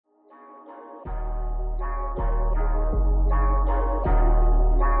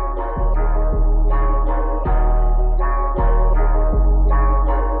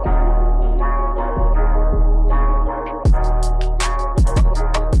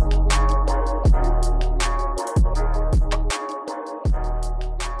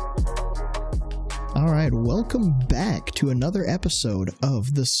to another episode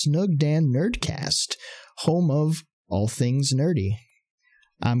of the Snug Dan Nerdcast, home of all things nerdy.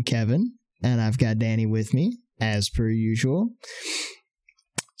 I'm Kevin, and I've got Danny with me, as per usual.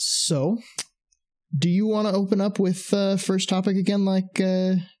 So, do you want to open up with first topic again like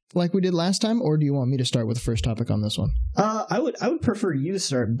we did last time, or do you want me to start with the first topic on this one? I would prefer you to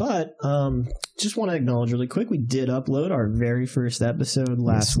start, but just want to acknowledge really quick, we did upload our very first episode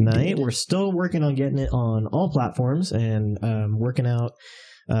last night. We're still working on getting it on all platforms and working out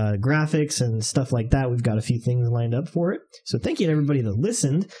graphics and stuff like that. We've got a few things lined up for it. So thank you to everybody that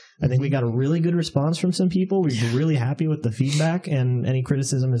listened. I think we got a really good response from some people. We're really happy with the feedback, and any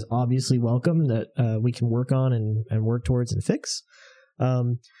criticism is obviously welcome that we can work on and work towards and fix.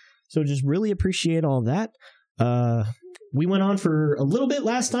 So just really appreciate all that. We went on for a little bit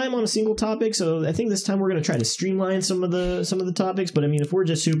last time on a single topic, so I think this time we're going to try to streamline some of the topics. But I mean, if we're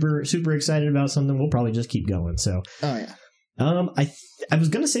just super excited about something, we'll probably just keep going. So, oh yeah. I was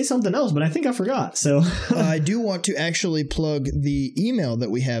going to say something else, but I think I forgot. So I do want to actually plug the email that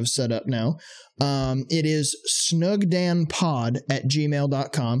we have set up now. It is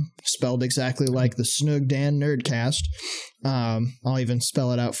snugdanpod@gmail.com, spelled exactly like the Snug Dan Nerdcast. I'll even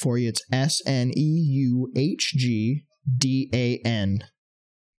spell it out for you. It's SNEUHGDANPOD,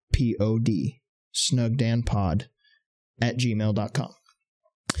 snugdanpod@gmail.com.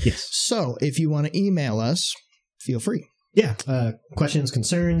 Yes. So if you want to email us, feel free. Yeah. Questions,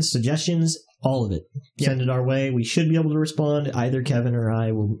 concerns, suggestions, all of it. Yep. Send it our way. We should be able to respond. Either Kevin or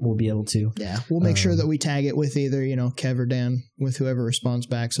I will be able to. Yeah. We'll make sure that we tag it with either, Kev or Dan, with whoever responds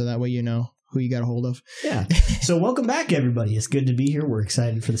back. So that way you know who you got a hold of. Yeah. So welcome back, everybody. It's good to be here. We're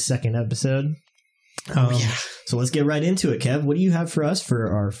excited for the second episode. Yeah. So let's get right into it, Kev. What do you have for us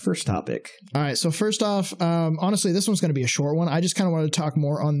for our first topic? All right. So first off, honestly, this one's going to be a short one. I just kind of want to talk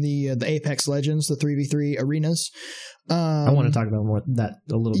more on the Apex Legends, the 3v3 arenas. I want to talk about that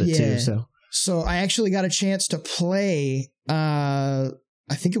a little bit too. So I actually got a chance to play, I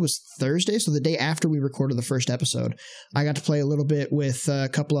think it was Thursday, so the day after we recorded the first episode. I got to play a little bit with a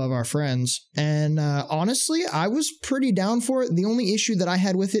couple of our friends, and honestly, I was pretty down for it. The only issue that I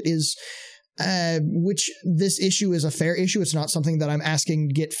had with it is, which this issue is a fair issue. It's not something that I'm asking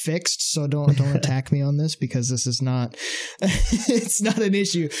to get fixed, so don't attack me on this, because this is not, it's not an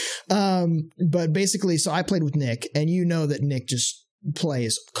issue. But basically, so I played with Nick, and you know that Nick just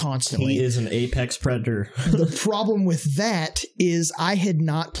plays constantly. He is an Apex predator. The problem with that is I had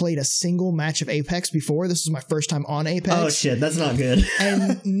not played a single match of Apex before. This is my first time on Apex. Oh shit, that's not good.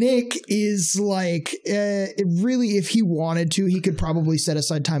 And Nick is like, really, if he wanted to, he could probably set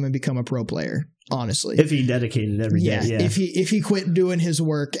aside time and become a pro player. Honestly, if he dedicated every day, yeah. If he quit doing his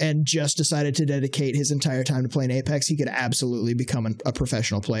work and just decided to dedicate his entire time to playing Apex, he could absolutely become a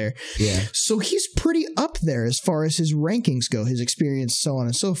professional player. Yeah. So he's pretty up there as far as his rankings go, his experience, so on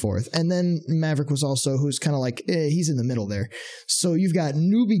and so forth. And then Maverick was also, who's kind of like, he's in the middle there. So you've got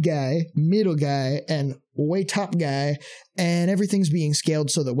newbie guy, middle guy, and way top guy, and everything's being scaled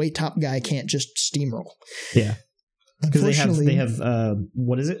so the way top guy can't just steamroll. Yeah. Because they have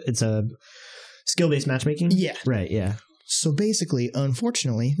what is it? It's a skill-based matchmaking? Yeah. Right, yeah. So basically,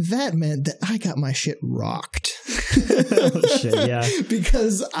 unfortunately, that meant that I got my shit rocked. Oh, shit, yeah.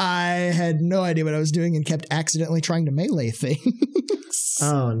 Because I had no idea what I was doing and kept accidentally trying to melee things.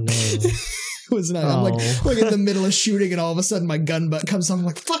 Oh, no. It was not. I'm like in the middle of shooting, and all of a sudden my gun butt comes on. I'm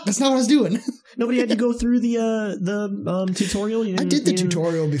like, fuck, that's not what I was doing. Nobody had to go through the tutorial? I did the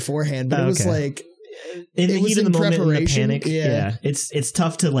tutorial beforehand, but it was like, in the heat of the moment, in the panic, yeah. It's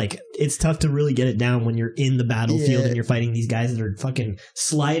tough to really get it down when you're in the battlefield and you're fighting these guys that are fucking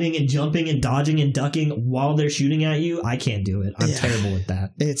sliding and jumping and dodging and ducking while they're shooting at you. I can't do it. I'm terrible at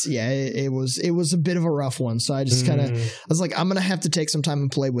that. It was a bit of a rough one. So I just I was like, I'm gonna have to take some time and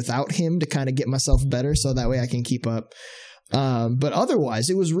play without him to kind of get myself better, so that way I can keep up. But otherwise,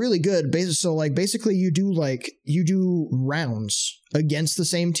 it was really good. So like basically you do rounds against the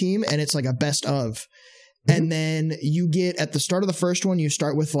same team, and it's like a best of. And then you get, at the start of the first one, you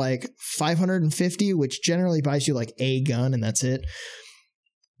start with like 550, which generally buys you like a gun, and that's it.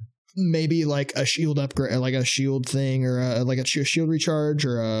 Maybe like a shield upgrade, like a shield thing, or like a shield recharge,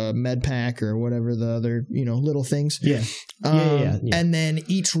 or a med pack, or whatever the other, little things. Yeah. And then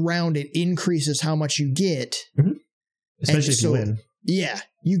each round it increases how much you get. Mm-hmm. Especially if you win. Yeah.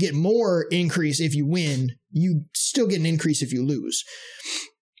 You get more increase if you win. You still get an increase if you lose.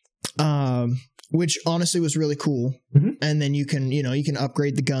 which honestly was really cool. Mm-hmm. And then you can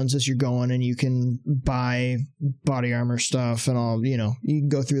upgrade the guns as you're going, and you can buy body armor stuff and all, you can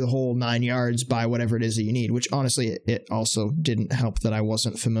go through the whole 9 yards, buy whatever it is that you need, which honestly, it also didn't help that I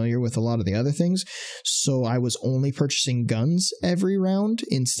wasn't familiar with a lot of the other things. So I was only purchasing guns every round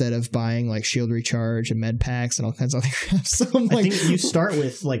instead of buying like shield recharge and med packs and all kinds of other crap. So I think you start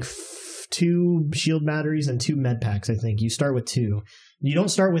with like 2 shield batteries and 2 med packs. I think you start with 2. You don't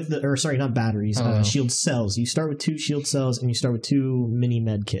start with not batteries, shield cells. You start with 2 shield cells and you start with 2 mini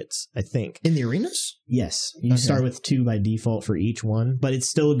med kits, I think. In the arenas? Yes. You start with 2 by default for each one, but it's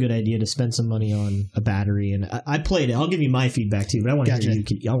still a good idea to spend some money on a battery. And I played it. I'll give you my feedback too, but I want to hear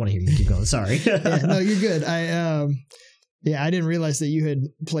you. I want to hear you keep going. Sorry. Yeah, no, you're good. I didn't realize that you had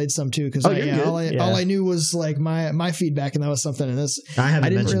played some too, because all I knew was like my feedback, and that was something in this. I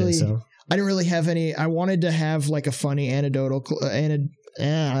didn't really have any. I wanted to have like a funny anecdotal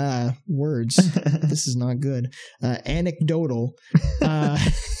words. This is not good. Anecdotal.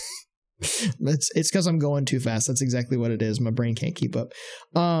 It's because I'm going too fast. That's exactly what it is. My brain can't keep up.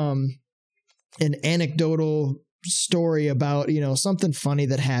 An anecdotal story about something funny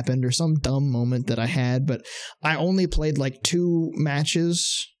that happened or some dumb moment that I had, but I only played like 2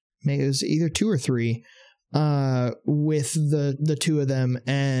 matches. Maybe it was either 2 or 3. With the 2 of them,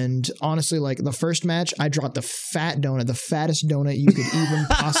 and honestly, like the first match, I dropped the fattest donut you could even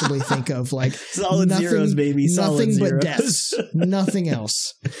possibly think of. Like solid zeros, baby. Nothing but deaths. Nothing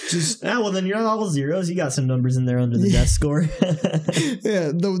else. Just well, then you're not all zeros. You got some numbers in there under the death score.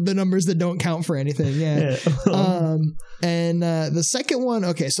 Yeah, the numbers that don't count for anything. Yeah. And the second one.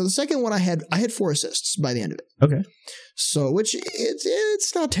 Okay, so the second one I had 4 assists by the end of it. Okay. So, which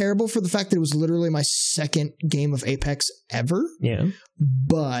it's not terrible for the fact that it was literally my second game of Apex ever. Yeah.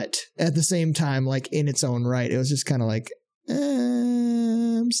 But at the same time, like in its own right, it was just kind of like,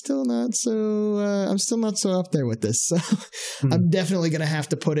 I'm still not so up there with this. So I'm definitely going to have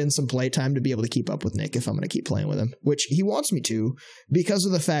to put in some playtime to be able to keep up with Nick if I'm going to keep playing with him, which he wants me to, because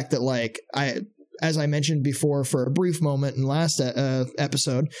of the fact that like as I mentioned before for a brief moment in last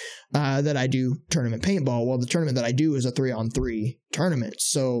episode, that I do tournament paintball. Well, the tournament that I do is a 3-on-3 tournament.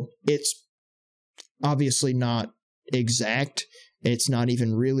 So it's obviously not exact. It's not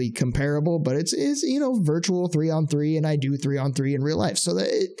even really comparable, but it's virtual 3-on-3, and I do 3-on-3 in real life. So that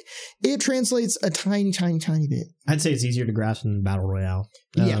it translates a tiny bit. I'd say it's easier to grasp than Battle Royale.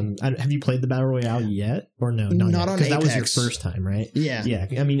 Yeah. Have you played the Battle Royale yet? Or no? Not on Apex. That was your first time, right? Yeah. Yeah.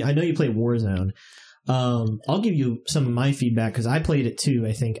 I mean, I know you played Warzone. I'll give you some of my feedback because I played it too,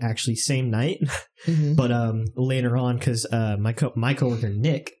 I think, actually same night. Mm-hmm. But later on, because my coworker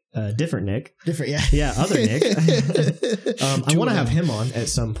Nick, different Nick. Yeah, other Nick. I want to have him on at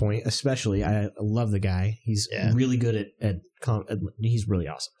some point, especially. I love the guy. He's really good at he's really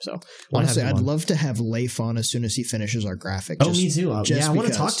awesome. So honestly, I'd love to have Leif on as soon as he finishes our graphic. Oh, me too. I want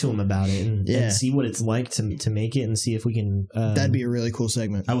to talk to him about it and see what it's like to make it and see if we can. That'd be a really cool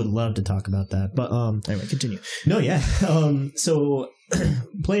segment. I would love to talk about that. But anyway, continue. No, yeah. So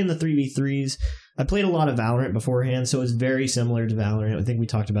playing the 3v3s. I played a lot of Valorant beforehand, so it's very similar to Valorant. I think we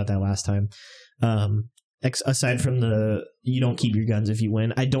talked about that last time. Aside from you don't keep your guns if you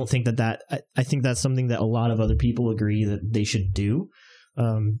win, I don't think that I think that's something that a lot of other people agree that they should do.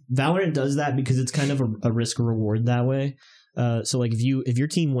 Valorant does that because it's kind of a risk reward that way. So like if your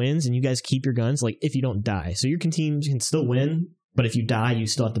team wins and you guys keep your guns, like if you don't die, so your team can still win, but if you die, you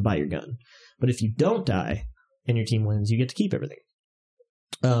still have to buy your gun. But if you don't die and your team wins, you get to keep everything.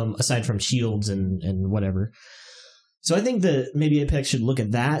 Aside from shields and whatever. So I think that maybe Apex should look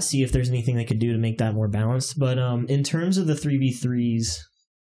at that, see if there's anything they could do to make that more balanced. But in terms of the 3v3s,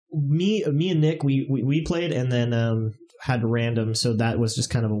 me and Nick, we played and then had random, so that was just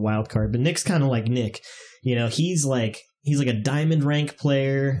kind of a wild card. But Nick's kind of like Nick. He's like a diamond rank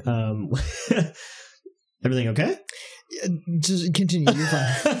player. Everything okay? Just continue, you're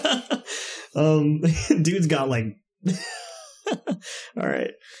fine. Dude's got like all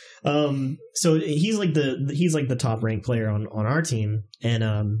right. So he's like the top ranked player on our team,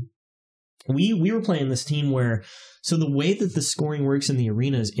 and we were playing this team where, so the way that the scoring works in the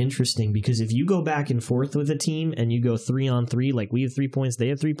arena is interesting, because if you go back and forth with a team and you go 3-on-3, like we have 3 points, they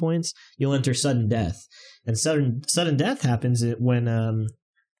have 3 points, you'll enter sudden death. And sudden death happens when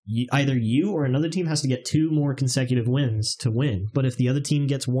either you or another team has to get 2 more consecutive wins to win. But if the other team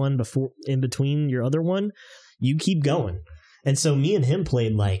gets one in between your other one, you keep going. And so me and him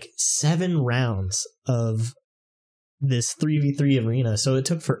played like 7 rounds of this 3v3 arena. So it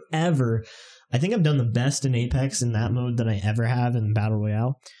took forever. I think I've done the best in Apex in that mode that I ever have in Battle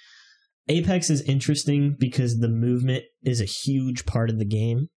Royale. Apex is interesting because the movement is a huge part of the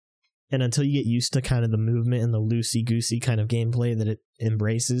game. and until you get used to kind of the movement and the loosey-goosey kind of gameplay that it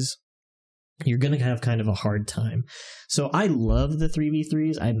embraces, you're going to have kind of a hard time. So I love the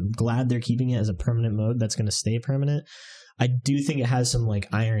 3v3s. I'm glad they're keeping it as a permanent mode that's going to stay permanent. I do think it has some like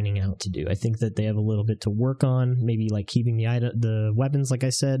ironing out to do. I think that they have a little bit to work on, maybe like keeping the weapons, like I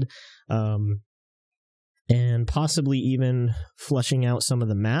said, and possibly even fleshing out some of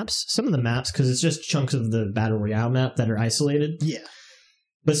the maps. Some of the maps, because it's just chunks of the Battle Royale map that are isolated. Yeah.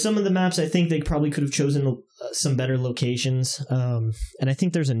 But some of the maps, I think they probably could have chosen some better locations. And I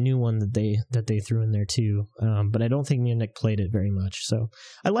think there's a new one that they threw in there too. But I don't think me and Nick played it very much. So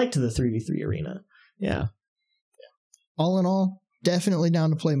I liked the 3v3 arena. Yeah. All in all, definitely down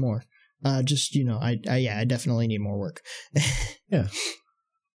to play more. Just, I definitely need more work. Yeah.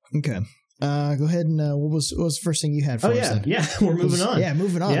 Okay. Go ahead and what was the first thing you had for us? Yeah, we're moving on. Yeah,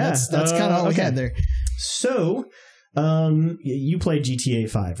 moving on. Yeah. That's kind of all we had there. So, you played GTA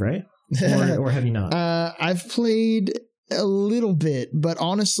 5, right? Or have you not? I've played a little bit, but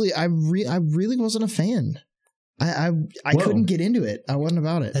honestly, I really wasn't a fan. I couldn't get into it. I wasn't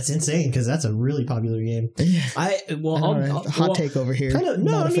about it. That's insane because that's a really popular game. Yeah. Hot take over here. I'm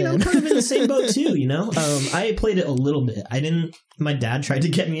kind of in the same boat too. I played it a little bit. My dad tried to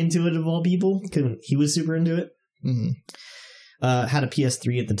get me into it of all people. He was super into it. Mm-hmm. Had a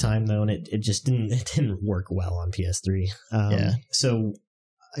PS3 at the time though, and it just didn't work well on PS3. So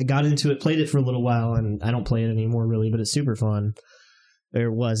I got into it, played it for a little while, and I don't play it anymore really, but it's super fun. Or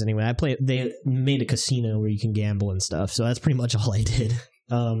it was anyway. They made a casino where you can gamble and stuff, so that's pretty much all I did.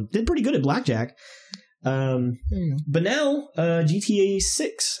 Did pretty good at blackjack. But now GTA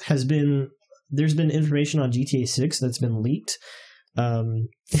 6 there's been information on GTA 6 that's been leaked.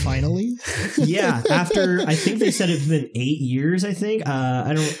 Finally? Yeah, after I think they said it's been 8 years, I think.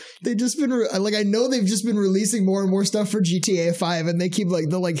 They've just been I know they've just been releasing more and more stuff for GTA 5, and they keep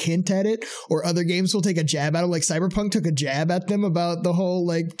they'll hint at it, or other games will take a jab at it. Like Cyberpunk took a jab at them about the whole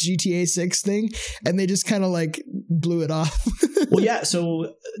GTA 6 thing, and they just kind of blew it off. Well, yeah,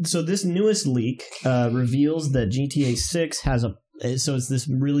 so this newest leak reveals that GTA 6 has so it's this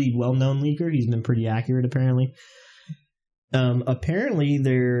really well-known leaker. He's been pretty accurate apparently. Apparently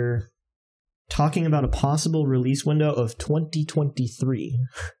they're talking about a possible release window of 2023.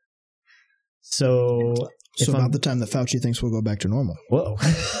 So about the time that Fauci thinks we'll go back to normal. Whoa.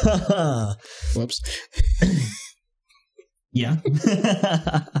 Whoops. Yeah.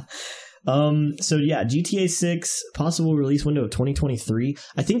 So yeah, GTA 6 possible release window of 2023.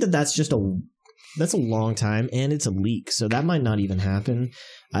 I think that's just that's a long time, and it's a leak, so that might not even happen.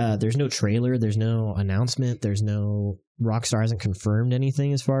 There's no trailer, there's no announcement, there's no Rockstar hasn't confirmed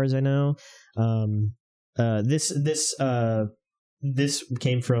anything as far as I know. This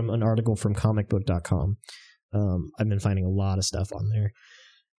came from an article from comicbook.com. I've been finding a lot of stuff on there.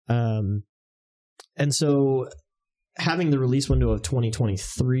 And so having the release window of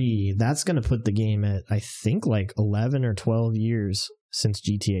 2023, that's going to put the game at, I think, 11 or 12 years since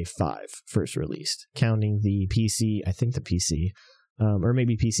GTA 5 first released, counting the PC, I think the PC, or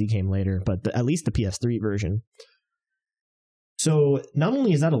maybe PC came later, but at least the PS3 version. So not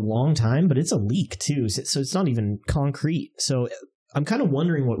only is that a long time, but it's a leak too, so it's not even concrete. So I'm kind of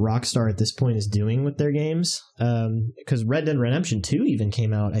wondering what Rockstar at this point is doing with their games, because Red Dead Redemption 2 even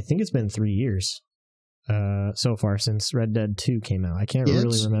came out. I think it's been 3 years so far since Red Dead 2 came out. I can't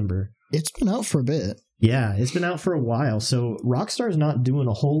really remember. It's been out for a bit. Yeah, it's been out for a while. So Rockstar's not doing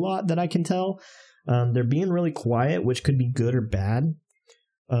a whole lot that I can tell. They're being really quiet, which could be good or bad.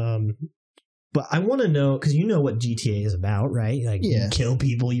 But I want to know, because you know what GTA is about, right? You kill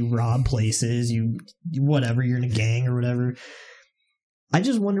people, you rob places, you whatever, you're in a gang or whatever. I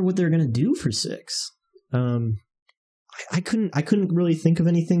just wonder what they're going to do for 6. I couldn't really think of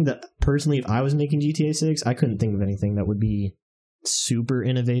anything that, personally, if I was making GTA 6, I couldn't think of anything that would be super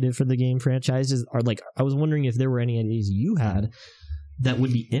innovative for the game franchises. Or I was wondering if there were any ideas you had that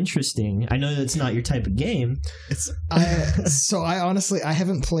would be interesting. I know that's not your type of game.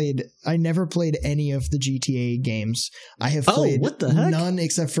 I never played any of the GTA games. I have played what the heck? None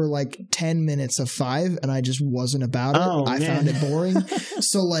except for 10 minutes of 5, and I just wasn't about it. I found it boring.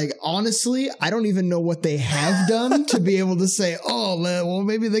 So honestly, I don't even know what they have done to be able to say, well,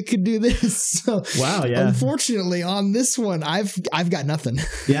 maybe they could do this. So wow, yeah. Unfortunately, on this one, I've got nothing.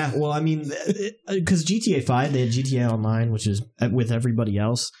 Yeah, well, I mean, because GTA 5, they had GTA Online, which is with everybody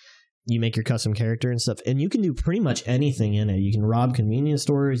else. You make your custom character and stuff, and you can do pretty much anything in it. You can rob convenience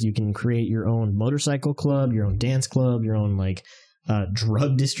stores, you can create your own motorcycle club, your own dance club, your own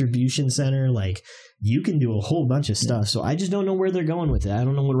drug distribution center. Like, you can do a whole bunch of stuff. So I just don't know where they're going with it. I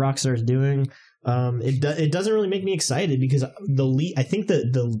don't know what Rockstar's doing. It doesn't really make me excited because I think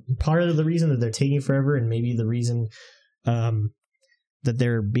the part of the reason that they're taking forever, and maybe the reason that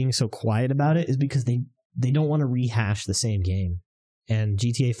they're being so quiet about it, is because they don't want to rehash the same game. And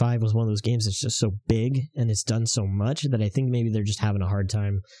GTA 5 was one of those games that's just so big and it's done so much that I think maybe they're just having a hard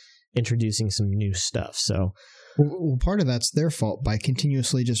time introducing some new stuff. So, well, part of that's their fault by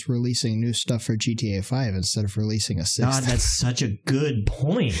continuously just releasing new stuff for GTA 5 instead of releasing a 6th. God, that's such a good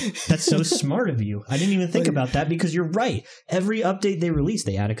point. That's so smart of you. I didn't even think about that, because you're right. Every update they release,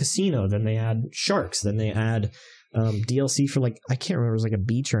 they add a casino, then they add sharks, then they add DLC for, like, I can't remember, it was like a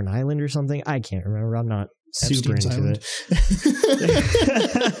beach or an island or something. I can't remember. I'm not super Epstein's into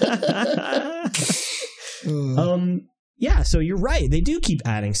Island. it. Yeah, so you're right. They do keep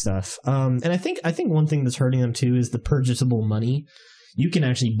adding stuff. And I think one thing that's hurting them too is the purchasable money. You can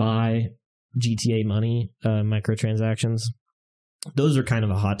actually buy GTA money, microtransactions. Those are kind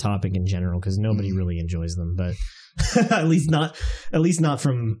of a hot topic in general because nobody really enjoys them, but at least not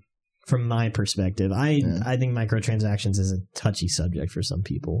from my perspective. I think microtransactions is a touchy subject for some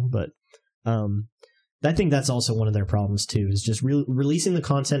people, but I think that's also one of their problems too, is just releasing the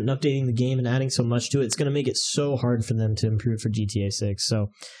content and updating the game and adding so much to it. It's going to make it so hard for them to improve for GTA 6. So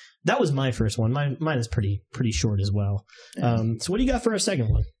that was my first one. Mine is pretty short as well. So what do you got for our second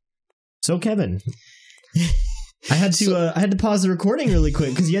one? So Kevin, I had to pause the recording really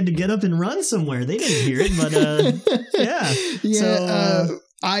quick because you had to get up and run somewhere. They didn't hear it, but yeah. So,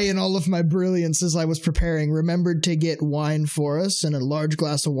 I, in all of my brilliance as I was preparing, remembered to get wine for us and a large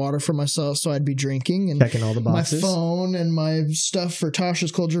glass of water for myself so I'd be drinking. And checking all the boxes. My phone and my stuff for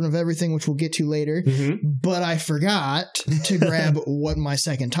Tasha's Cauldron of Everything, which we'll get to later. Mm-hmm. But I forgot to grab what my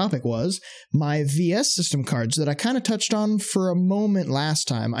second topic was, my VS system cards that I kind of touched on for a moment last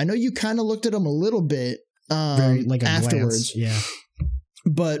time. I know you kind of looked at them a little bit very, like, afterwards. Glance. Yeah.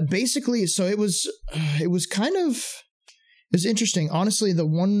 But basically, so it was kind of... It was interesting. Honestly, the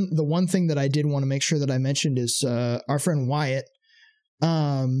one thing that I did want to make sure that I mentioned is our friend Wyatt.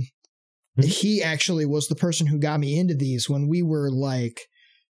 He actually was the person who got me into these when we were like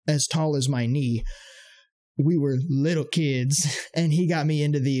as tall as my knee. We were little kids, and he got me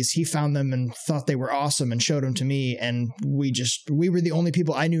into these. He found them and thought they were awesome and showed them to me, and we were the only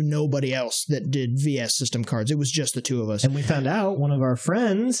people. I knew nobody else that did VS system cards. It was just the two of us. And we found out one of our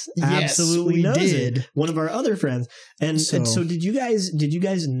friends absolutely knows it. One of our other friends. And so did you guys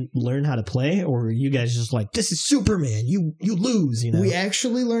learn how to play, or were you guys just like, this is Superman, you lose, you know? We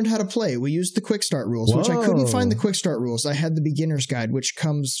actually learned how to play. We used the quick start rules, which I couldn't find the quick start rules. I had the beginner's guide, which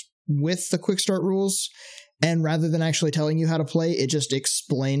comes with the quick start rules. And rather than actually telling you how to play, it just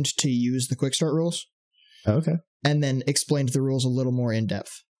explained to use the quick start rules. Okay. And then explained the rules a little more in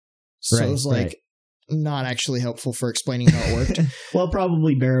depth. So it was like not actually helpful for explaining how it worked. Well,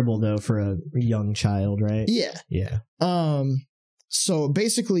 probably bearable though for a young child, right? Yeah. Yeah. So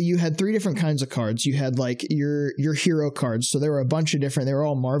basically you had 3 different kinds of cards. You had like your hero cards. So there were a bunch of different, they were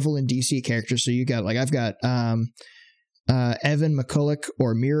all Marvel and DC characters. So you got like, I've got Evan McCulloch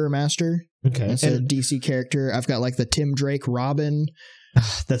or Mirror Master. Okay. That's a DC character. I've got like the Tim Drake Robin.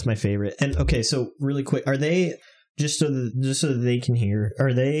 That's my favorite. And okay, so really quick, are they just so that they can hear,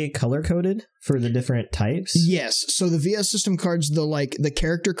 are they color coded for the different types? Yes. So the VS system cards, the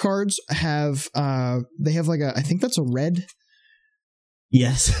character cards have they have like I think that's a red.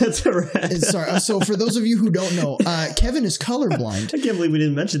 Yes, that's a red. Sorry. So for those of you who don't know, Kevin is colorblind. I can't believe we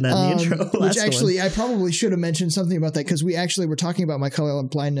didn't mention that in the intro. Which actually, I probably should have mentioned something about that because we actually were talking about my color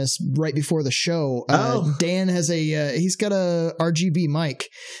blindness right before the show. Dan has he's got a RGB mic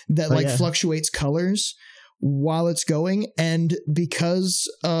that fluctuates colors while it's going. And because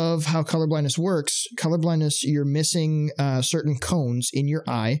of how colorblindness works, you're missing certain cones in your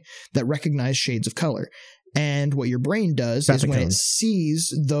eye that recognize shades of color. And what your brain does is when it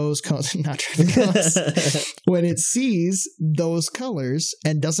sees those colors, not traffic cones, when it sees those colors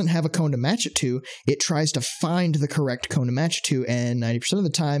and doesn't have a cone to match it to, it tries to find the correct cone to match it to, and 90% of the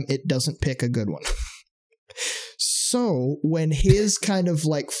time, it doesn't pick a good one. So when his kind of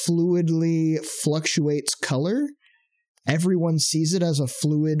like fluidly fluctuates color, everyone sees it as a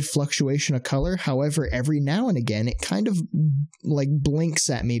fluid fluctuation of color. However, every now and again, it kind of like blinks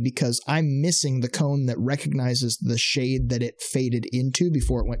at me because I'm missing the cone that recognizes the shade that it faded into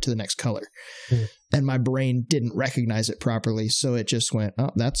before it went to the next color. And my brain didn't recognize it properly. So it just went, oh,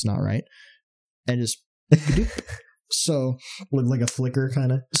 that's not right. And just... So with like a flicker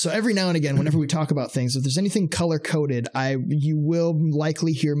kind of. So every now and again, whenever we talk about things, if there's anything color coded, you will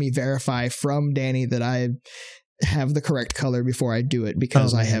likely hear me verify from Danny that I have the correct color before I do it,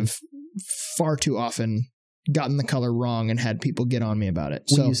 because I have far too often gotten the color wrong and had people get on me about it.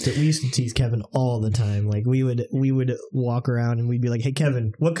 We used to tease Kevin all the time. Like we would walk around and we'd be like, "Hey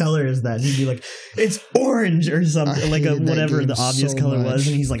Kevin, what color is that?" And he'd be like, "It's orange," or something, like whatever the obvious color was.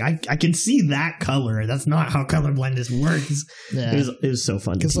 And he's like, I can see that color. That's not how color blindness works. Yeah. It was so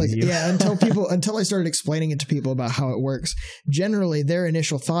fun to tease you. Yeah, until I started explaining it to people about how it works, generally their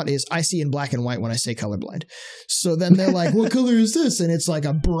initial thought is, I see in black and white when I say colorblind. So then they're like, "What color is this?" And it's like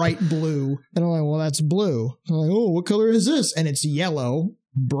a bright blue. And I'm like, "Well, that's blue." I'm like, "Oh, what color is this?" And it's yellow,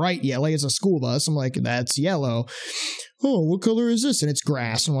 bright yellow. It's a school bus. I'm like, "That's yellow." "Oh, what color is this?" And it's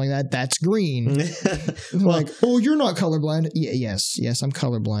grass. I'm like, that's green. Like, "Oh, you're not colorblind." Yes, I'm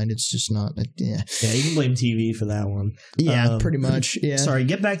colorblind. It's just not. Yeah, you can blame TV for that one. Yeah, pretty much. Yeah. Sorry,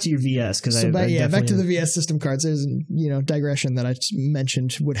 get back to your VS, because back to the VS system cards. There's digression that I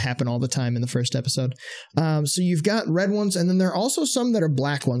mentioned would happen all the time in the first episode. So you've got red ones, and then there are also some that are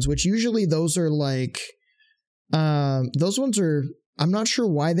black ones, which usually those are like. Those ones are, I'm not sure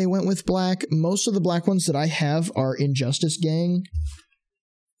why they went with black. Most of the black ones that I have are Injustice Gang.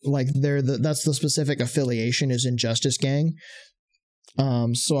 Like that's the specific affiliation is Injustice Gang.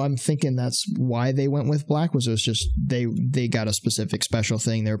 So I'm thinking that's why they went with black, was it was just they got a specific special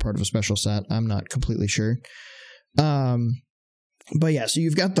thing. They were part of a special set. I'm not completely sure. But yeah, so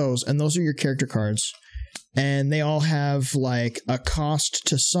you've got those, and those are your character cards. And they all have like a cost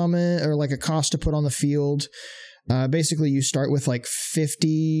to summon, or like a cost to put on the field. Basically, you start with like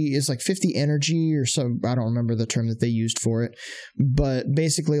 50 energy or so. I don't remember the term that they used for it. But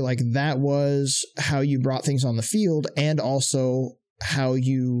basically, like that was how you brought things on the field, and also how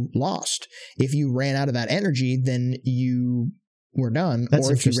you lost. If you ran out of that energy, then you were done.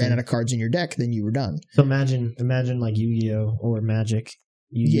 Or if you ran out of cards in your deck, then you were done. So imagine like Yu-Gi-Oh! Or Magic.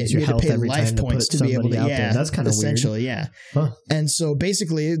 You use your health every time to put somebody out there. That's kind of weird. Essentially, yeah. Huh. And so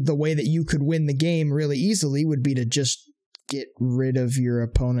basically, the way that you could win the game really easily would be to just get rid of your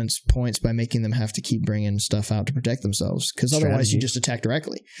opponent's points by making them have to keep bringing stuff out to protect themselves. Because otherwise, you just attack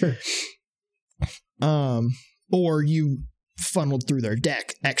directly. Sure. Or you funneled through their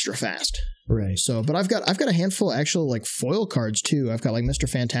deck extra fast. Right. So, but I've got a handful of actual like foil cards too. I've got like Mr.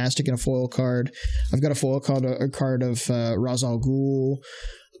 Fantastic in a foil card. I've got a foil card of Ra's al Ghul,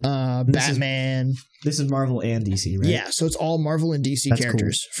 Batman. This is Marvel and DC, right? Yeah. So it's all Marvel and DC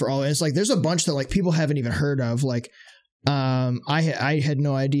characters for all. And it's like there's a bunch that like people haven't even heard of. Like, I had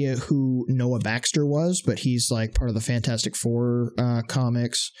no idea who Noah Baxter was, but he's like part of the Fantastic Four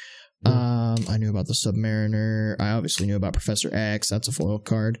comics. I knew about the Submariner. I obviously knew about Professor X. That's a foil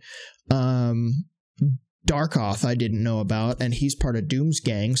card. Darkoth I didn't know about, and he's part of Doom's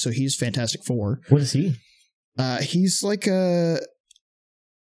gang, so he's Fantastic Four. What is he? He's like a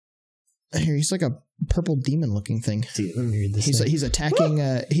purple demon looking thing. See, let me read this. He's attacking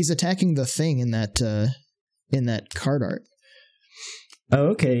the Thing in that card art. Oh,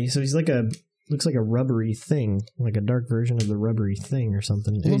 okay. So he's looks like a rubbery thing, like a dark version of the rubbery Thing or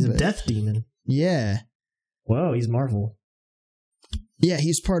something. He's a death demon. Yeah. Whoa, he's Marvel. Yeah,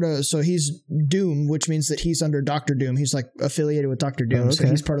 he's he's Doom, which means that he's under Doctor Doom. He's like affiliated with Doctor Doom, so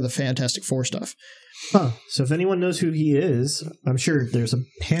he's part of the Fantastic Four stuff. Huh. So if anyone knows who he is, I'm sure there's a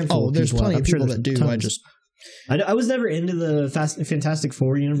handful of people. There's plenty of people that do. Tons. I was never into the Fantastic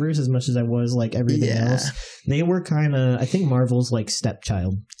Four universe as much as I was like everything else. They were kind of, I think Marvel's like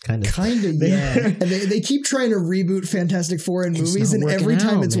stepchild, kind of. Yeah. And they keep trying to reboot Fantastic Four in movies, and every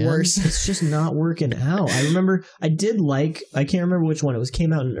time it's worse. It's just not working out. I remember I can't remember which one.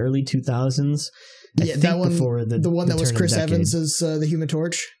 Came out in early 2000s. Yeah, that one. The one that was Chris Evans as the Human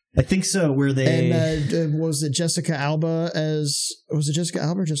Torch. I think so. Where they was it Jessica Alba as Jessica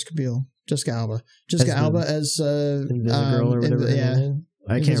Alba or Jessica Biel? Jessica Alba as Invisible or whatever.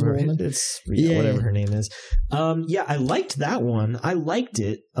 I can't remember. Woman. It's whatever her name is. I liked that one. I liked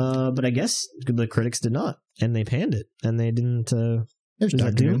it, but I guess the critics did not, and they panned it, and they didn't. There's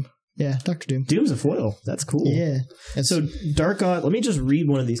Dr. Doom. Yeah, Dr. Doom. Doom's a foil. That's cool. Yeah. And so Darkoth, let me just read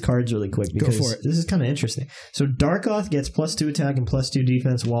one of these cards really quick because this is kind of interesting. So Darkoth gets +2 attack and +2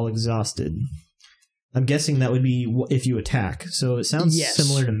 defense while exhausted. I'm guessing that would be if you attack. So it sounds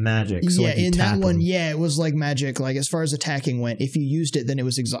similar to magic. So in that one, it was like magic. Like as far as attacking went, if you used it, then it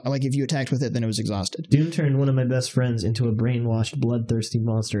was like if you attacked with it, then it was exhausted. Doom turned one of my best friends into a brainwashed, bloodthirsty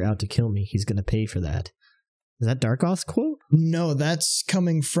monster out to kill me. He's going to pay for that. Is that Darkoth's quote? No, that's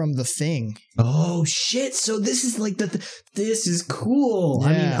coming from the Thing. Oh shit! So this is like this is cool. Yeah.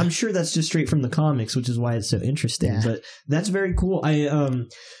 I mean, I'm sure that's just straight from the comics, which is why it's so interesting. Yeah. But that's very cool.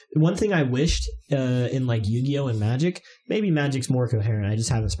 One thing I wished in like Yu-Gi-Oh and Magic, maybe Magic's more coherent. I just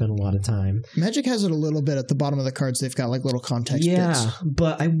haven't spent a lot of time. Magic has it a little bit at the bottom of the cards. They've got like little context bits.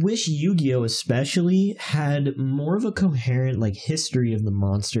 But I wish Yu-Gi-Oh especially had more of a coherent like history of the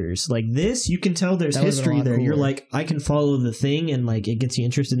monsters. Like this, you can tell there's history there. Cooler. You're like, I can follow the Thing, and like it gets you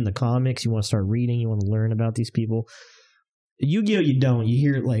interested in the comics. You want to start reading. You want to learn about these people. Yu-Gi-Oh, you don't. You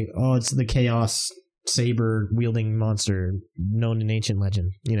hear like, oh, it's the Chaos saber wielding monster known in ancient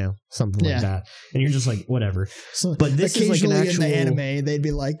legend, something like that, and you're just like, whatever. So, but this is like an actual, in the anime, they'd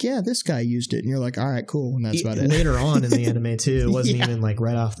be like, yeah, this guy used it, and you're like, all right, cool, and that's about it. Later on in the anime too, it wasn't even like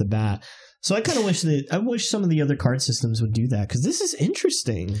right off the bat. So I kind of wish some of the other card systems would do that, because this is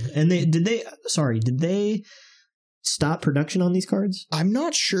interesting. And did they stop production on these cards? I'm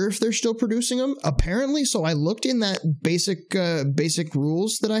not sure if they're still producing them. Apparently, so I looked in that basic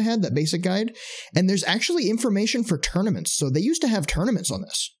rules that I had, that basic guide, and there's actually information for tournaments. So they used to have tournaments on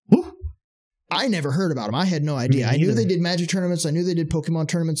this. Woo. I never heard about them. I had no idea. I knew they did Magic tournaments. I knew they did Pokemon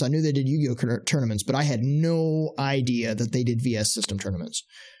tournaments. I knew they did Yu-Gi-Oh tournaments, but I had no idea that they did VS system tournaments.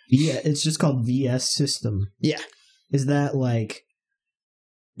 Yeah, it's just called VS system. Yeah. Is that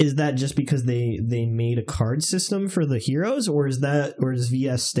just because they made a card system for the heroes, or does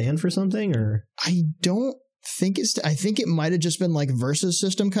VS stand for something? Or I don't think I think it might have just been like versus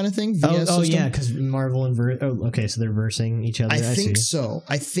system kind of thing. VS system. Yeah, because Marvel and okay, so they're versing each other. I think so.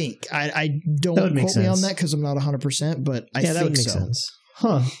 I think I don't quote me on that because I'm not 100%, but I think that would make sense.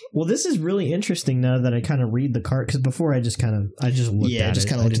 Huh. Well, this is really interesting now that I kind of read the card, because before I just looked at it. Yeah, just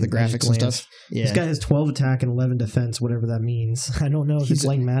kind of looked at the graphics and stuff. Yeah. This guy has 12 attack and 11 defense, whatever that means. I don't know if it's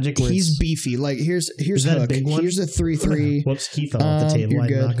like Magic. He's beefy. Like here's that Hook. A big one? Here's a 3/3. Whoops, he fell off the table.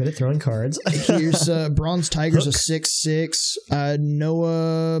 I'm not good at throwing cards. Here's Bronze Tiger's a 6/6.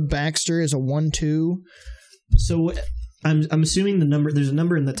 Noah Baxter is a 1/2. So I'm assuming there's a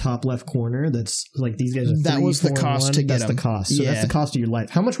number in the top left corner that's like these guys are 3, that was 4, the cost 1. To get that's them. The cost. So that's the cost of your life.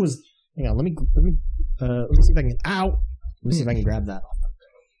 How much was? Hang on, let me see if I can. Ow! Let me see if I can grab that.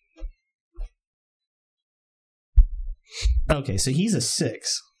 Okay, so he's a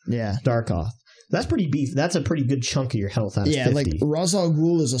 6. Yeah, Darkoth. That's pretty beef. That's a pretty good chunk of your health. Out of 50. Like Ra's al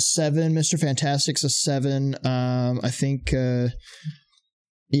Ghul is a 7. Mr. Fantastic's a 7. I think.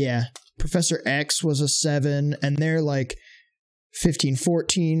 Professor X was a 7, and they're like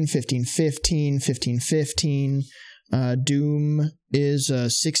 15-14, 15-15, 15-15. Doom is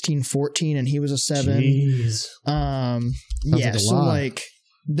 16-14, and he was a 7. Jeez. Like so lot. Like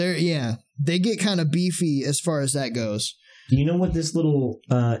they get kind of beefy as far as that goes. Do you know what this little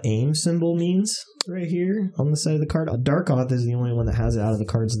aim symbol means right here on the side of the card? Darkoth is the only one that has it out of the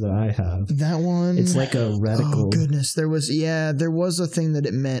cards that I have. That one? It's like a reticle. Oh, goodness. There was a thing that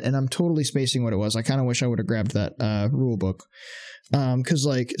it meant, and I'm totally spacing what it was. I kind of wish I would have grabbed that rule book. Because,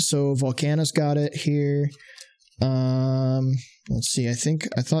 so Volcana's got it here. Let's see. I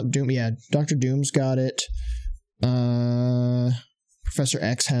thought Doom. Yeah, Dr. Doom's got it. Professor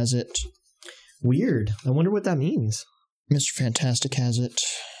X has it. Weird. I wonder what that means. Mr. Fantastic has it.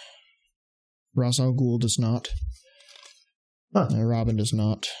 Ra's al Ghul does not. Huh. Robin does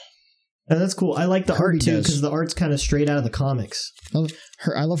not. And that's cool. I like the art too, because the art's kind of straight out of the comics. I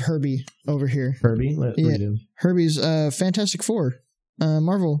love Herbie over here. Herbie? What do you do? Herbie's Fantastic Four.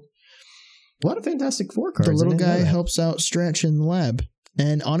 Marvel. A lot of Fantastic Four cards. The little guy helps out Stretch in the lab.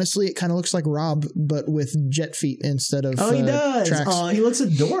 And honestly, it kind of looks like Rob, but with jet feet instead of he does. tracks. Oh, he looks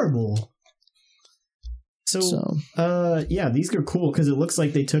adorable. So, these are cool because it looks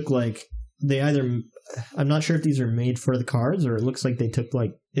like they took I'm not sure if these are made for the cards, or it looks like they took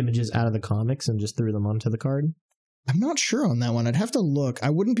images out of the comics and just threw them onto the card. I'm not sure on that one. I'd have to look.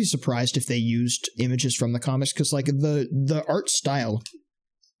 I wouldn't be surprised if they used images from the comics, because the art style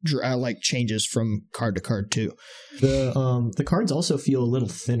changes from card to card too. The cards also feel a little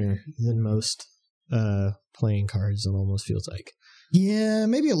thinner than most playing cards. It almost feels like. Yeah,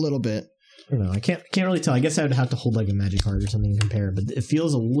 maybe a little bit. I don't know. I can't really tell. I guess I would have to hold a Magic card or something to compare, but it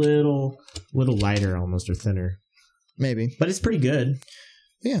feels a little lighter almost, or thinner. Maybe. But it's pretty good.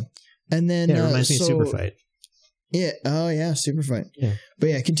 Yeah. And then it reminds me of Super Fight. Yeah. Oh yeah, Super Fight. Yeah. But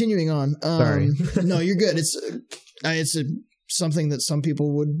yeah, continuing on. Sorry. No, you're good. It's something that some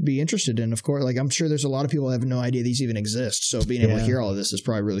people would be interested in, of course. I'm sure there's a lot of people that have no idea these even exist, so being able to hear all of this is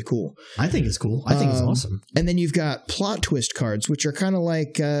probably really cool. I think it's cool. I think it's awesome. And then you've got plot twist cards, which are kind of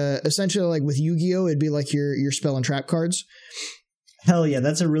essentially with Yu-Gi-Oh! It'd be like your spell and trap cards. Hell yeah,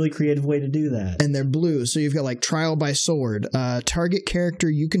 that's a really creative way to do that. And they're blue, so you've got like Trial by Sword. Target character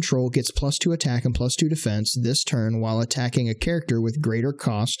you control gets +2 attack and +2 defense this turn while attacking a character with greater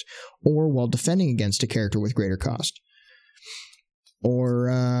cost or while defending against a character with greater cost. Or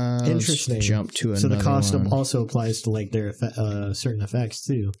interesting. Let's jump to another so the cost one. Also applies to like their certain effects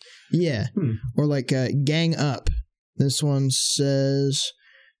too. Yeah. Or like Gang Up. This one says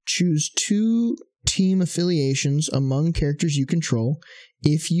choose 2 team affiliations among characters you control.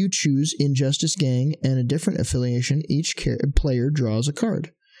 If you choose Injustice Gang and a different affiliation, each player draws a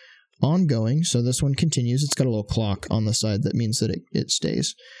card. Ongoing, so this one continues. It's got a little clock on the side that means that it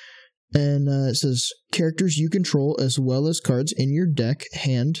stays. And it says characters you control as well as cards in your deck,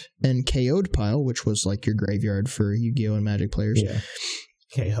 hand, and KO'd pile, which was like your graveyard for Yu-Gi-Oh! And Magic players. Yeah.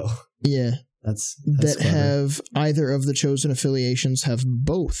 KO. Yeah. That's that clever. have either of the chosen affiliations have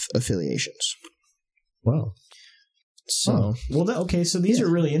both affiliations. Wow. So okay, so these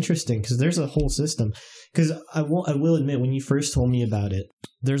are really interesting because there's a whole system. Because I will admit, when you first told me about it,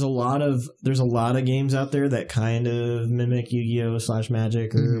 there's a lot of games out there that kind of mimic Yu-Gi-Oh!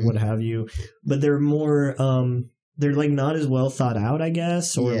 /Magic or what have you, but they're more they're like not as well thought out, I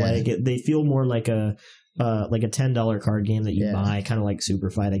guess, or like they feel more like a $10 card game that you buy, kind of like Super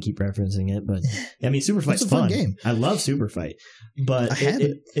Fight. I keep referencing it, but I mean, Super Fight's fun. Game. I love Super Fight, but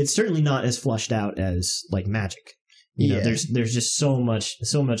it's certainly not as flushed out as like Magic. You know, there's just so much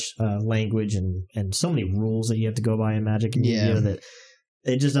language and so many rules that you have to go by in Magic and Yu-Gi-Oh! That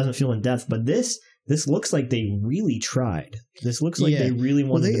it just doesn't feel in depth. But this looks like they really tried. This looks like they really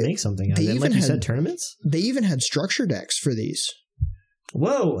wanted to make something out of it. Like you said, tournaments. They even had structure decks for these.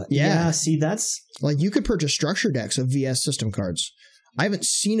 Whoa! Yeah. See, that's like you could purchase structure decks of VS system cards. I haven't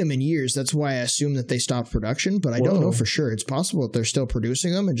seen them in years. That's why I assume that they stopped production, but I don't know for sure. It's possible that they're still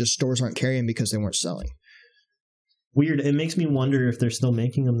producing them and just stores aren't carrying because they weren't selling. Weird. It makes me wonder if they're still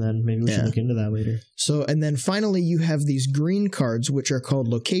making them then. Maybe we should look into that later. So, and then finally you have these green cards, which are called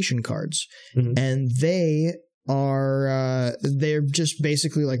location cards. And they are, they're just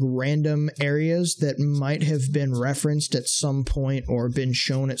basically like random areas that might have been referenced at some point or been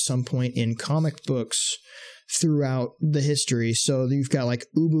shown at some point in comic books throughout the history. So you've got like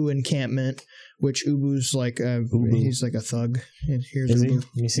Ubu Encampment, which Ubu's like he's like a thug. Here's Is Ubu.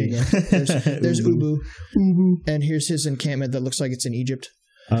 Let me see. There's Ubu, and here's his encampment that looks like it's in Egypt.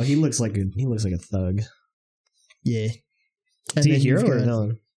 Oh, he looks like a thug. Yeah. Is he a hero or a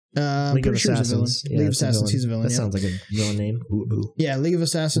villain? League of Assassins. League of Assassins. He's a villain. That sounds like a villain name. Ubu. Yeah, League of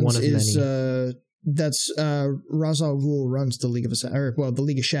Assassins is that's Ra's al Ghul runs the League of the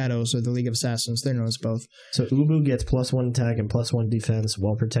League of Shadows or the League of Assassins. They're known as both. So Ubu gets +1 attack and +1 defense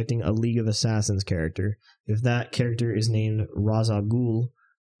while protecting a League of Assassins character. If that character is named Ra's al Ghul,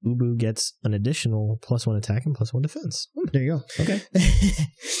 Ubu gets an additional +1 attack and +1 defense. There you go. Okay.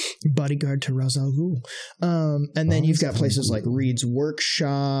 Bodyguard to Ra's al Ghul. And then you've got places like Reed's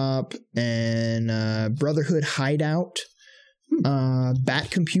Workshop and Brotherhood Hideout,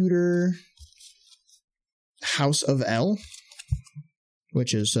 Bat Computer, House of L,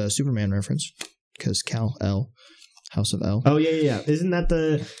 which is a Superman reference because Kal-El, House of L. Oh, yeah. Isn't that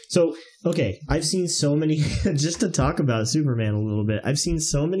okay, I've seen so many, just to talk about Superman a little bit, I've seen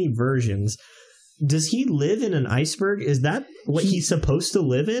so many versions. Does he live in an iceberg? Is that what he's supposed to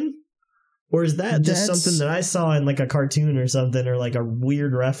live in? Or is that just something that I saw in like a cartoon or something, or like a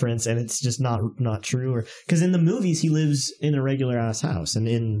weird reference and it's just not true? Or because in the movies he lives in a regular ass house and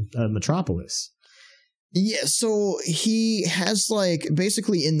in Metropolis. Yeah, so he has like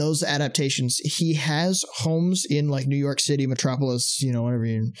basically in those adaptations, he has homes in like New York City, Metropolis, whatever.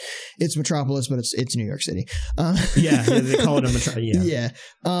 It's Metropolis, but it's New York City. Yeah, they call it a Metropolis. Yeah.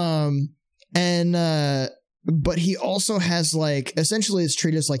 But he also has like essentially it's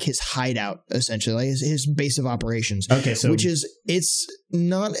treated as like his hideout, essentially like his base of operations. Okay, so it's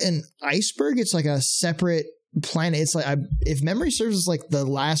not an iceberg; it's like a separate planet. It's like if memory serves, is like the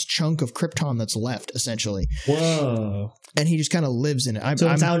last chunk of Krypton that's left, essentially. Whoa! And he just kind of lives in it.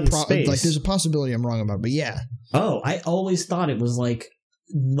 So it's out in space. Like there's a possibility I'm wrong about, it, but yeah. Oh, I always thought it was like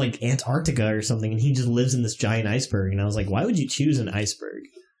Antarctica or something, and he just lives in this giant iceberg. And I was like, why would you choose an iceberg?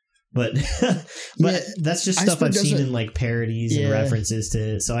 But that's just stuff I've seen in like parodies and references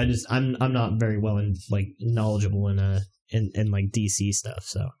to. So I'm not very well in like knowledgeable in like DC stuff.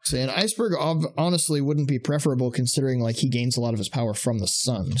 So an iceberg honestly wouldn't be preferable considering like he gains a lot of his power from the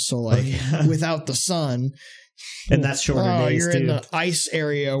sun. So like without the sun. And that's shorter days you're too. in the ice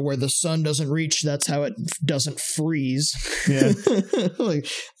area where the sun doesn't reach. That's how it doesn't freeze. Yeah. Like,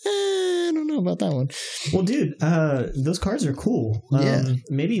 I don't know about that one. Well, dude, those cards are cool.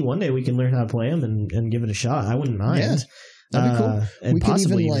 Maybe one day we can learn how to play them and give it a shot. I wouldn't mind. That'd be cool. And we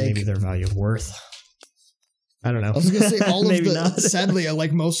possibly could even maybe their value of worth. I don't know. I was going to say all of the, not. sadly,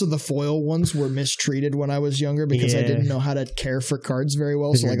 like most of the foil ones were mistreated when I was younger because I didn't know how to care for cards very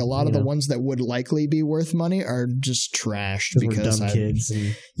well. So like a lot of the ones that would likely be worth money are just trashed because we're dumb kids.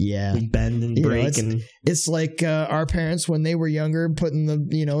 And we bend and break. It's like our parents when they were younger putting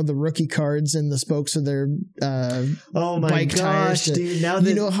the rookie cards in the spokes of their bike tires. Dude! Now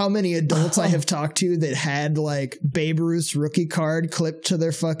you know how many adults I have talked to that had like Babe Ruth's rookie card clipped to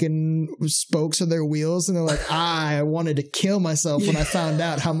their fucking spokes of their wheels, and they're like, I wanted to kill myself when I found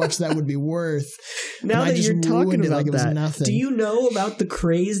out how much that would be worth. Now that you're talking about it was nothing. Do you know about the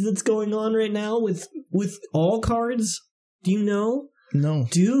craze that's going on right now with all cards? Do you know? No.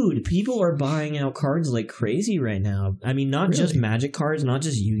 Dude, people are buying out cards like crazy right now. I mean, not just Magic cards, not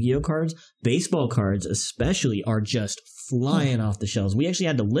just Yu-Gi-Oh cards, baseball cards especially are just flying off the shelves. We actually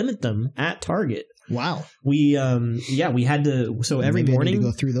had to limit them at Target. Wow. We had to. So every morning, I need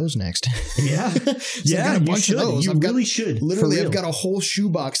to go through those next. Yeah, so I've got a bunch of those. You really should. Literally, I've got a whole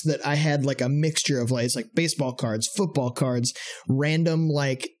shoebox that I had like a mixture of like it's like baseball cards, football cards, random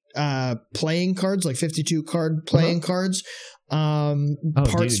like playing cards, like 52 card playing cards,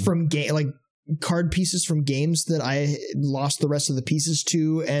 parts from game like card pieces from games that I lost the rest of the pieces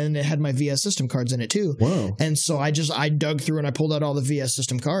to, and it had my VS system cards in it too. Whoa. And so I dug through and I pulled out all the VS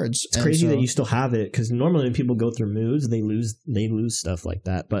system cards. It's crazy that you still have it, because normally when people go through moves, they lose stuff like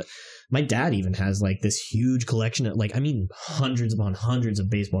that. But my dad even has like this huge collection of hundreds upon hundreds of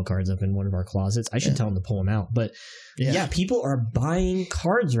baseball cards up in one of our closets. I should tell him to pull them out. But yeah, people are buying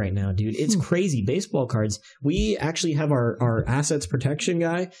cards right now, dude. It's crazy. Baseball cards. We actually have our assets protection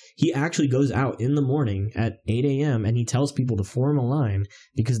guy. He actually goes out in the morning at 8 a.m. and he tells people to form a line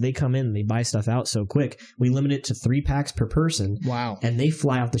because they come in and they buy stuff out so quick. We limit it to 3 packs per person. Wow. And they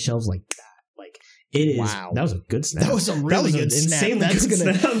fly off the shelves like that. It is. Wow. That was a good snap. That was a really good snap.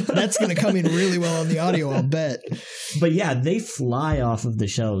 That's gonna come in really well on the audio, I'll bet. But yeah, they fly off of the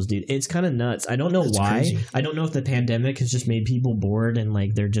shelves, dude. It's kind of nuts. I don't know why. Crazy. I don't know if the pandemic has just made people bored and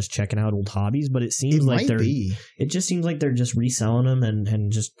like they're just checking out old hobbies, but it seems it just seems like they're just reselling them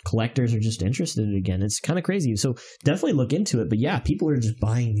and just collectors are just interested again. It's kind of crazy. So definitely look into it. But yeah, people are just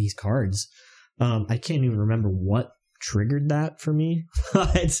buying these cards. I can't even remember what triggered that for me.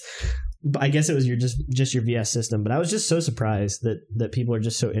 I guess it was just your VS system, but I was just so surprised that people are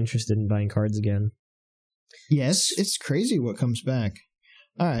just so interested in buying cards again. Yes, it's crazy what comes back.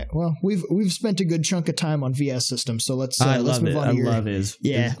 All right, well, we've spent a good chunk of time on VS system, so let's move on. I love it.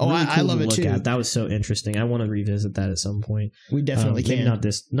 Yeah, really I love it too. That was so interesting. I want to revisit that at some point. We definitely can.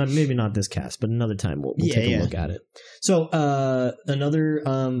 Maybe not this cast, but another time we'll take a look at it. So another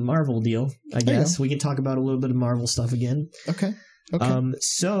Marvel deal, I guess. We can talk about a little bit of Marvel stuff again. Okay.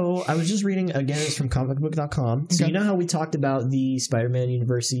 So I was just reading, again, it's from comicbook.com. So you know how we talked about the Spider-Man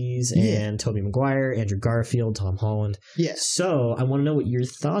universes and Tobey Maguire, Andrew Garfield, Tom Holland? Yes. So I want to know what your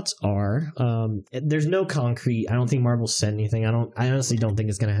thoughts are. There's no concrete. I don't think Marvel said anything. I honestly don't think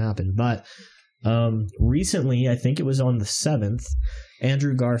it's going to happen. But recently, I think it was on the 7th,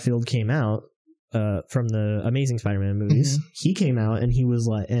 Andrew Garfield came out from the Amazing Spider-Man movies. Mm-hmm. He came out and he was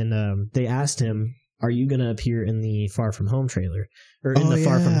like, and they asked him, are you going to appear in the Far From Home trailer? Or in the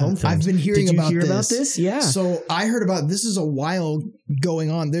Far From Home films? I've been hearing about this. Did you hear about this? Yeah. So I heard about this is a while going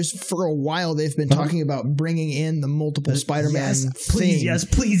on. For a while they've been talking about bringing in the multiple Spider-Man thing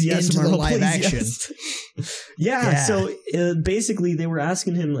into Marvel, the live action. Yes. So basically they were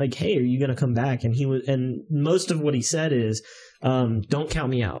asking him like, hey, are you going to come back? And most of what he said is, don't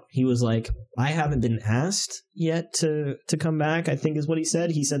count me out. He was like, I haven't been asked yet to come back, I think is what he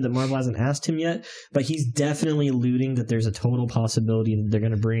said. He said that Marvel hasn't asked him yet, but he's definitely alluding that there's a total possibility that they're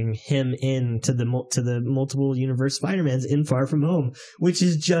going to bring him into the multiple universe Spider-Mans in Far From Home, which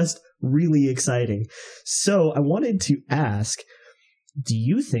is just really exciting. So I wanted to ask, do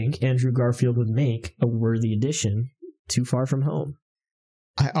you think Andrew Garfield would make a worthy addition to Far From Home?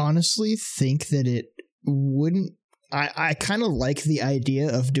 I honestly think that it wouldn't. I kind of like the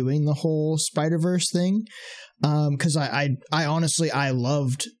idea of doing the whole Spider-Verse thing, because I honestly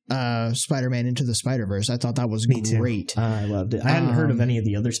loved Spider-Man Into the Spider-Verse. I thought that was great. I loved it. I hadn't heard of any of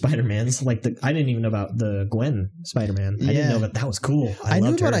the other Spider-Mans. I didn't even know about the Gwen Spider-Man. I didn't know that was cool. I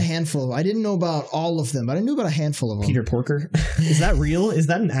knew about a handful. I didn't know about all of them, but I knew about a handful of them. Peter Porker. Is that real? Is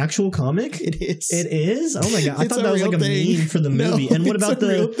that an actual comic? It is. It is? Oh my god! I thought that was like a meme for the movie. No, and what about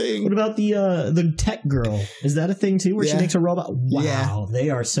the tech girl? Is that a thing too, where she makes a robot? Wow, they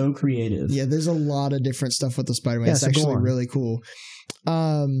are so creative. Yeah, there's a lot of different stuff with the Spider-Man. It's actually really cool.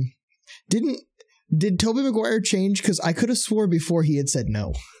 Did Tobey Maguire change? Because I could have swore before he had said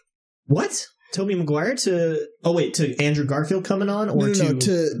no. What? Tobey Maguire to Andrew Garfield coming on, or no,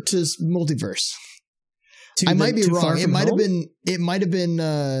 to multiverse. I might be wrong. It might have been.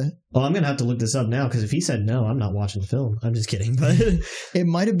 Well, I'm gonna have to look this up now because if he said no, I'm not watching the film. I'm just kidding, but it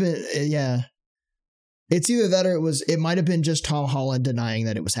might have been. Yeah, it's either that or it might have been just Tom Holland denying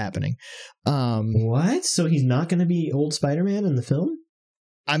that it was happening. What? So he's not going to be old Spider-Man in the film?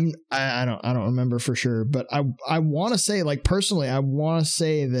 I don't remember for sure, but I want to say, like, personally, I want to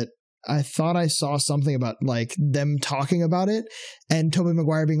say that I thought I saw something about like them talking about it and Tobey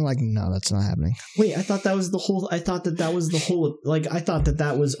Maguire being like, no, that's not happening. Wait, I thought that was the whole, like, I thought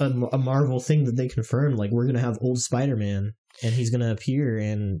that was a Marvel thing that they confirmed. Like, we're going to have old Spider-Man and he's going to appear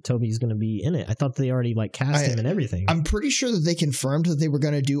and Tobey's going to be in it. I thought they already like cast him and everything. I'm pretty sure that they confirmed that they were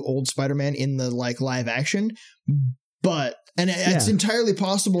going to do old Spider-Man in the like live action, but it's entirely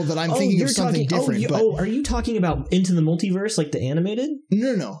possible that I'm thinking of something different. Are you talking about Into the Multiverse, like the animated?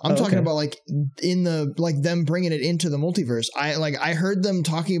 No. I'm talking about like in the like them bringing it into the multiverse. I heard them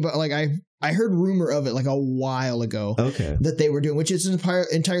talking about like I heard rumor of it like a while ago. Okay, that they were doing, which is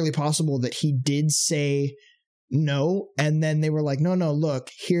entirely possible that he did say no, and then they were like, no, look,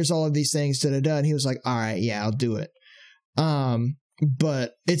 here's all of these things, and he was like, all right, yeah, I'll do it.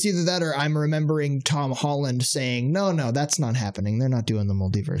 But it's either that or I'm remembering Tom Holland saying, no, that's not happening. They're not doing the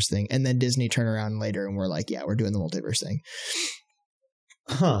multiverse thing. And then Disney turn around later and we're like, yeah, we're doing the multiverse thing.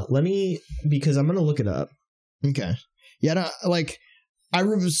 Because I'm going to look it up. Okay. Yeah.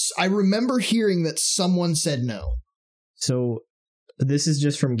 I remember hearing that someone said no. So this is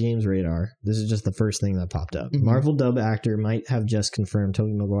just from Games Radar. This is just the first thing that popped up. Mm-hmm. Marvel dub actor might have just confirmed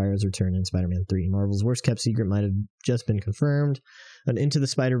Tobey Maguire's return in Spider-Man 3. Marvel's worst kept secret might have just been confirmed. An Into the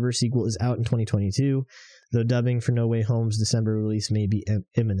Spider-Verse sequel is out in 2022, though dubbing for No Way Home's December release may be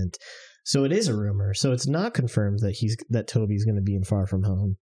imminent. So it is a rumor. So it's not confirmed that Tobey's going to be in Far From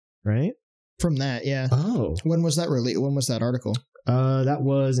Home, right? From that, yeah. Oh. When was that released? When was that article? That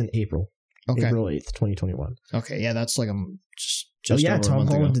was in April. Okay. April 8th, 2021. Okay, yeah, that's like just Tom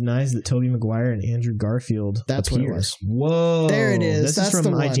Holland denies that Tobey Maguire and Andrew Garfield That's appear. what it was. Whoa. There it is. This That's is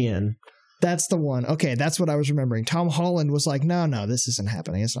from the one. IGN. That's the one. Okay, that's what I was remembering. Tom Holland was like, no, this isn't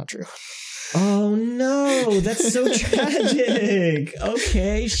happening. It's not true. Oh, no. That's so tragic.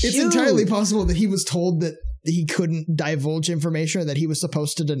 Okay, shoot. It's entirely possible that he was told that he couldn't divulge information or that he was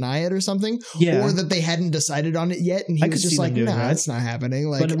supposed to deny it or something. Yeah. Or that they hadn't decided on it yet. And he was just like, no, it's not happening.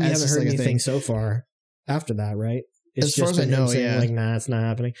 Like, but we haven't heard anything so far after that, right? As far as I know, yeah. Like, nah, it's not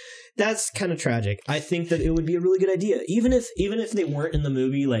happening. That's kind of tragic. I think that it would be a really good idea, even if they weren't in the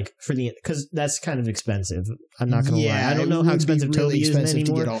movie, like because that's kind of expensive. I'm not gonna lie. I don't know how expensive Tobey is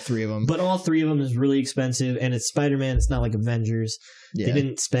anymore. To get all three of them, but all three of them is really expensive, and it's Spider-Man. It's not like Avengers. Yeah. They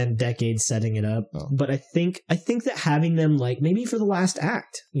didn't spend decades setting it up. Oh. But I think that having them like maybe for the last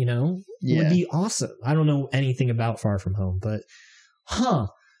act, would be awesome. I don't know anything about Far From Home, but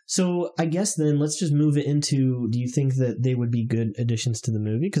So I guess then let's just move it into. Do you think that they would be good additions to the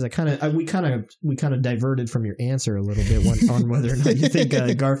movie? Because we kind of diverted from your answer a little bit on whether or not you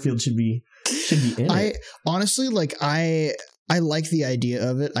think Garfield should be in it. I honestly I like the idea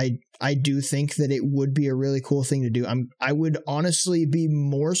of it. I do think that it would be a really cool thing to do. I would honestly be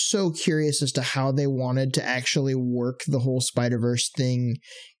more so curious as to how they wanted to actually work the whole Spider-Verse thing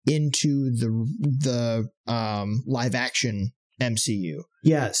into the live action MCU.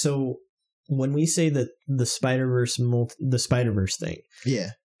 Yeah, so when we say that the Spider-Verse thing,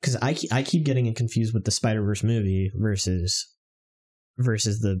 yeah, because I keep getting it confused with the Spider-Verse movie versus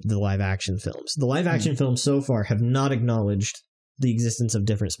the live action films. The live action films so far have not acknowledged the existence of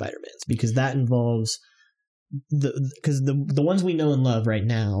different Spider-Mans because that involves the ones we know and love right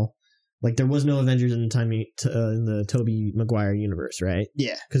now. Like there was no Avengers in the Tobey Maguire universe, right?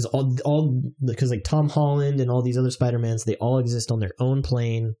 Yeah, because because like Tom Holland and all these other Spider-Mans, they all exist on their own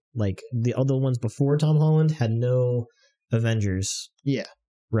plane. Like the other ones before Tom Holland had no Avengers. Yeah,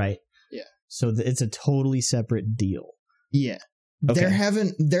 right. Yeah, so it's a totally separate deal. Yeah, okay. There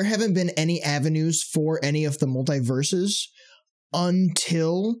haven't been any avenues for any of the multiverses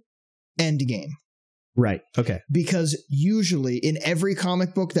until Endgame. Right. Okay. Because usually in every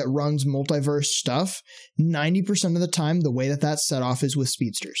comic book that runs multiverse stuff, 90% of the time, the way that's set off is with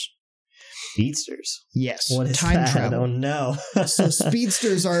speedsters. Speedsters? Yes. What is time that? travel. Oh, no. So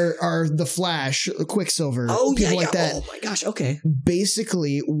speedsters are the Flash, Quicksilver, people like that. Oh, my gosh. Okay.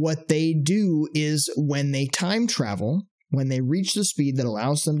 Basically, what they do is when they time travel, when they reach the speed that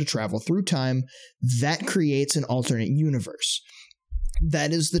allows them to travel through time, that creates an alternate universe.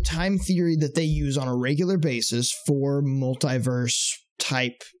 That is the time theory that they use on a regular basis for multiverse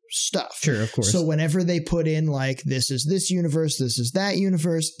type stuff. Sure, of course. So whenever they put in like, this is this universe, this is that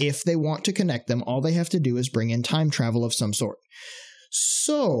universe, if they want to connect them, all they have to do is bring in time travel of some sort.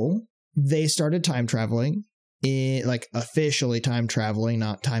 So they started time traveling, like officially time traveling,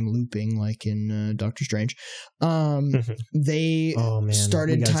 not time looping like in Doctor Strange. They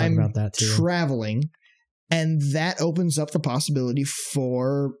started time traveling, and that opens up the possibility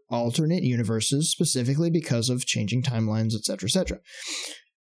for alternate universes, specifically because of changing timelines, etc., etc.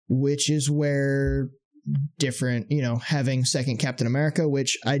 Which is where different, having second Captain America,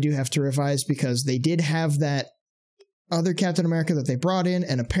 which I do have to revise because they did have that other Captain America that they brought in,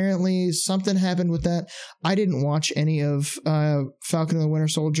 and apparently something happened with that. I didn't watch any of Falcon and the Winter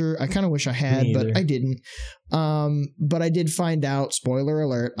Soldier. I kind of wish I had, but I didn't. But I did find out, spoiler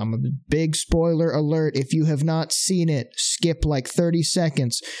alert, I'm a big spoiler alert. If you have not seen it, skip like 30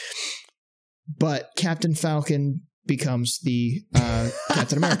 seconds. But Captain Falcon becomes the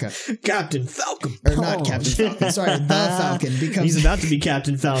Captain America. Captain Falcon. Or not Captain Falcon. Sorry, the Falcon becomes. He's about to be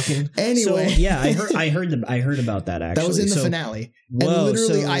Captain Falcon. Anyway. So, yeah, I heard about that actually. That was in the finale. Whoa, and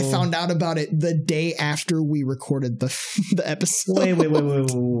literally I found out about it the day after we recorded the episode.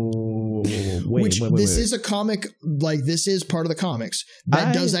 Wait. This is a comic, like this is part of the comics.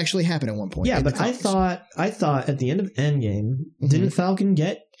 That does actually happen at one point. Yeah, but I thought at the end of Endgame, didn't Falcon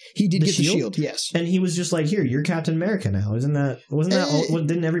get He did get the shield, yes. And he was just like, here, you're Captain America now.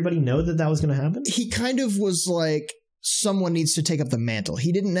 Didn't everybody know that was going to happen? He kind of was like, someone needs to take up the mantle.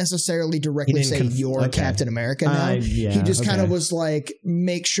 He didn't necessarily directly say you're Captain America now. He just kind of was like,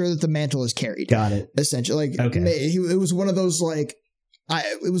 make sure that the mantle is carried. Got it. Essentially. Like, it was one of those like,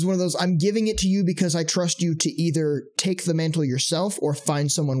 I'm giving it to you because I trust you to either take the mantle yourself or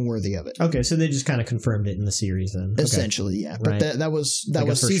find someone worthy of it. Okay, so they just kind of confirmed it in the series then. Essentially, yeah. But that was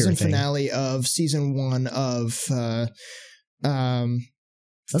season finale of season 1 of Falcon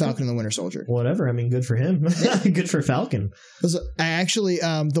and the Winter Soldier. Whatever. I mean, good for him. Good for Falcon. I actually,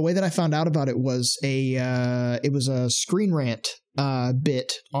 the way that I found out about it was it was a Screen Rant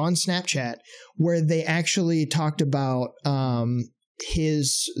bit on Snapchat where they actually talked about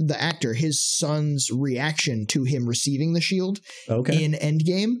the actor, his son's reaction to him receiving the shield in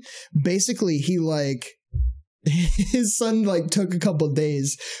Endgame. Basically, his son took a couple of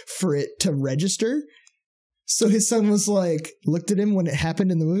days for it to register. So his son was looked at him when it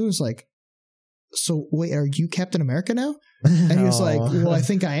happened in the movie, was like, so wait, are you Captain America now? And he was like, well, I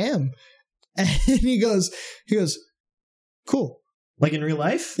think I am. And he goes, cool. Like in real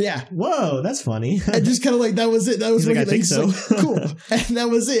life? Yeah. Whoa, that's funny. And just kind of that was it. That was I think so. Cool. And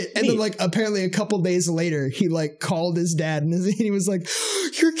that was it. And then apparently a couple days later, he called his dad and he was like,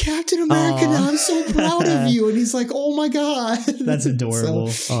 you're Captain America now. I'm so proud of you. And he's like, oh my God. That's adorable.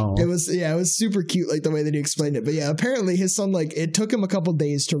 So it was super cute, the way that he explained it. But yeah, apparently his son, it took him a couple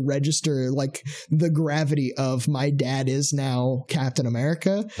days to register the gravity of my dad is now Captain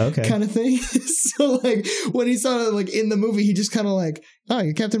America kind of thing. So when he saw it in the movie, he just kind of oh,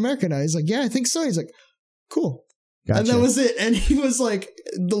 you're Captain America now. He's like, yeah, I think so. He's like, cool. Gotcha. And that was it. And he was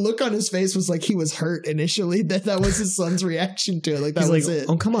the look on his face was he was hurt initially. That was his son's reaction to it. That was it.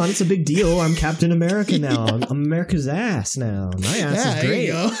 Oh, come on. It's a big deal. I'm Captain America now. Yeah. I'm America's ass now. My ass is great. There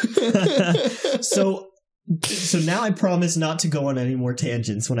you go. So now I promise not to go on any more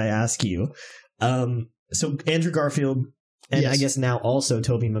tangents when I ask you. So Andrew Garfield, and I guess now also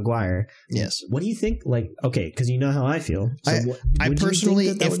Tobey Maguire. Yes. What do you think? Because you know how I feel. So I personally,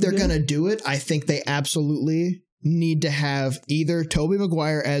 if they're going to do it, I think they absolutely need to have either Tobey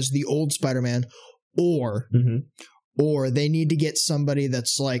Maguire as the old Spider-Man or they need to get somebody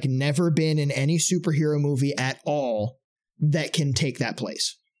that's never been in any superhero movie at all that can take that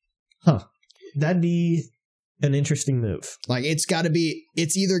place. Huh. That'd be an interesting move.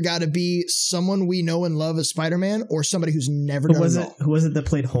 It's either got to be someone we know and love as Spider-Man or somebody who's never done it all. Who was it that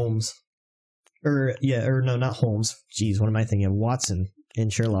played Holmes? Or no, not Holmes. Jeez, what am I thinking? Watson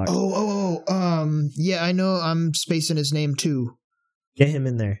in Sherlock. Yeah, I know. I'm spacing his name too. Get him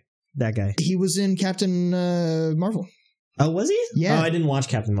in there. That guy. He was in Captain Marvel. Oh, was he? Yeah. Oh, I didn't watch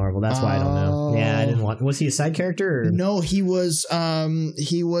Captain Marvel. That's why I don't know. Yeah, I didn't watch. Was he a side character? Or? No, he was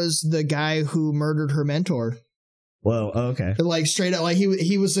the guy who murdered her mentor. Whoa. Oh, okay. Straight up,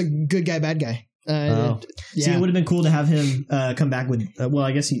 he was a good guy, bad guy. Yeah. See, it would have been cool to have him come back with. Well,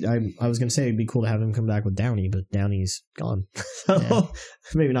 I guess I was going to say it'd be cool to have him come back with Downey, but Downey's gone.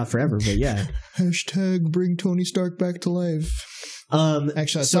 Maybe not forever, but yeah. Hashtag bring Tony Stark back to life.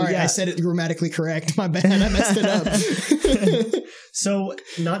 Actually, sorry, I said it grammatically correct. My bad, I messed it up. So,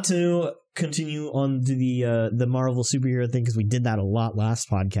 not to continue on to the Marvel superhero thing because we did that a lot last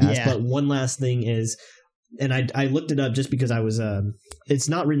podcast. Yeah. But one last thing is, and I looked it up just because I was it's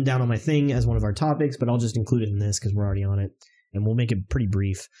not written down on my thing as one of our topics, but I'll just include it in this because we're already on it, and we'll make it pretty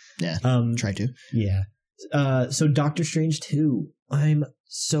brief. Yeah, try to. Yeah. So Doctor Strange 2, I'm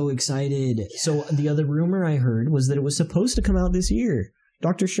so excited. Yeah. So the other rumor I heard was that it was supposed to come out this year.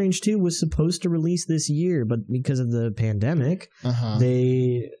 Doctor Strange 2 was supposed to release this year, but because of the pandemic,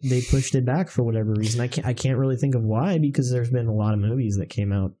 they pushed it back for whatever reason. I can't really think of why, because there's been a lot of movies that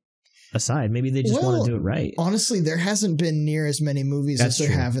came out aside. Maybe they just want to do it right. Honestly, there hasn't been near as many movies as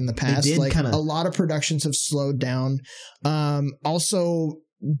there have in the past. Like a lot of productions have slowed down. Also,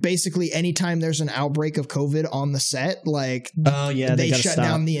 basically anytime there's an outbreak of COVID on the set, like they shut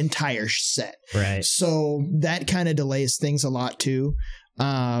down the entire set. Right. So that kind of delays things a lot too.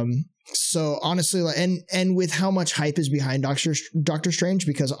 So honestly, and with how much hype is behind Doctor Strange,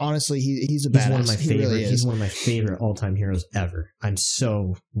 because honestly, he's a badass. One of my favorite. Really he's one of my favorite all-time heroes ever. I'm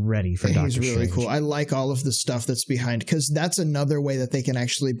so really for Doctor Strange. He's really cool. I like all of the stuff that's behind, because that's another way that they can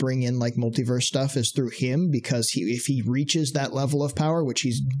actually bring in like multiverse stuff is through him, because if he reaches that level of power, which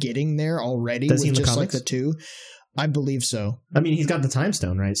he's getting there already, does he in just the comics? Like the two, I believe so. I mean, he's got the time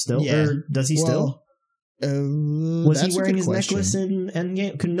stone, right? Still, or does he still? Was he wearing his necklace in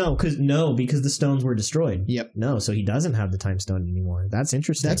Endgame? No, because the stones were destroyed. Yep. No, so he doesn't have the time stone anymore. That's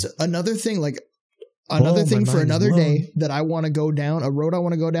interesting. That's another thing. Like another thing for another day that I want to go down. A road I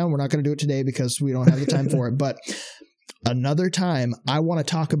want to go down. We're not going to do it today because we don't have the time for it. But another time, I want to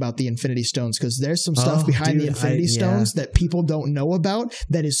talk about the Infinity Stones, because there's some stuff behind the Infinity Stones that people don't know about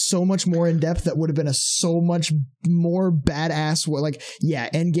that is so much more in depth. That would have been so much more badass. Like,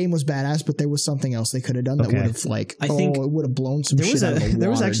 Endgame was badass, but there was something else they could have done that would have it would have blown some shit out of the water. There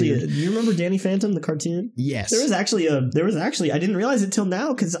was actually you remember Danny Phantom, the cartoon? Yes. There was actually I didn't realize it till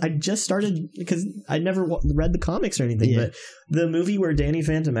now, because I just started, because I never read the comics or anything, but the movie where Danny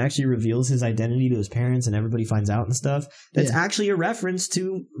Phantom actually reveals his identity to his parents and everybody finds out and stuff, that's actually a reference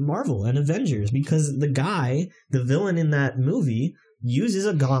to Marvel and Avengers, because the villain in that movie, uses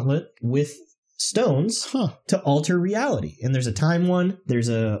a gauntlet with stones to alter reality. And there's a time one, there's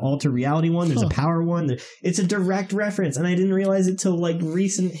a alter reality one, there's a power one. It's a direct reference, and I didn't realize it till like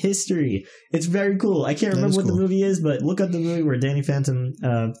recent history. It's very cool. I can't remember what the movie is, but look up the movie where Danny Phantom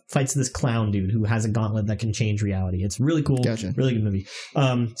fights this clown dude who has a gauntlet that can change reality. It's really cool. Gotcha. Really good movie.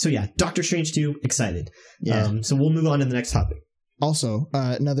 So yeah, Doctor Strange 2, excited. So we'll move on to the next topic. Also,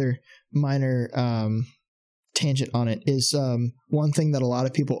 another minor tangent on it is one thing that a lot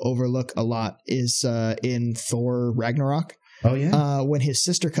of people overlook a lot is in Thor Ragnarok. Oh yeah. When his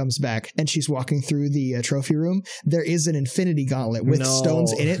sister comes back and she's walking through the trophy room, there is an infinity gauntlet with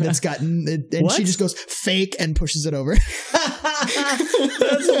stones in it that's gotten, and she just goes fake and pushes it over.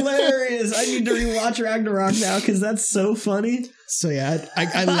 That's hilarious. I need to rewatch Ragnarok now because that's so funny. So yeah,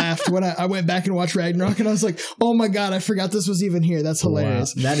 I laughed when I went back and watched Ragnarok, and I was like, oh my god, I forgot this was even here. That's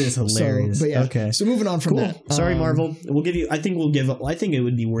hilarious. Wow, that is hilarious. So, but yeah, okay. So moving on from that. Sorry, Marvel. I think it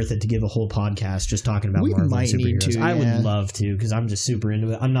would be worth it to give a whole podcast just talking about Marvel and superheroes. Need to, I would love to, because I'm just super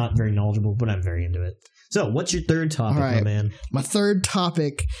into it. I'm not very knowledgeable, but I'm very into it. So, what's your third topic, my man? My third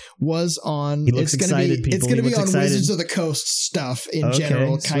topic was on. It's going to be on Wizards of the Coast stuff in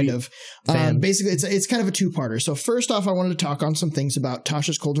general, kind of. Basically, it's kind of a two-parter. So, first off, I wanted to talk on some things about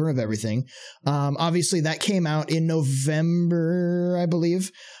Tasha's Cauldron of Everything. Obviously, that came out in November, I believe.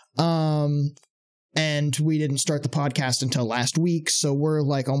 And we didn't start the podcast until last week, so we're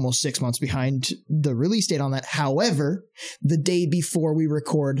like almost 6 months behind the release date on that. However, the day before we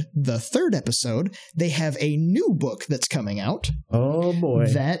record the third episode, they have a new book that's coming out. Oh boy.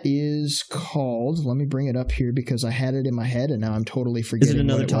 That is called, let me bring it up here because I had it in my head and now I'm totally forgetting. Is it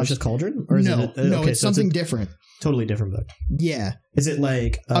another Tasha's Cauldron? Or no, it's something different. Totally different book. Yeah. Is it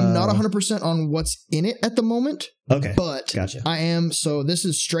like... I'm not 100% on what's in it at the moment. Okay. But gotcha. I am... So this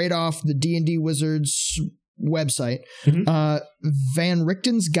is straight off the D&D Wizards website. Van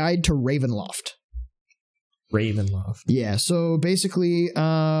Richten's Guide to Ravenloft. Ravenloft. Yeah. So basically,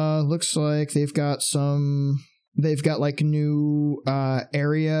 looks like they've got like a new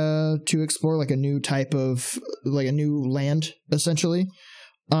area to explore, like a new type of... like a new land, essentially.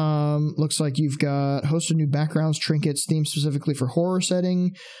 Looks like you've got host of new backgrounds, trinkets, themed specifically for horror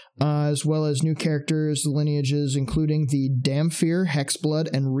setting, as well as new characters, lineages, including the Damphir, Hexblood,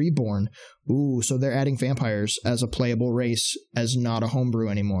 and Reborn. Ooh, so they're adding vampires as a playable race, as not a homebrew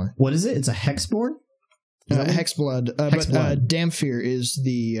anymore. What is it? It's a Hexborn? Hexblood. But Damphir is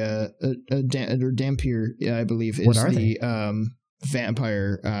the or Damphir, I believe, is the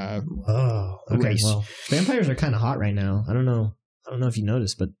vampire race. Well, vampires are kind of hot right now. I don't know if you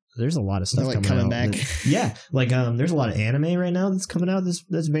noticed, but there's a lot of stuff like coming back. There's a lot of anime right now that's coming out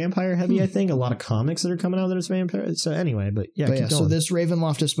that's vampire heavy. I think a lot of comics that are coming out that is vampire. So anyway, but keep going. So this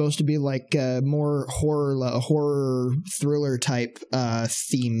Ravenloft is supposed to be like more horror thriller type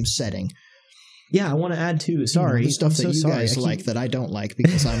theme setting. Yeah, I want to add too. Sorry, the stuff that you guys like that I don't like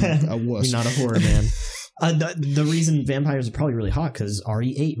because I'm a wuss. You're not a horror man. The reason vampires are probably really hot because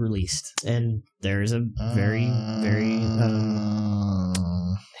RE8 released, and there's a very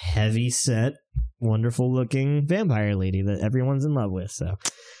heavy set, wonderful looking vampire lady that everyone's in love with. So,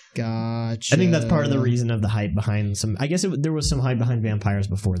 gotcha. I think that's part of the reason of the hype behind some. I guess there was some hype behind vampires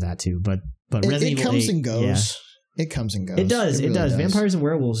before that too, but Resident Evil 8 comes and goes. Yeah. It comes and goes. It does. It does. Vampires and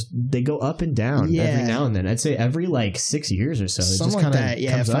werewolves, they go up and down every now and then. I'd say every 6 years or so. Something it just kind like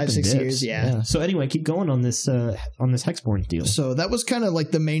that. Comes 5-6 years. Yeah. So anyway, keep going on this Hexborn deal. So that was kind of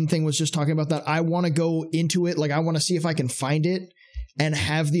like the main thing, was just talking about that. I want to go into it. Like, I want to see if I can find it and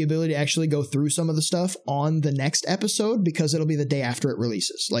have the ability to actually go through some of the stuff on the next episode, because it'll be the day after it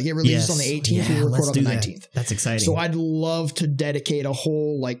releases. Like, it releases on the 18th, we record on the 19th. That's exciting. So I'd love to dedicate a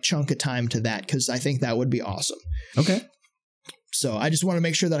whole chunk of time to that, because I think that would be awesome. Okay. So I just want to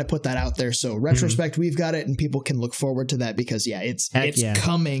make sure that I put that out there. So retrospect, we've got it, and people can look forward to that, because it's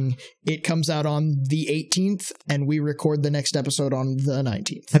coming. It comes out on the 18th, and we record the next episode on the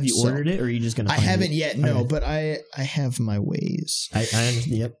 19th. Have you ordered it, or are you just going to? I haven't yet, no, but I have my ways. I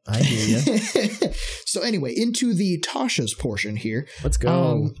hear you. So anyway, into the tashas portion here. Let's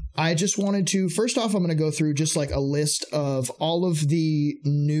go. I just wanted to, first off, I'm going to go through just a list of all of the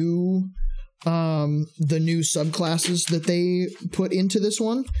new subclasses that they put into this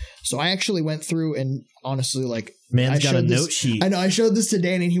one. So I actually went through and honestly, man's got a note sheet. I know, I showed this to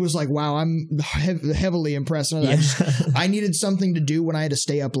Dan and he was like, wow, I'm heavily impressed. And I needed something to do when I had to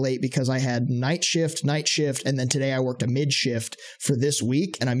stay up late, because I had night shift, and then today I worked a mid shift for this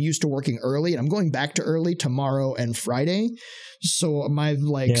week, and I'm used to working early, and I'm going back to early tomorrow and Friday. So my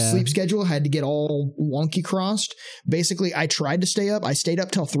sleep schedule had to get all wonky crossed. Basically, I tried to stay up. I stayed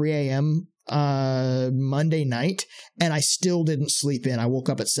up till 3 a.m. Monday night, and I still didn't sleep in. I woke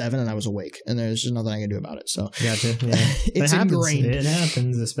up at 7 and I was awake, and there's just nothing I can do about it. So gotcha. Yeah. It's ingrained. It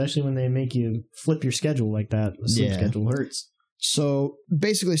happens, especially when they make you flip your schedule like that. The sleep schedule hurts. So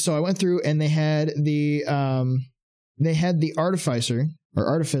basically, I went through, and they had the artificer,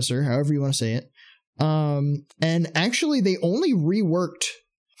 however you want to say it. And actually they only reworked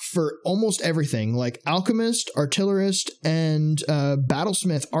for almost everything. Like alchemist, artillerist, and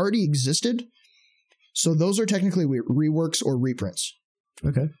battlesmith already existed. So those are technically reworks or reprints.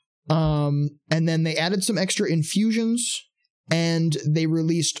 Okay. And then they added some extra infusions, and they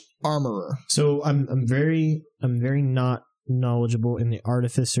released armorer. So I'm very not knowledgeable in the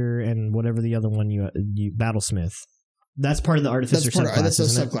artificer and whatever the other one you battlesmith. That's part of the artificer subclass. That's a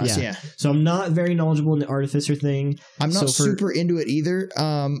subclass, yeah. So I'm not very knowledgeable in the artificer thing. I'm not super into it either.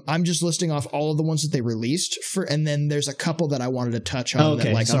 I'm just listing off all of the ones that they released and then there's a couple that I wanted to touch on that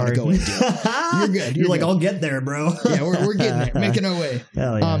I'm going to go into. You're good. You're like, I'll get there, bro. Yeah, we're getting there, making our way.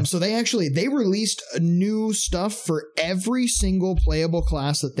 Hell yeah. So they released new stuff for every single playable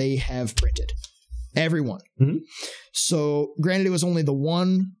class that they have printed. Everyone. Mm-hmm. So granted, it was only the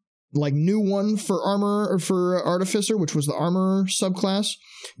one new one for armor or for artificer, which was the armor subclass,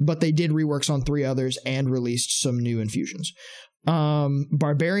 but they did reworks on 3 others and released some new infusions.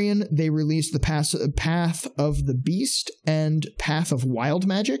 Barbarian, they released the Path of the Beast and Path of Wild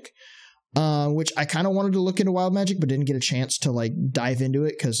Magic, which I kind of wanted to look into wild magic, but didn't get a chance to dive into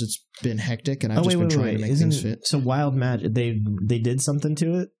it because it's been hectic and I've just been trying to make things fit. So wild magic, they did something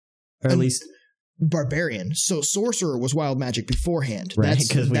to it, or at least. Barbarian. So sorcerer was wild magic beforehand. Right,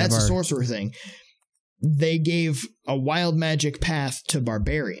 that's a sorcerer thing. They gave a wild magic path to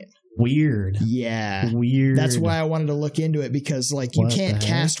barbarian. Weird. Yeah. Weird. That's why I wanted to look into it, because you can't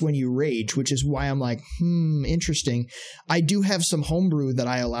cast when you rage, which is why I'm like, interesting. I do have some homebrew that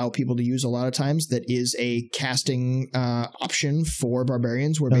I allow people to use a lot of times that is a casting option for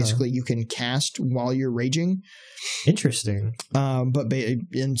barbarians, where basically you can cast while you're raging. Interesting.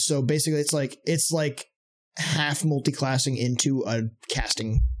 So basically it's like half multi-classing into a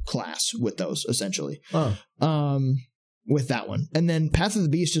casting class with those, essentially. With that one. And then Path of the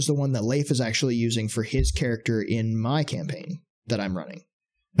Beast is the one that Leif is actually using for his character in my campaign that I'm running.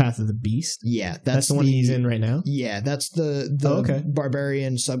 Path of the Beast? Yeah. That's the one he's in right now? Yeah, that's the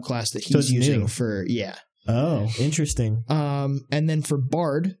barbarian subclass that he's using new. For... Yeah. Oh, interesting. And then for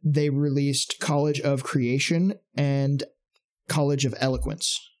Bard, they released College of Creation and College of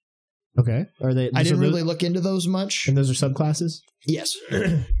Eloquence. Okay. Are they? I didn't really look into those much. And those are subclasses? Yes.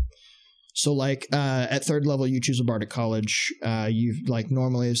 So like at 3rd level, you choose a bardic college. You like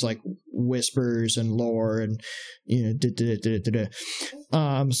normally it's like whispers and lore and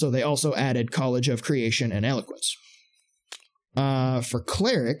so they also added College of Creation and Eloquence. For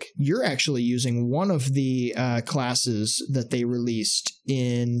cleric, you're actually using one of the classes that they released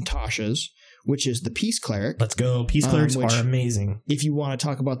in tashas, which is the Peace Cleric. Let's go. Peace Clerics are amazing. If you want to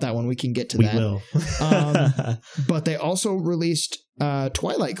talk about that one, we can get to that. We will. But they also released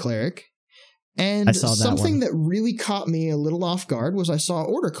Twilight Cleric. And something that really caught me a little off guard was I saw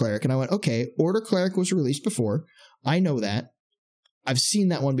Order Cleric, and I went, okay, Order Cleric was released before. I know that. I've seen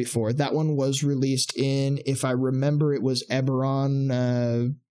that one before. That one was released in, if I remember, it was Eberron,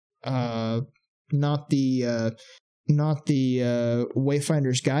 not the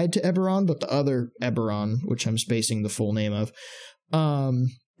Wayfinder's Guide to Eberron, but the other Eberron, which I'm spacing the full name of.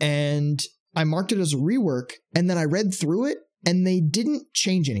 And I marked it as a rework, and then I read through it, and they didn't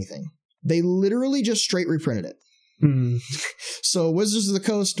change anything. They literally just straight reprinted it. So Wizards of the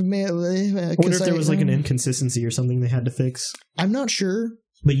Coast, man, I wonder if there was like an inconsistency or something they had to fix. I'm not sure,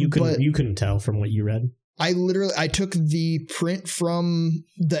 but you couldn't tell from what you read. I took the print from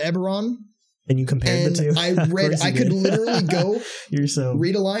the Eberron. And you compared the two? I could literally go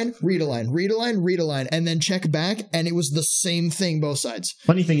read a line, and then check back, and it was the same thing both sides.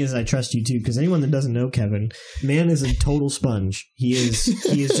 Funny thing is I trust you too, because anyone that doesn't know Kevin, man is a total sponge. He is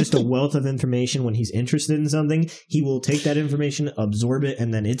just a wealth of information. When he's interested in something, he will take that information, absorb it,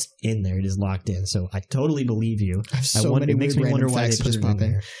 and then it's in there. It is locked in. So I totally believe you. It makes me wonder why they put it in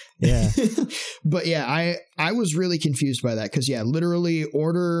there. Yeah. But yeah, I was really confused by that, because literally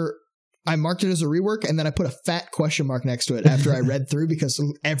Order... I marked it as a rework, and then I put a fat question mark next to it after I read through, because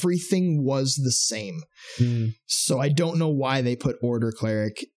everything was the same. So I don't know why they put Order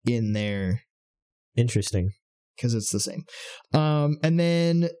Cleric in there. Interesting. Because it's the same. And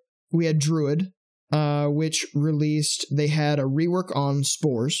then we had Druid, which released... They had a rework on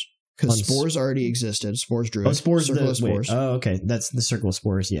Spores, because Spores already existed. Spores Druid. Oh, Spores. Circle of Spores. Oh, okay. That's the Circle of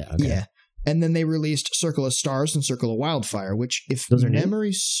Spores, yeah. Okay. Yeah. And then they released Circle of Stars and Circle of Wildfire, which, if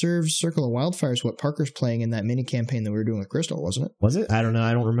memory serves, Circle of Wildfire is what Parker's playing in that mini campaign that we were doing with Crystal, wasn't it? Was it? I don't know.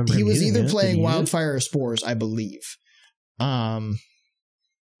 I don't remember. He was either playing Wildfire or Spores, I believe. But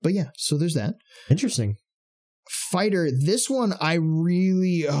yeah, so there's that. Interesting. Fighter, this one I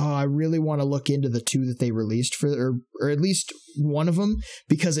really want to look into the two that they released or at least one of them,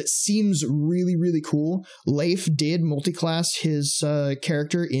 because it seems really, really cool. Leif did multiclass his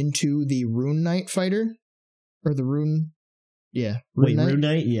character into the Rune Knight fighter, or the Rune, Rune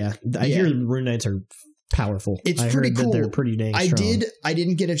Knight, yeah. I hear Rune Knights are powerful. It's pretty cool. They're pretty dang strong. I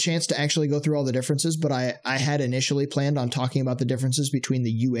didn't get a chance to actually go through all the differences, but I had initially planned on talking about the differences between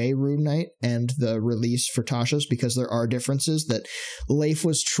the UA Rune Knight and the release for tashas, because there are differences that Leif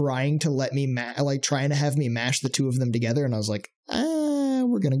was trying to let me trying to have me mash the two of them together, and I was like,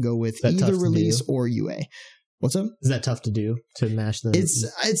 we're gonna go with either release or UA. What's up? Is that tough to do, to mash them?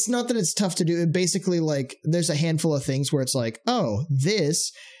 It's not that it's tough to do. It basically, like, there's a handful of things where it's like, oh,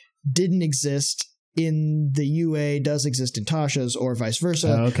 this didn't exist in the UA, does exist in tashas, or vice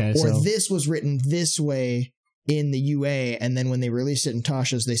versa. This was written this way in the UA, and then when they released it in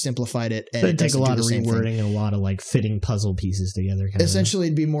tashas, they simplified it. And they take a lot of rewording and a lot of like fitting puzzle pieces together. Essentially,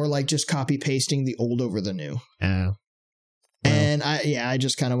 it'd be more like just copy pasting the old over the new. And I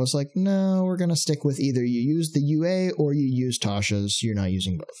just kind of was like, no, we're gonna stick with either you use the UA or you use tashas. You're not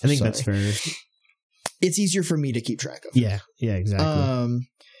using both. I think that's fair. It's easier for me to keep track of. Yeah, exactly.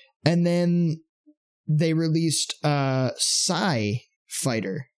 And then they released Psi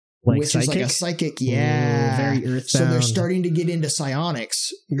Fighter, which psychic? is like a psychic. Yeah. Ooh, very earthbound. So they're starting to get into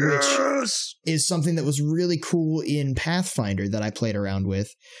psionics, which is something that was really cool in Pathfinder that I played around with.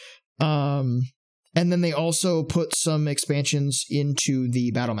 And then they also put some expansions into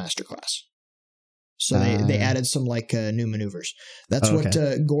the Battlemaster class. So they added some new maneuvers. That's what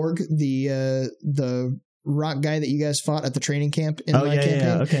Gorg, the rock guy that you guys fought at the training camp in my campaign.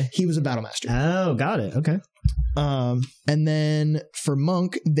 Yeah, okay. He was a Battlemaster. Oh, got it. Okay. And then for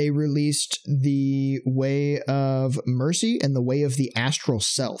Monk, they released the Way of Mercy and the Way of the Astral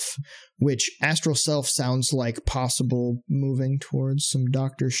Self, which Astral Self sounds like possible moving towards some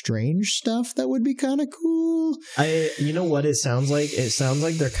Doctor Strange stuff that would be kind of cool. You know what it sounds like? It sounds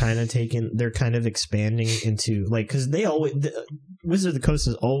like they're kind of expanding into, like, because Wizard of the Coast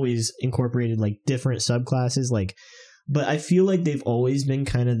has always incorporated like different subclasses, like, but I feel like they've always been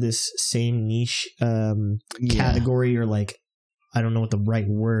kind of this same niche category, or like, I don't know what the right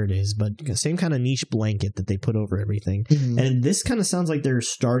word is, but same kind of niche blanket that they put over everything. Mm-hmm. And this kind of sounds like they're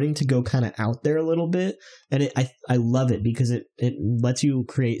starting to go kind of out there a little bit. And I love it because it lets you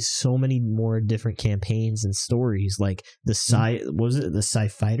create so many more different campaigns and stories. Like the was it the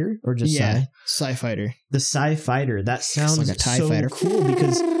Sci-Fighter or just Sci-Fighter? The Sci-Fighter. That sounds like a TIE so fighter. Cool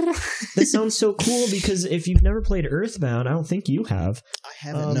because that sounds so cool because if you've never played Earthbound, I don't think you have. I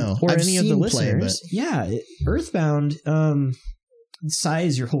haven't, no. Or I've any of the listeners. Play, yeah, Earthbound, Psy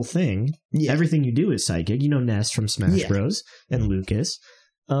is your whole thing. Yeah. Everything you do is psychic. You know Ness from Smash Bros. And Lucas.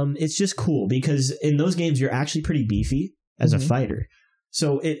 It's just cool because in those games you're actually pretty beefy as a fighter.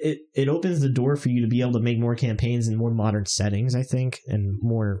 So it opens the door for you to be able to make more campaigns in more modern settings, I think, and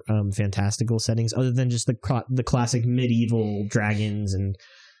more fantastical settings other than just the classic medieval dragons and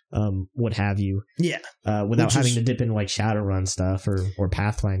what have you. Yeah. Without having to dip in like Shadowrun stuff or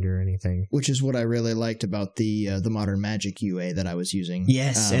Pathfinder or anything. Which is what I really liked about the Modern Magic UA that I was using.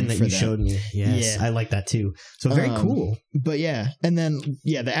 Yes, and that you showed me. Yes, yeah. I like that too. So very cool. But yeah, and then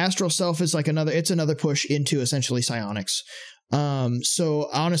the Astral Self is like another push into essentially psionics. So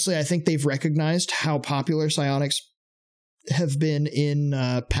honestly, I think they've recognized how popular psionics have been in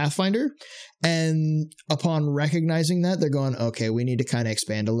Pathfinder, and upon recognizing that, they're going, okay, we need to kind of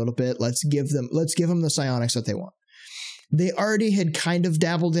expand a little bit. Let's give them the psionics that they want. They already had kind of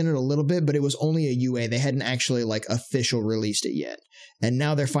dabbled in it a little bit, but it was only a UA. They hadn't actually like official released it yet, and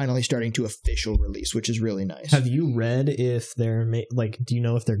now they're finally starting to official release, which is really nice. Have you read if they're do you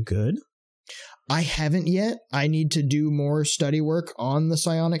know if they're good? I haven't yet. I need to do more study work on the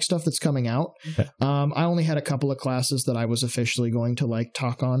psionic stuff that's coming out. Okay. I only had a couple of classes that I was officially going to like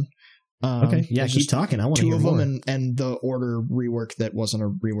talk on. Okay. Yeah, keep talking. I want to hear more. 2 of them and the order rework that wasn't a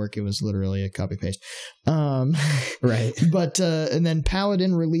rework. It was literally a copy paste. Right. But and then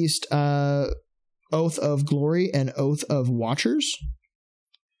Paladin released Oath of Glory and Oath of Watchers,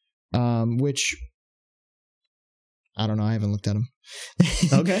 which I don't know. I haven't looked at them.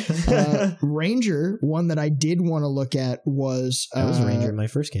 Okay. Ranger, one that I did want to look at was I was a Ranger in my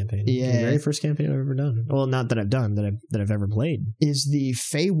first campaign. Yeah, the very first campaign I've ever done. Well, not that I've done that I've ever played. Is the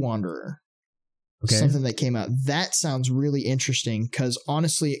Fey Wanderer. Okay. Something that came out. That sounds really interesting because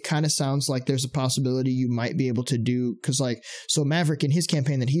honestly, it kind of sounds like there's a possibility you might be able to do because so Maverick in his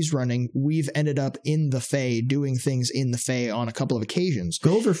campaign that he's running, we've ended up in the Fey doing things in the Fey on a couple of occasions.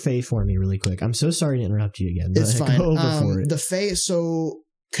 Go over Fey for me really quick. I'm so sorry to interrupt you again. It's fine. Go over for it. The Fey, so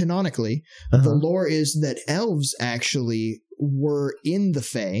canonically, the lore is that elves actually were in the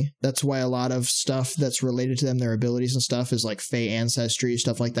Fey. That's why a lot of stuff that's related to them, their abilities and stuff, is like Fey ancestry,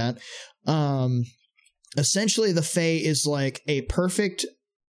 stuff like that. Essentially, the Fey is like a perfect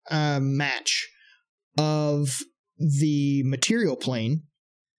match of the material plane,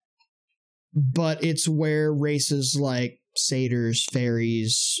 but it's where races like satyrs,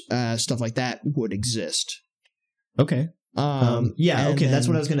 fairies, stuff like that would exist. Okay. That's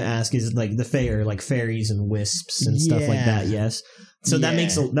what I was going to ask is like the Fae are like fairies and wisps and stuff like that. Yes. So that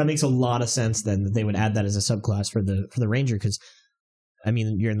makes a lot of sense then that they would add that as a subclass for the Ranger because I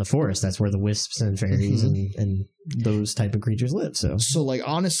mean, you're in the forest. That's where the wisps and fairies and those type of creatures live. So like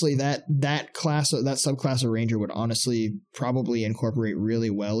honestly, that subclass of Ranger would honestly probably incorporate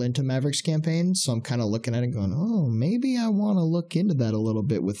really well into Maverick's campaign. So I'm kind of looking at it going, oh, maybe I want to look into that a little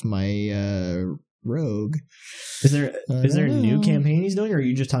bit with my rogue. Is there a new campaign he's doing, or are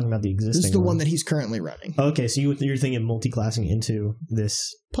you just talking about the existing? This is the one that he's currently running. Okay, so you're thinking multi-classing into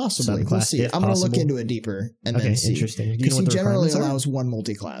this possibly. We'll see. I'm going to look into it deeper and then see. Interesting. Because he generally allows one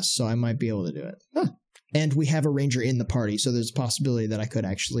multi-class, so I might be able to do it. Huh. And we have a Ranger in the party, so there's a possibility that I could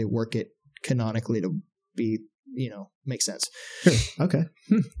actually work it canonically to be, make sense. Sure. Okay.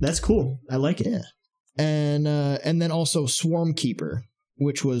 That's cool. I like it. Yeah. And then also Swarm Keeper,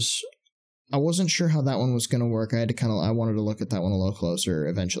 which was. I wasn't sure how that one was going to work. I wanted to look at that one a little closer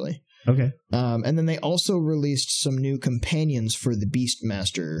eventually. Okay. And then they also released some new companions for the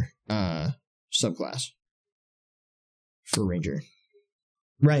Beastmaster subclass for Ranger.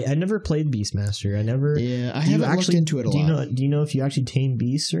 Right. I never played Beastmaster. Yeah, I haven't looked into it a lot. Do you know if you actually tame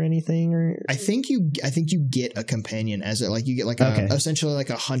beasts or anything? Or I think you get a companion as you get essentially like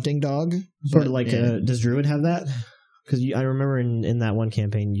a hunting dog. Or does Druid have that? Because I remember in that one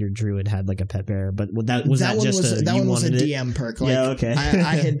campaign, your druid had like a pet bear, but that was a DM perk. Okay.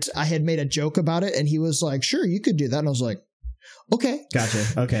 I had made a joke about it, and he was like, "Sure, you could do that," and I was like, "Okay, gotcha,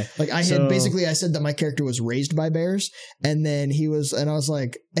 okay." I said that my character was raised by bears, and then I was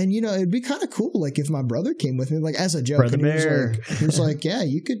like, and it'd be kind of cool, like if my brother came with me, like as a joke. Brother bear. He was like, "Yeah,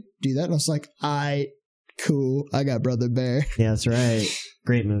 you could do that," and I was like, cool, I got Brother Bear." Yeah, that's right.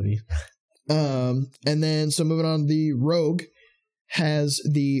 Great movie. And then so moving on, the Rogue. has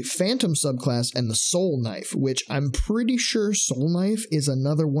the Phantom subclass and the Soul Knife, which I'm pretty sure Soul Knife is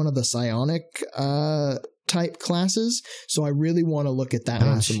another one of the psionic type classes. So I really want to look at that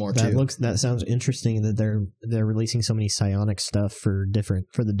one some more too. That sounds interesting that they're releasing so many psionic stuff for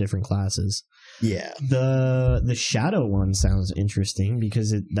the different classes. Yeah. The Shadow one sounds interesting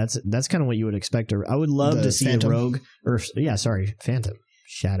because that's kind of what you would expect. I would love to see Phantom. A rogue Phantom.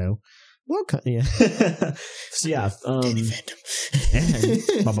 Shadow. Well, yeah. So yeah.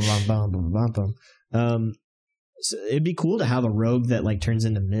 So it'd be cool to have a rogue that like turns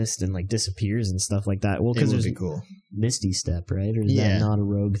into mist and like disappears and stuff like that. Well, because there's cool. Misty Step, right? Or is that not a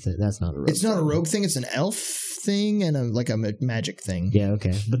rogue thing? That's not a rogue. It's not a rogue thing. It's an elf thing and a magic thing. Yeah,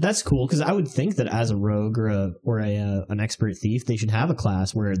 okay, but that's cool because I would think that as a rogue or an expert thief, they should have a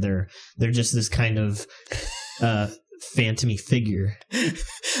class where they're just this kind of phantom-y figure.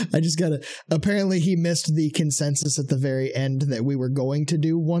 Apparently he missed the consensus at the very end that we were going to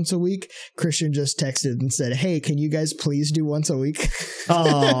do once a week. Christian just texted and said, hey, can you guys please do once a week?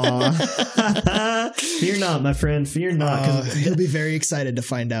 Aww. Fear not, my friend, fear not. He'll be very excited to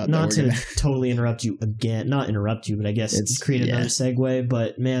find out. Not to totally interrupt you again, not interrupt you, but I guess create another segue.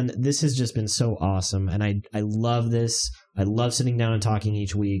 But man, this has just been so awesome. And I love this. I love sitting down and talking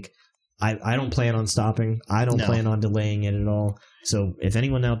each week. I don't plan on stopping. I don't plan on delaying it at all. So if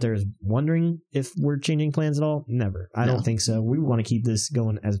anyone out there is wondering if we're changing plans at all, never. I don't think so. We want to keep this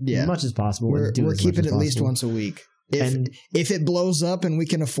going as much as possible. We're keeping it at least once a week. If it blows up and we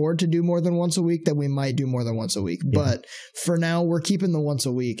can afford to do more than once a week, then we might do more than once a week. Yeah. But for now, we're keeping the once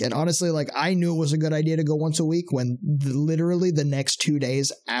a week. And honestly, like I knew it was a good idea to go once a week when literally the next 2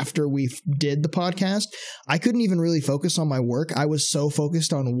 days after we did the podcast, I couldn't even really focus on my work. I was so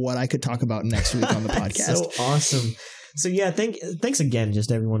focused on what I could talk about next week on the podcast. So awesome. So yeah, thanks again, just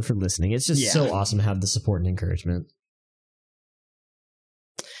everyone for listening. It's just so awesome to have the support and encouragement.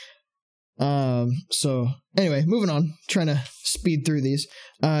 So anyway, moving on, trying to speed through these.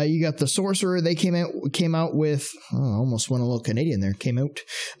 You got the Sorcerer. They came out with, almost went a little Canadian there. Came out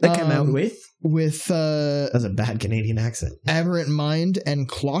with that's a bad Canadian accent. Aberrant Mind and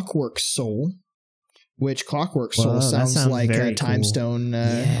Clockwork Soul, which Clockwork Soul sounds like a Time Stone.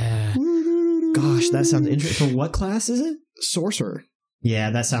 Yeah. Gosh, that sounds interesting. For what class is it? Sorcerer.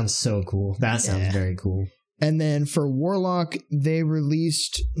 Yeah, that sounds so cool. That sounds very cool. And then for Warlock, they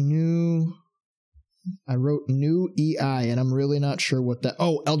released new EI, and I'm really not sure what that...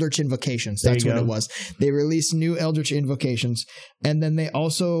 Oh, Eldritch Invocations. That's what it was. They released new Eldritch Invocations. And then they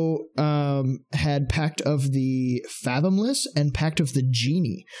also had Pact of the Fathomless and Pact of the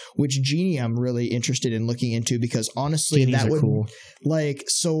Genie, which Genie I'm really interested in looking into because honestly, Genies that would... cool. Like,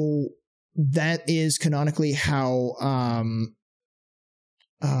 so that is canonically how...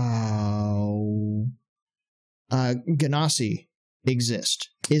 Ganassi exist.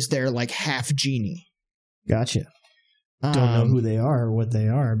 Is there like half genie? Gotcha. Don't know who they are or what they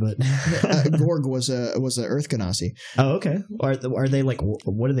are, but Gorg was a Earth Ganassi. Oh, okay. Are they like?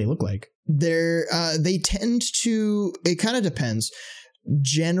 What do they look like? They tend to. It kind of depends.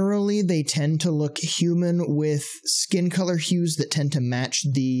 Generally, they tend to look human with skin color hues that tend to match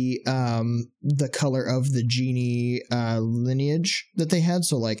the color of the genie lineage that they had.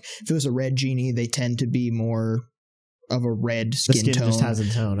 So, like, if it was a red genie, they tend to be more of a red skin tone. Just has a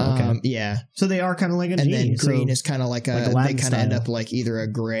tone. Okay, yeah. So they are kind of like a genie. And then green is kind of like a. They kind of end up like either a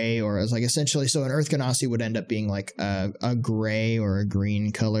gray or as like essentially. So an Earth Ganassi would end up being like a gray or a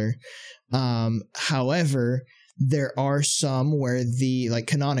green color. However, there are some where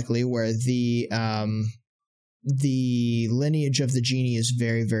canonically where the lineage of the genie is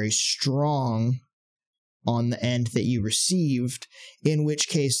very, very strong on the end that you received, in which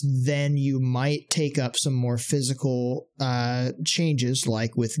case then you might take up some more physical changes.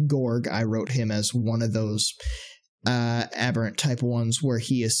 Like with Gorg, I wrote him as one of those aberrant type ones where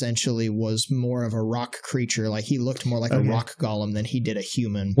he essentially was more of a rock creature. Like he looked more like a rock golem than he did a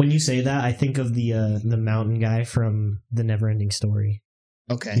human. When you say that, I think of the mountain guy from the Neverending Story.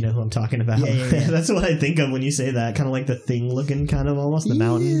 Okay. You know who I'm talking about? Yeah. That's what I think of when you say that. Kind of like the Thing looking kind of almost, the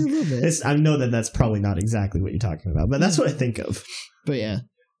mountain. A little bit. I know that's probably not exactly what you're talking about, but that's what I think of. But yeah.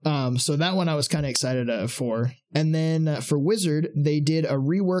 So that one I was kind of excited for. And then for Wizard, they did a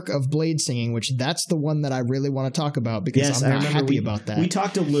rework of Blade Singing, which that's the one that I really want to talk about because I'm not happy about that. We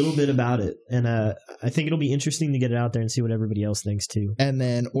talked a little bit about it, and I think it'll be interesting to get it out there and see what everybody else thinks too. And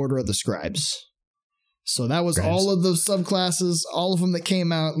then Order of the Scribes. So that was all of those subclasses, all of them that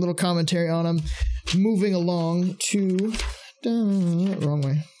came out, little commentary on them. Moving along to... wrong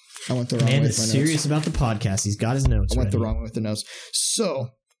way. I went the wrong way with my notes. Man is serious about the podcast. He's got his notes I went the wrong way with the notes. So...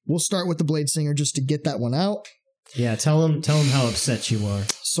 we'll start with the Blade Singer just to get that one out. Yeah, tell them how upset you are.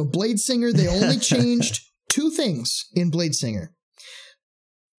 So Blade Singer, they only changed 2 things in Blade Singer.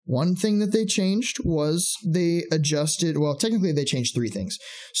 One thing that they changed was they adjusted, well, technically they changed 3 things.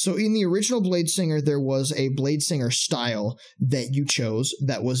 So in the original Blade Singer, there was a Blade Singer style that you chose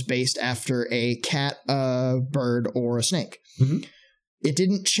that was based after a cat, a bird, or a snake. Mm-hmm. It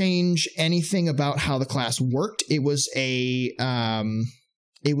didn't change anything about how the class worked. It was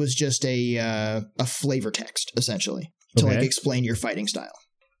just a flavor text, essentially, to like explain your fighting style.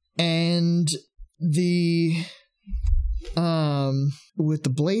 And with the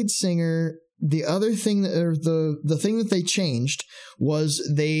Blade Singer, the other thing the thing that they changed was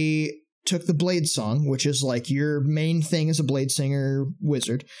they took the Blade Song, which is like your main thing as a Blade Singer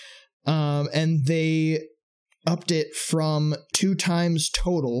wizard, and they upped it from 2 times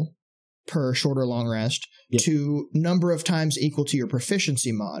total per short or long rest to number of times equal to your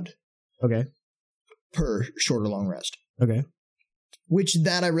proficiency mod. Okay. Per short or long rest. Okay. Which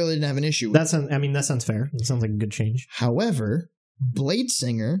that I really didn't have an issue with. That sounds fair. That sounds like a good change. However, Blade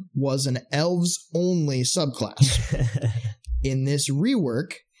Singer was an elves-only subclass. In this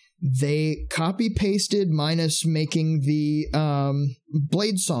rework, they copy-pasted minus making the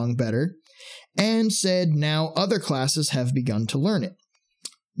Blade Song better and said now other classes have begun to learn it.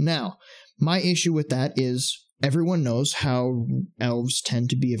 Now, my issue with that is everyone knows how elves tend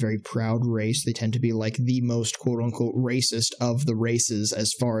to be a very proud race. They tend to be like the most quote-unquote racist of the races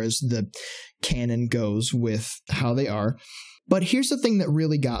as far as the canon goes with how they are. But here's the thing that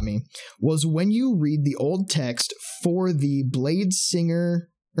really got me, was when you read the old text for the Blade Singer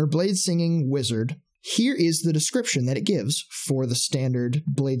or Blade Singing Wizard, here is the description that it gives for the standard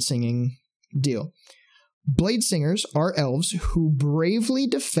Blade Singing deal. Blade Singers are elves who bravely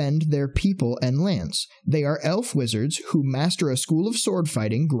defend their people and lands. They are elf wizards who master a school of sword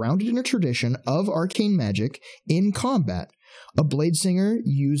fighting grounded in a tradition of arcane magic in combat. A Blade Singer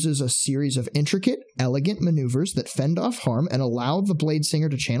uses a series of intricate, elegant maneuvers that fend off harm and allow the Blade Singer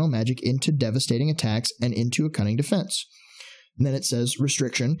to channel magic into devastating attacks and into a cunning defense. And then it says,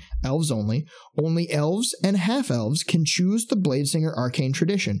 restriction, elves only. Only elves and half-elves can choose the Blade Singer arcane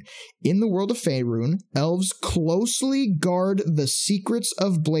tradition. In the world of Faerun, elves closely guard the secrets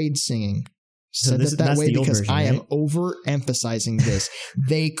of blade singing. Said it that way because version, I am overemphasizing this.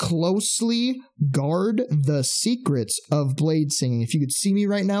 They closely guard the secrets of blade singing. If you could see me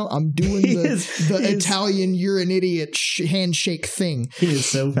right now, I'm doing the Italian "you're an idiot" handshake thing. He is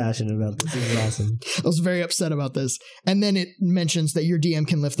so passionate about this. This is awesome. I was very upset about this. And then it mentions that your DM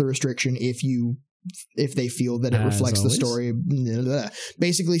can lift the restriction if they feel that it reflects the story.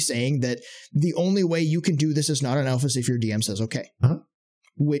 Basically saying that the only way you can do this as not an elf is if your DM says okay. Uh-huh.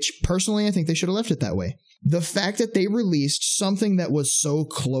 Which, personally, I think they should have left it that way. The fact that they released something that was so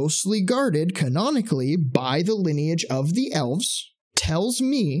closely guarded, canonically, by the lineage of the elves, tells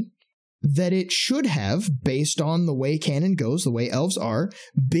me that it should have, based on the way canon goes, the way elves are,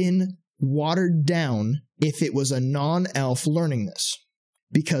 been watered down if it was a non-elf learning this.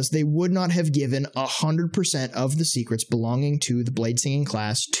 Because they would not have given 100% of the secrets belonging to the blade singing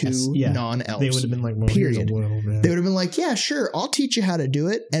class to non-elves. They would have been like, period. They would have been like, yeah, sure, I'll teach you how to do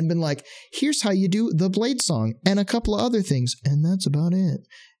it. And been like, here's how you do the blade song and a couple of other things. And that's about it.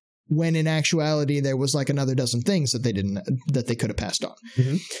 When in actuality, there was like another dozen things that they could have passed on.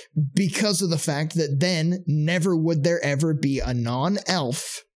 Mm-hmm. Because of the fact that then never would there ever be a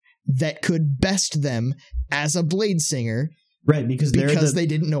non-elf that could best them as a blade singer. Right, because they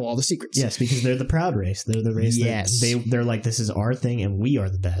didn't know all the secrets. Yes, because they're the proud race. They're the race that they're like, this is our thing and we are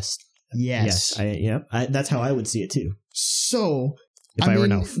the best. Yes. That's how I would see it too. So, if I were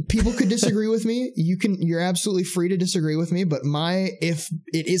an elf. People could disagree with me. You're absolutely free to disagree with me, but if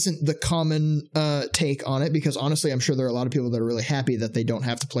it isn't the common take on it, because honestly, I'm sure there are a lot of people that are really happy that they don't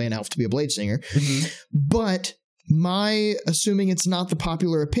have to play an elf to be a blade singer. Mm-hmm. But assuming it's not the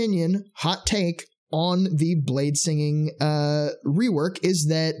popular opinion, hot take on the blade singing rework is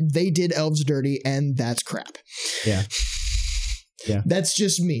that they did elves dirty, and that's crap. Yeah. Yeah. That's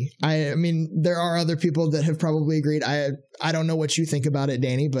just me. I mean, there are other people that have probably agreed. I don't know what you think about it,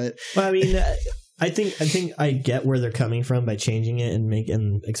 Danny, but well, I mean, I think I get where they're coming from by changing it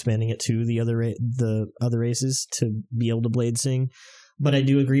and expanding it to the other races to be able to blade sing. But I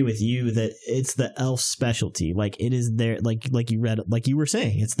do agree with you that it's the elf specialty. Like it is their like you read, like you were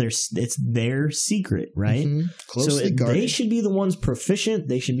saying, it's their secret, right? Mm-hmm. Closely guarded. They should be the ones proficient.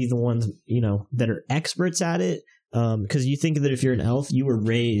 They should be the ones, that are experts at it. Because you think that if you're an elf, you were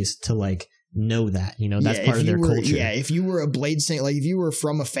raised to like know that, that's part of their culture. Yeah, if you were a blade singer, like if you were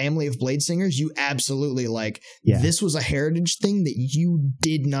from a family of blade singers, you absolutely this was a heritage thing that you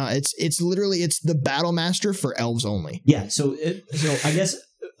did not. It's literally the battle master for elves only. Yeah, so I guess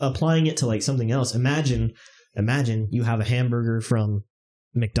applying it to like something else. Imagine you have a hamburger from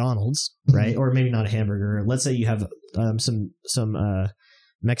McDonald's, right? Or maybe not a hamburger. Let's say you have some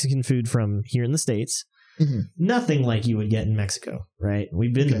Mexican food from here in the States. Nothing like you would get in Mexico, right?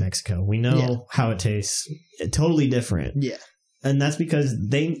 We've been to Mexico. We know how it tastes. Totally different. Yeah. And that's because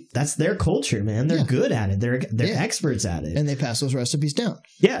that's their culture, man. They're good at it. They're experts at it. And they pass those recipes down.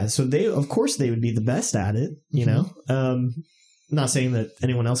 Yeah. So of course they would be the best at it, not saying that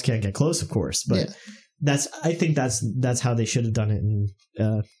anyone else can't get close, of course, but I think that's how they should have done it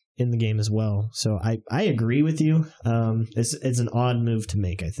in the game as well. So I agree with you. It's an odd move to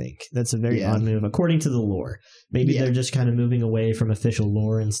make. I think that's a very odd move according to the lore. Maybe they're just kind of moving away from official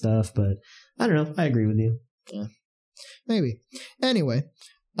lore and stuff, but I don't know. I agree with you. Yeah, maybe. Anyway,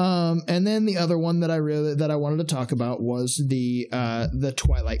 and then the other one that I wanted to talk about was the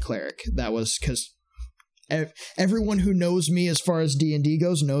Twilight Cleric. That was because everyone who knows me as far as D&D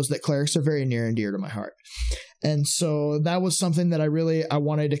goes knows that clerics are very near and dear to my heart. And so that was something that I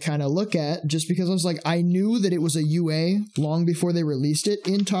wanted to kind of look at, just because I was like, I knew that it was a UA long before they released it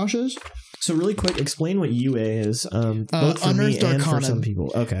in tashas. So really quick, explain what UA is, both for Unearthed me and Arcana. for some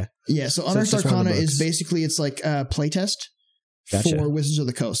people. Okay. Yeah, so Unearthed Arcana is basically, it's like a playtest for Wizards of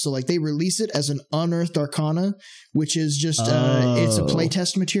the Coast. So like they release it as an Unearthed Arcana, which is just it's a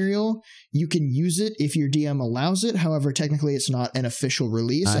playtest material. You can use it if your DM allows it. However, technically it's not an official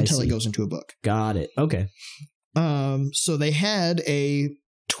release until it goes into a book. Got it. Okay. So they had a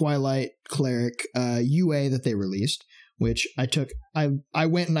Twilight Cleric UA that they released, which I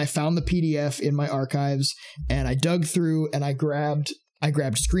went and I found the PDF in my archives, and I dug through and I grabbed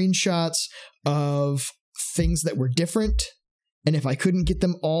screenshots of things that were different. And if I couldn't get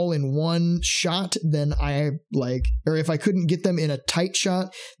them all in one shot, then or if I couldn't get them in a tight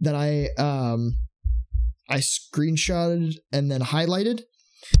shot, then I screenshotted and then highlighted.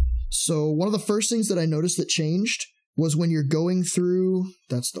 So one of the first things that I noticed that changed was when you're going through,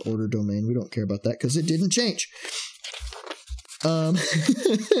 that's the order domain. We don't care about that because it didn't change. Where'd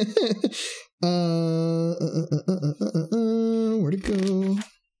it go?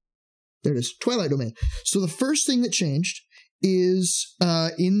 There it is. Twilight domain. So the first thing that changed is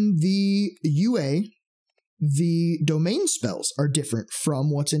in the UA, the domain spells are different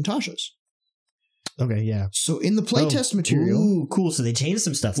from what's in tashas. Okay, yeah. So in the playtest material... Ooh, cool. So they changed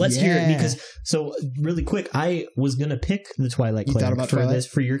some stuff. Let's hear it, because... So, really quick, I was going to pick the Twilight Cleric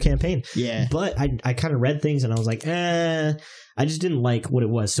for your campaign. Yeah. But I kind of read things, and I was like, I just didn't like what it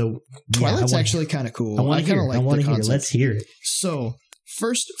was. So Twilight's actually kind of cool. I want to hear it. Let's hear it. So...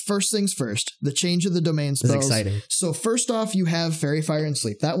 First things first, the change of the domain spells. That's exciting. So first off, you have Fairy Fire and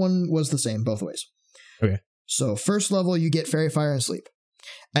Sleep. That one was the same both ways. Okay. So first level, you get Fairy Fire and Sleep.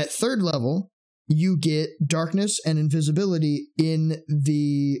 At third level, you get Darkness and Invisibility in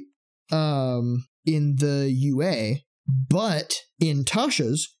the UA, but in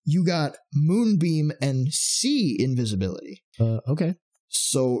Tasha's, you got Moonbeam and Sea Invisibility. Okay.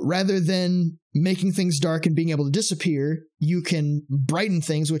 So rather than making things dark and being able to disappear, you can brighten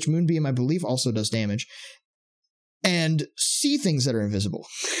things, which Moonbeam, I believe, also does damage, and see things that are invisible.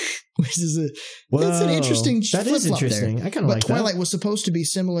 Which is that's an interesting flip-flop. That is interesting. There. I kind of like that. But Twilight was supposed to be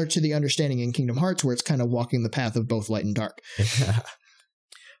similar to the understanding in Kingdom Hearts, where it's kind of walking the path of both light and dark.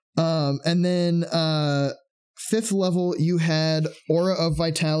 And then fifth level, you had Aura of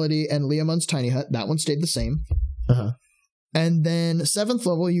Vitality and Leomund's Tiny Hut. That one stayed the same. Uh-huh. And then 7th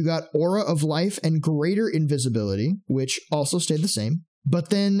level, you got Aura of Life and Greater Invisibility, which also stayed the same. But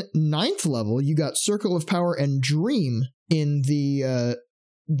then 9th level, you got Circle of Power and Dream in the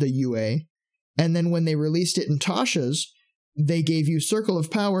UA. And then when they released it in Tasha's, they gave you Circle of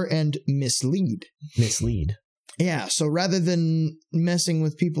Power and Mislead. Mislead. Yeah, so rather than messing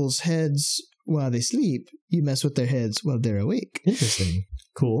with people's heads while they sleep, you mess with their heads while they're awake. Interesting.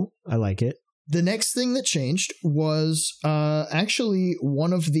 Cool. I like it. The next thing that changed was actually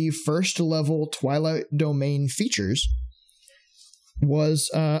one of the first level Twilight Domain features was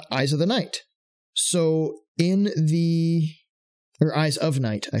Eyes of the Night. So Eyes of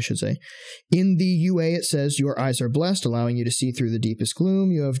Night, I should say. In the UA, it says, your eyes are blessed, allowing you to see through the deepest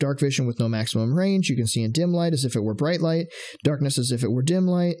gloom. You have dark vision with no maximum range. You can see in dim light as if it were bright light, darkness as if it were dim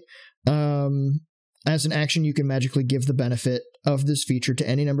light. As an action, you can magically give the benefit of this feature to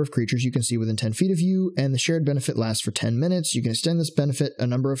any number of creatures you can see within 10 feet of you, and the shared benefit lasts for 10 minutes. You can extend this benefit a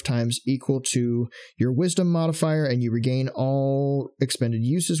number of times equal to your wisdom modifier, and you regain all expended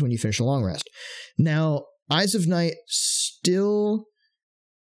uses when you finish a long rest. Now, Eyes of Night still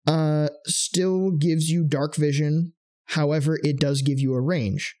gives you dark vision. However, it does give you a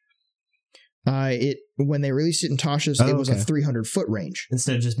range. When they released it in Tashas, it was a 300-foot range.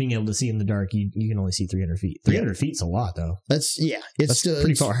 Instead of just being able to see in the dark, you can only see 300 feet. 300 feet's a lot, though. That's still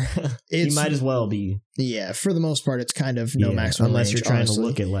pretty far. You might as well be. Yeah, for the most part, it's kind of no maximum unless range, you're trying honestly. to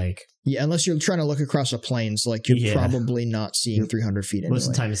look at like. Yeah, unless you're trying to look across a plains, like you're probably not seeing 300 feet anyway. Most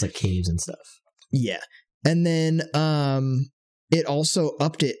of the time, it's like caves and stuff. Yeah, and then it also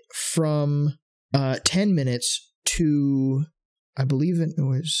upped it from 10 minutes to, I believe it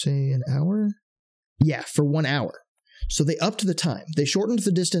was an hour. Yeah, for 1 hour. So they upped the time. They shortened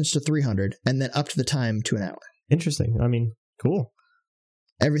the distance to 300 and then upped the time to an hour. Interesting. I mean, cool.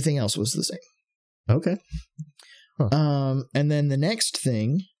 Everything else was the same. Okay. Huh. And then the next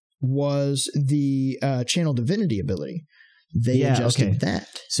thing was the channel divinity ability. They adjusted that.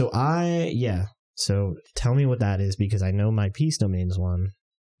 So So tell me what that is, because I know my Peace Domains one,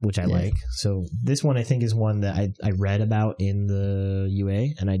 which I like. So this one I think is one that I read about in the UA,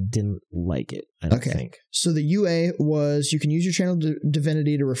 and I didn't like it, I don't think. So the UA was, you can use your channel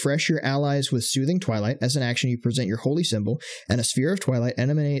divinity to refresh your allies with Soothing Twilight. As an action, you present your holy symbol, and a sphere of twilight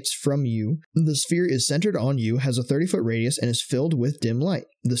emanates from you. The sphere is centered on you, has a 30-foot radius, and is filled with dim light.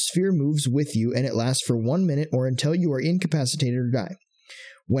 The sphere moves with you, and it lasts for 1 minute or until you are incapacitated or die.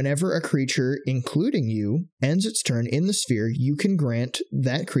 Whenever a creature, including you, ends its turn in the sphere, you can grant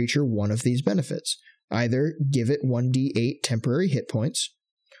that creature one of these benefits. Either give it 1d8 temporary hit points,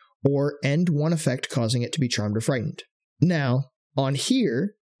 or end one effect causing it to be charmed or frightened. Now, on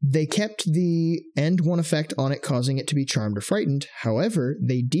here, they kept the end one effect on it causing it to be charmed or frightened. However,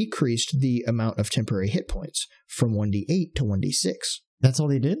 they decreased the amount of temporary hit points from 1d8 to 1d6. That's all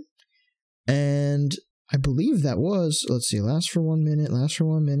they did? And I believe that was, let's see, last for 1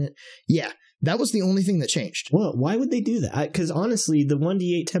 minute. Yeah, that was the only thing that changed. Well, why would they do that? Because honestly, the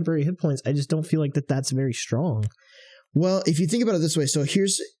 1d8 temporary hit points, I just don't feel like that's very strong. Well, if you think about it this way, so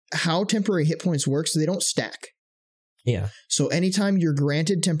here's how temporary hit points work. So they don't stack. Yeah. So anytime you're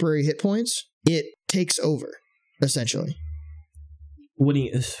granted temporary hit points, it takes over, essentially. What do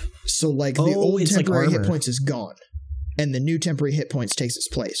you... So like the old temporary hit points is gone, and the new temporary hit points takes its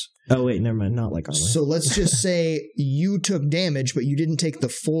place. Oh, wait, never mind. Not like armor. So let's just say you took damage, but you didn't take the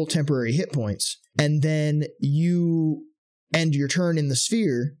full temporary hit points, and then you end your turn in the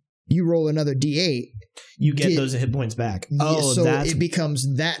sphere, you roll another d8. You get those hit points back. Oh, so it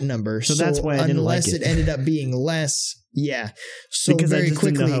becomes that number. So that's why I didn't like it. Unless it ended up being less, yeah. So because very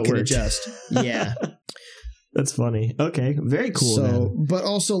quickly it could adjust. Yeah. That's funny. Okay, very cool. So, then. But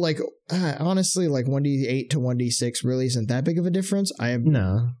also, like, honestly, like 1d8 to 1d6 really isn't that big of a difference.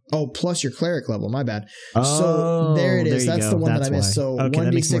 No. Oh, plus your cleric level. My bad. Oh, so there it is. That's the one that I missed. So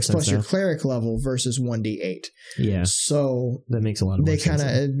 1d6 plus your now. Cleric level versus 1d8. Yeah. So that makes a lot of sense. They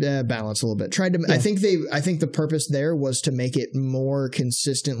kind of balance a little bit. Tried to. Yeah. I think the purpose there was to make it more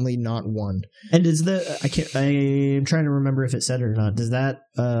consistently not one. And is I'm trying to remember if it said it or not. Does that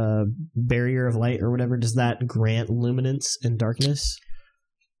barrier of light or whatever, does that grant luminance and darkness?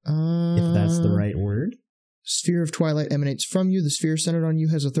 If that's the right word. Sphere of twilight emanates from you. The sphere centered on you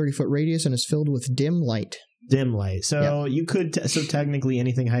has a 30-foot radius and is filled with dim light. Dim light. So you could... so technically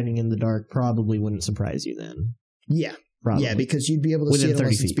anything hiding in the dark probably wouldn't surprise you then. Yeah. Probably. Yeah, because you'd be able to see it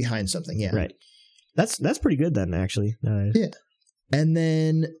unless it's behind something. Yeah. Right. That's pretty good then, actually. Yeah. And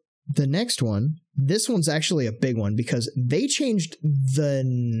then the next one, this one's actually a big one because they changed the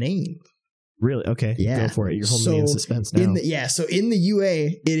name. Really? Okay. Yeah. Go for it. You're holding me in suspense now. So in the UA,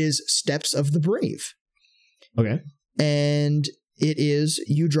 it is Steps of the Brave. Okay. And it is,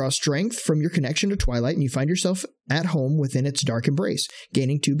 you draw strength from your connection to Twilight, and you find yourself at home within its dark embrace,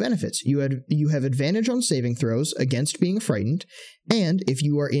 gaining 2 benefits. You have advantage on saving throws against being frightened, and if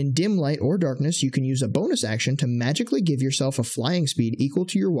you are in dim light or darkness, you can use a bonus action to magically give yourself a flying speed equal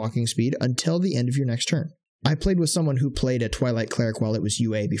to your walking speed until the end of your next turn. I played with someone who played a Twilight Cleric while it was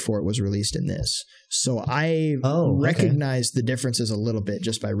UA before it was released in this. So I recognized the differences a little bit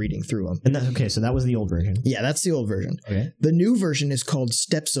just by reading through them. And so that was the old version. Yeah, that's the old version. Okay. The new version is called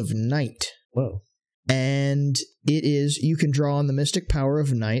Steps of Night. Whoa. And it is, you can draw on the mystic power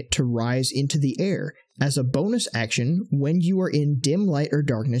of night to rise into the air. As a bonus action, when you are in dim light or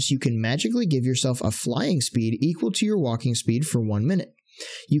darkness, you can magically give yourself a flying speed equal to your walking speed for 1 minute.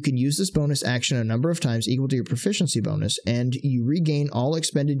 You can use this bonus action a number of times equal to your proficiency bonus, and you regain all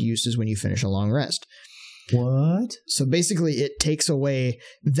expended uses when you finish a long rest. What? So basically, it takes away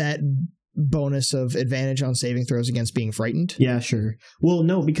that bonus of advantage on saving throws against being frightened. Yeah, sure. Well,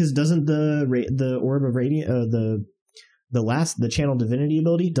 no, because doesn't the Orb of Radiant, the Channel Divinity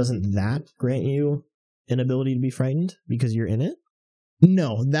ability, doesn't that grant you an ability to be frightened because you're in it?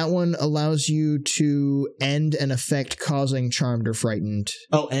 No, that one allows you to end an effect causing charmed or frightened.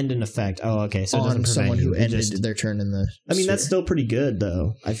 Oh, end an effect. Oh, okay. So it doesn't on someone who ended their turn in the sphere. That's still pretty good,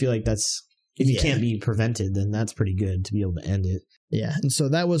 though. I feel like that's... If you can't be prevented, then that's pretty good to be able to end it. Yeah, and so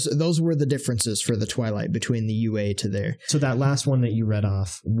those were the differences for the Twilight between the UA to there. So that last one that you read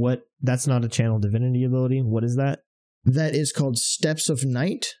off, that's not a Channel Divinity ability? What is that? That is called Steps of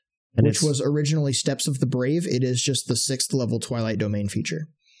Night, which was originally Steps of the Brave. It is just the 6th level Twilight Domain feature.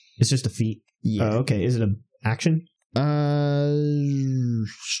 It's just a feat? Yeah. Oh, okay. Is it an action?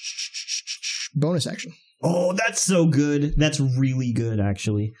 Bonus action. Oh, that's so good. That's really good,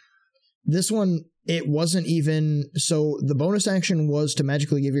 actually. This one, it wasn't even... So the bonus action was to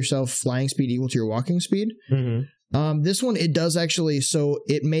magically give yourself flying speed equal to your walking speed. Mm-hmm. This one, it does actually... So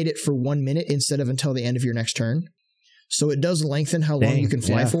it made it for 1 minute instead of until the end of your next turn. So it does lengthen how long you can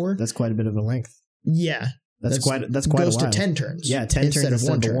fly for. That's quite a bit of a length. Yeah. That's quite goes a while. to 10 turns. Yeah, 10 turns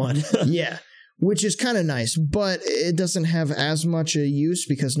instead of one. Yeah. Which is kind of nice, but it doesn't have as much a use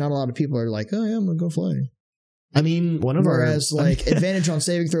because not a lot of people are like, oh yeah, I'm going to go flying. I mean, Whereas, advantage on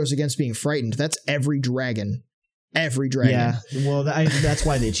saving throws against being frightened, that's every dragon. Every dragon. Yeah, well, that's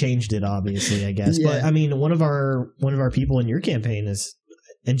why they changed it, obviously, I guess. Yeah. But, I mean, one of our people in your campaign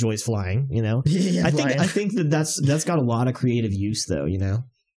enjoys flying, you know? Yeah, I think that's got a lot of creative use, though, you know?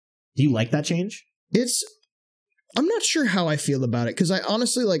 Do you like that change? I'm not sure how I feel about it, because I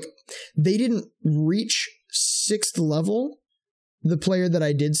honestly, they didn't reach 6th level, the player that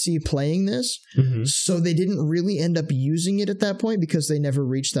I did see playing this, so they didn't really end up using it at that point because they never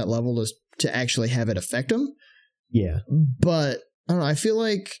reached that level to actually have it affect them. Yeah. But, I don't know, I feel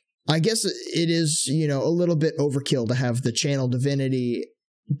like, I guess it is, a little bit overkill to have the Channel Divinity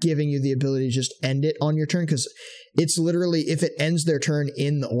giving you the ability to just end it on your turn, because it's literally, if it ends their turn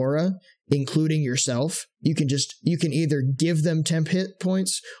in the aura, including yourself, you can either give them temp hit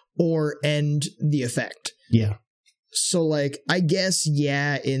points or end the effect. Yeah. So, I guess,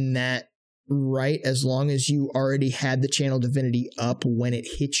 in that, right, as long as you already had the Channel Divinity up when it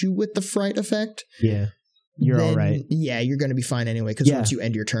hit you with the fright effect. Yeah. You're all right. Yeah, you're going to be fine anyway, because once you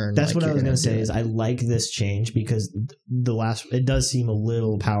end your turn. That's what I was going to say, is I like this change because it does seem a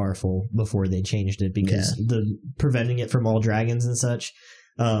little powerful before they changed it, because the preventing it from all dragons and such.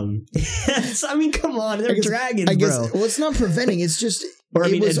 I mean, come on, they're dragons, bro. Well, it's not preventing, it's just... Or,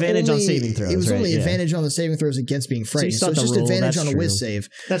 advantage on saving throws. It was only advantage on the saving throws against being frightened. So it's just advantage on a whiz save.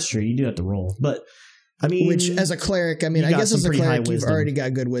 That's true. You do have to roll. But, which, as a cleric, I guess as a cleric, you've already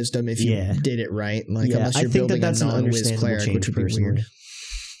got good wisdom if you did it right. Unless you're building a non-whiz cleric, which would be weird.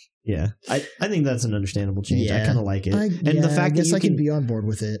 Yeah, I think that's an understandable change. I kind of like it. The fact that I can be on board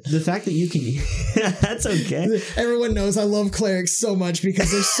with it. The fact that you can... That's okay. Everyone knows I love clerics so much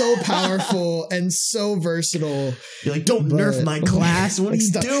because they're so powerful and so versatile. You're like, don't nerf my class. What are you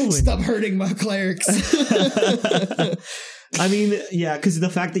doing? Stop hurting my clerics. Because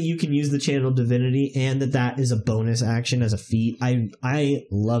the fact that you can use the Channel Divinity and that is a bonus action as a feat, I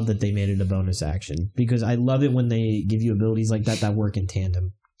love that they made it a bonus action, because I love it when they give you abilities like that work in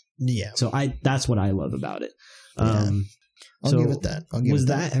tandem. Yeah. So that's what I love about it. I'll give it that. Was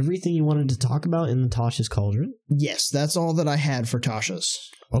that everything you wanted to talk about in the Tasha's Cauldron? Yes, that's all that I had for Tasha's.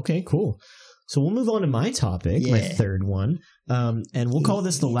 Okay, cool. So we'll move on to my topic, my third one, and we'll call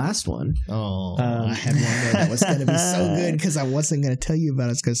this the last one. Oh, I had one there that was going to be so good because I wasn't going to tell you about it. I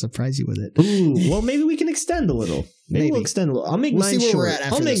was going to surprise you with it. Ooh, well, maybe we can extend a little. Maybe we'll extend a little. I'll make mine short.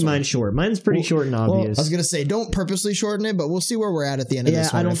 Mine short. Mine's pretty short and obvious. I was going to say, don't purposely shorten it, but we'll see where we're at the end of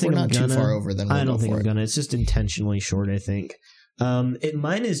this one. I don't think we're not too far over, then I don't think I'm going to. It's just intentionally short, I think.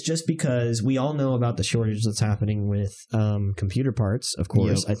 Mine is just because we all know about the shortage that's happening with computer parts, of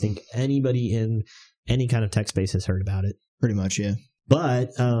course. Yep. I think anybody in any kind of tech space has heard about it. Pretty much, yeah. But,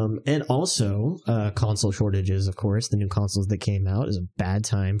 and also console shortages, of course. The new consoles that came out is a bad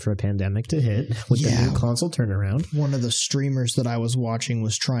time for a pandemic to hit with the new console turnaround. One of the streamers that I was watching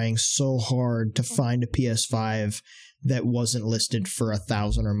was trying so hard to find a PS5 that wasn't listed for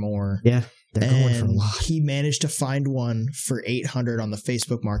 1,000 or more. Yeah. They're going for a lot. He managed to find one for 800 on the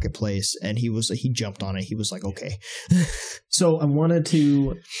Facebook Marketplace, and he jumped on it. He was like, okay. So I wanted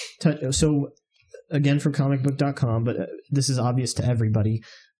to again, from comicbook.com, but this is obvious to everybody.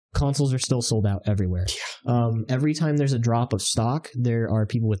 consoles are still sold out everywhere. Every time there's a drop of stock, there are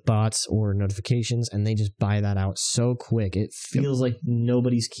people with bots or notifications, and they just buy that out so quick. It feels like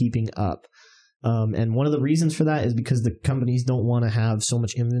nobody's keeping up. And one of the reasons for that is because the companies don't want to have so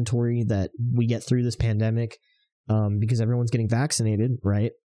much inventory that we get through this pandemic, because everyone's getting vaccinated,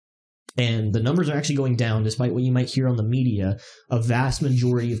 right? And the numbers are actually going down, despite what you might hear on the media. A vast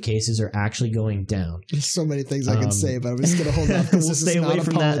majority of cases are actually going down. There's so many things I can say, but I'm just going to hold off because we'll stay away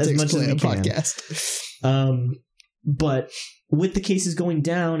from that as much as we can. Podcast. But with the cases going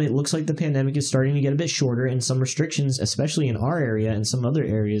down, it looks like the pandemic is starting to get a bit shorter, and some restrictions, especially in our area and some other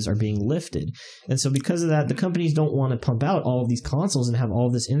areas, are being lifted. And so because of that, the companies don't want to pump out all of these consoles and have all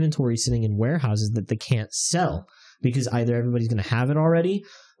of this inventory sitting in warehouses that they can't sell, because either everybody's going to have it already,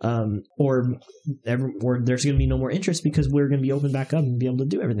 or there's going to be no more interest because we're going to be open back up and be able to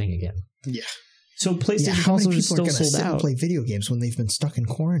do everything again. Yeah. So PlayStation consoles are still sold out. Play video games when they've been stuck in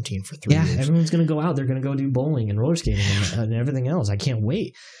quarantine for 3 years. Yeah, everyone's going to go out. They're going to go do bowling and roller skating and everything else. I can't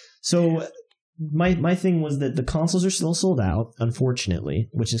wait. So my thing was that the consoles are still sold out, unfortunately,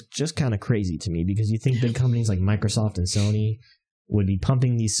 which is just kind of crazy to me, because you think big companies like Microsoft and Sony would be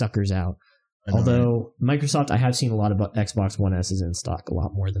pumping these suckers out. Although Microsoft, I have seen a lot of Xbox One S's in stock, a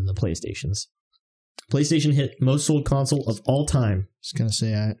lot more than the PlayStations. PlayStation hit most sold console of all time. Just going to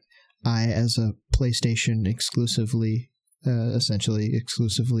say, I, as a PlayStation essentially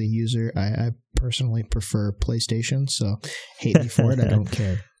exclusively user, I personally prefer PlayStation, so hate me for it. I don't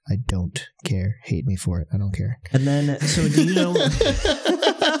care. I don't care. Hate me for it. I don't care. And then, so do you know...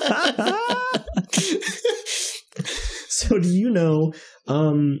 So do you know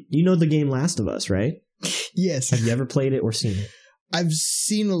the game Last of Us, right? Yes. Have you ever played it or seen it? I've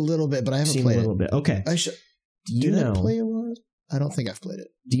seen a little bit, but I haven't played it. A little bit. Okay. Do you know? Play it was? I don't think I've played it.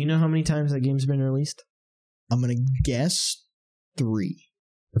 Do you know how many times that game's been released? I'm going to guess 3.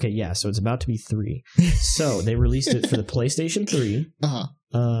 Okay, yeah, so it's about to be 3. So they released it for the PlayStation 3. Uh-huh.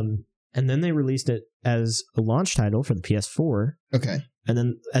 And then they released it as a launch title for the PS4. Okay. And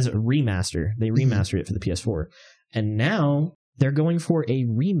then as a remaster. They remastered it for the PS4. And now they're going for a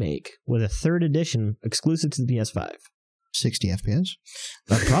remake with a 3rd edition exclusive to the PS5. 60 FPS?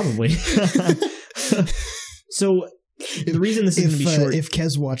 Probably. So the reason this is going to be short... If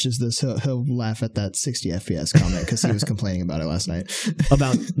Kez watches this, he'll laugh at that 60 FPS comment because he was complaining about it last night.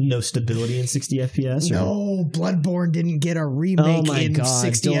 About no stability in 60 FPS? No, Bloodborne didn't get a remake in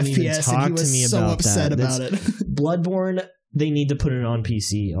 60 FPS, and he was so upset about it. Bloodborne, they need to put it on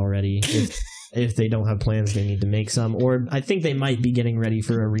PC already. If they don't have plans, they need to make some. Or I think they might be getting ready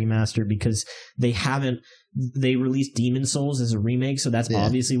for a remaster, because they released Demon Souls as a remake, so that's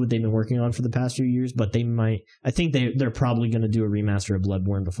obviously what they've been working on for the past few years, but I think they're probably going to do a remaster of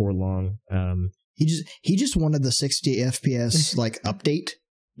Bloodborne before long. He just wanted the 60 FPS update.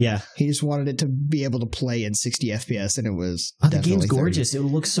 Yeah. He just wanted it to be able to play in 60 FPS, and it was the game's gorgeous. 30. It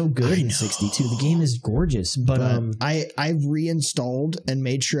looks so good in 60 too. The game is gorgeous, but I reinstalled and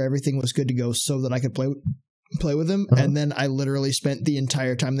made sure everything was good to go so that I could play with him, and then I literally spent the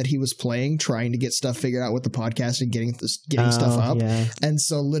entire time that he was playing trying to get stuff figured out with the podcast and getting stuff up. Yeah. And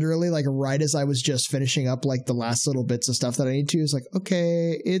so literally right as I was just finishing up the last little bits of stuff that I need to, is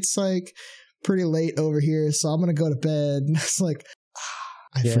okay, it's pretty late over here, so I'm gonna go to bed. And it's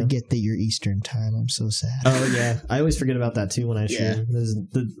I forget that you're Eastern time. I'm so sad. Oh yeah, I always forget about that too when I stream.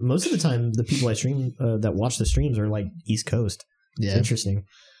 Most of the time, the people I stream that watch the streams are East Coast. Yeah, it's interesting.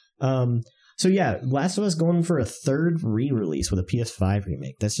 So yeah, Last of Us going for a 3rd re-release with a PS5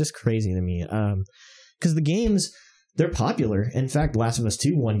 remake. That's just crazy to me. Because the games, they're popular. In fact, Last of Us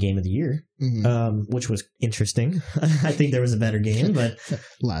 2 won Game of the Year, which was interesting. I think there was a better game, but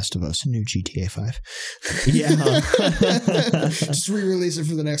Last of Us, new GTA 5. Yeah, just re-release it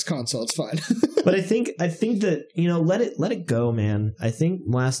for the next console. It's fine. But I think that let it go, man. I think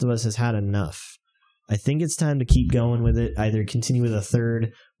Last of Us has had enough. I think it's time to keep going with it. Either continue with a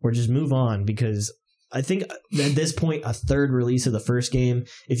 3rd or just move on, because I think at this point, a 3rd release of the first game,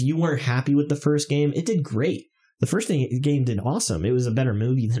 if you weren't happy with the first game, it did great. The first game did awesome. It was a better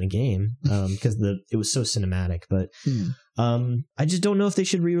movie than a game, because it was so cinematic. But I just don't know if they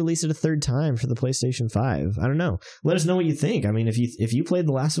should re-release it a 3rd time for the PlayStation 5. I don't know. Let us know what you think. I mean, if you played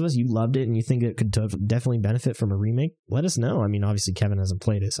The Last of Us, you loved it, and you think it could definitely benefit from a remake, let us know. I mean, obviously Kevin hasn't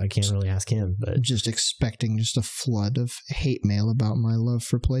played it, so I can't really ask him. But just expecting just a flood of hate mail about my love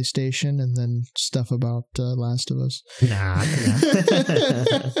for PlayStation, and then stuff about Last of Us. Nah.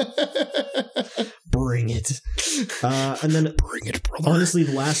 Bring it. And then bring it, brother. Honestly,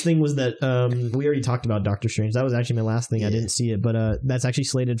 the last thing was that we already talked about Doctor Strange. That was actually my last thing. I didn't see it, but that's actually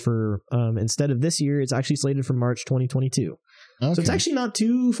slated for instead of this year, it's actually slated for March 2022. Okay. So it's actually not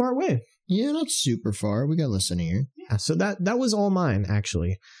too far away. Yeah, not super far. We got listen here. Yeah, so that was all mine,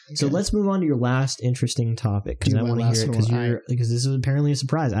 actually. Okay. So let's move on to your last interesting topic, because I want to hear it, because this is apparently a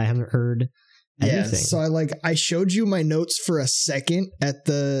surprise. I haven't heard anything. So I showed you my notes for a second at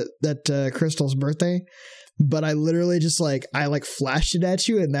Crystal's birthday, but I literally just I flashed it at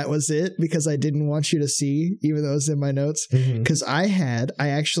you and that was it, because I didn't want you to see, even though it was in my notes. Because I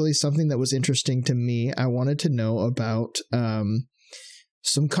actually, something that was interesting to me, I wanted to know about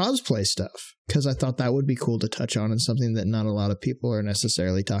some cosplay stuff, because I thought that would be cool to touch on, and something that not a lot of people are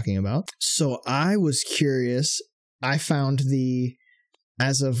necessarily talking about. So I was curious. I found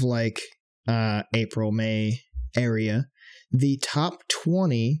as of April, May area, the top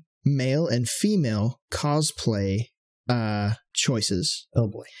 20 male and female cosplay choices. Oh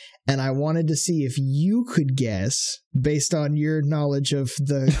boy. And I wanted to see if you could guess, based on your knowledge of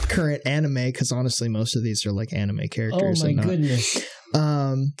the current anime, because honestly most of these are anime characters. Oh my goodness.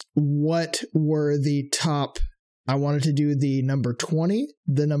 What were the top? I wanted to do the number 20,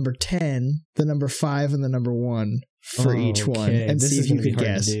 the number 10, the number 5, and the number 1 for each one, and see if you could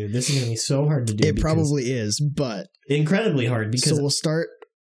guess. This is going to be so hard to do. It probably is, but incredibly hard, because so we'll start.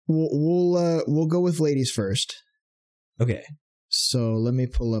 We'll go with ladies first. Okay. So let me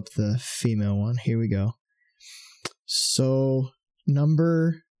pull up the female one. Here we go. So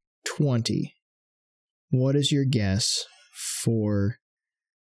number 20. What is your guess for?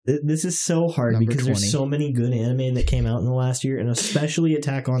 This is so hard, because 20. There's so many good anime that came out in the last year, and especially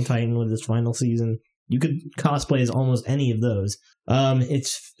Attack on Titan with this final season. You could cosplay as almost any of those.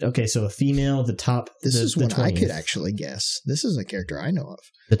 It's okay. So a female, the top. This is one 20th. I could actually guess. This is a character I know of.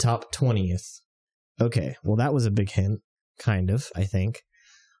 The top 20th. Okay. Well, that was a big hint, kind of. I think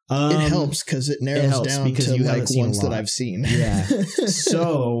it helps, because it narrows down because to ones that I've seen. Yeah.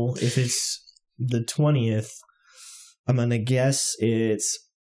 So if it's the 20th, I'm gonna guess it's.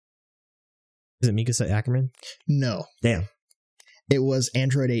 Is it Mikasa Ackerman? No. Damn. It was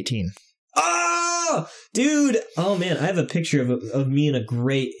Android 18. Oh, dude. Oh, man. I have a picture of me and a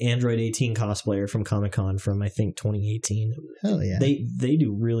great Android 18 cosplayer from Comic-Con from, I think, 2018. Hell yeah. They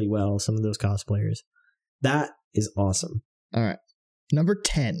do really well, some of those cosplayers. That is awesome. All right. Number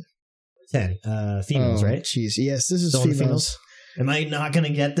 10. 10. Females, right? Jeez. Yes, this is females. Am I not going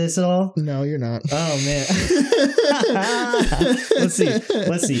to get this at all? No, you're not. Oh, man. Let's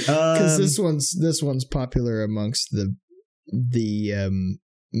see. Because this one's popular amongst the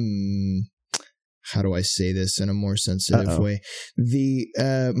how do I say this in a more sensitive way?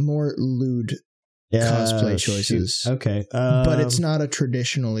 The more lewd cosplay choices. Shoot. Okay. But it's not a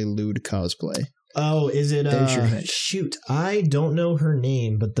traditionally lewd cosplay. Oh, is it? There's your hint. Shoot. I don't know her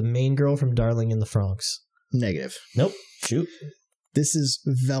name, but the main girl from Darling in the Franxx. Negative. Nope. Shoot. This is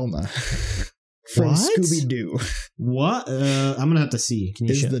Velma from Scooby-Doo. What? I'm going to have to see. Can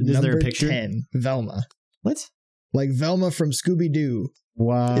you show? Is there a picture? 10, Velma. What? Like Velma from Scooby-Doo.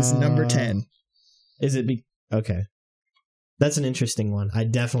 Wow. Is number 10. Is it? Okay. That's an interesting one. I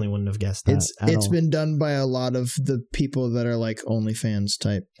definitely wouldn't have guessed that. It's been done by a lot of the people that are OnlyFans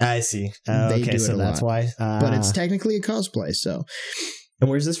type. I see. They do so that's why. But it's technically a cosplay, so. And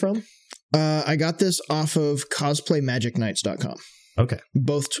where's this from? I got this off of cosplayMagicNights.com. Okay.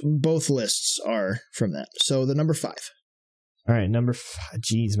 Both lists are from that. So the number 5. All right, number 5.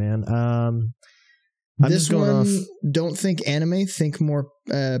 Jeez, man. I'm this just going one, off. Don't think anime. Think more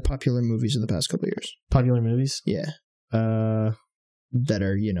popular movies of the past couple of years. Popular movies? Yeah. That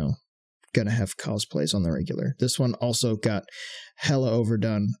are, gonna have cosplays on the regular. This one also got hella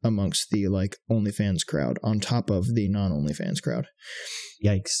overdone amongst the OnlyFans crowd on top of the non-OnlyFans crowd.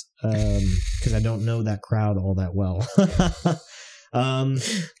 Yikes. Because I don't know that crowd all that well. Can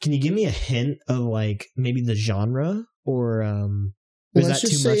you give me a hint of maybe the genre, or is that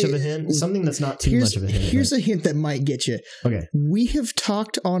too much of a hint? Something that's not too much of a hint. Here's a hint that might get you. Okay. We have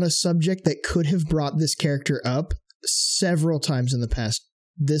talked on a subject that could have brought this character up several times in the past,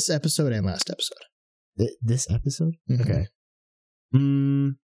 this episode and last episode. This episode? Mm-hmm. Okay.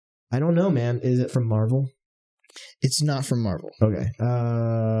 I don't know, man. Is it from Marvel? It's not from Marvel. Okay.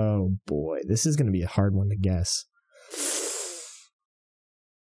 Oh boy, this is going to be a hard one to guess.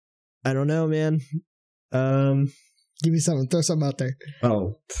 I don't know, man. Give me something. Throw something out there.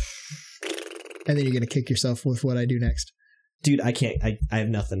 Oh. And then you're going to kick yourself with what I do next. Dude, I can't. I have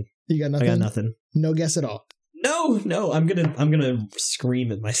nothing. You got nothing? I got nothing. No guess at all. No. I'm gonna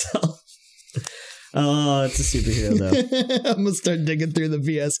scream at myself. Oh, it's a superhero though. I'm gonna start digging through the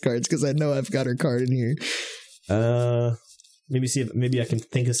VS cards because I know I've got her card in here. Maybe I can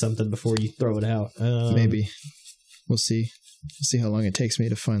think of something before you throw it out. Maybe. We'll see. We'll see how long it takes me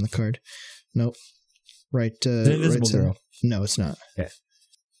to find the card. Nope. Right. The Invisible Girl. No, it's not. Okay.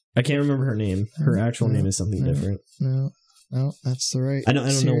 I can't remember her name. Her actual name is something different. No, that's the right. I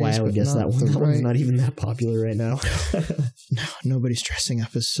don't know why I would guess that one. That one's not even that popular right now. No, nobody's dressing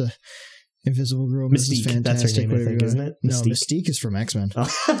up as Invisible Girl. Mystique. Mrs. Fantastic, that's her name, I think, isn't it? No, Mystique is from X-Men.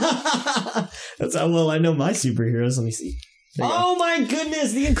 That's how well I know my superheroes. Let me see. Oh my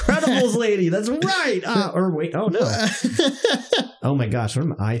goodness, the Incredibles lady. That's right. Or wait, oh no. Oh my gosh, what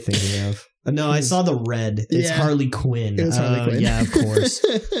am I thinking of? No, I saw the red. It's Harley Quinn. It was Harley Quinn. Yeah, of course.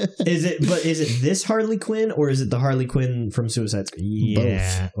 Is it this Harley Quinn or is it the Harley Quinn from Suicide Squad?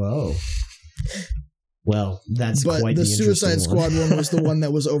 Yeah. Both. Whoa. Well, that's but quite the Suicide Squad one was the one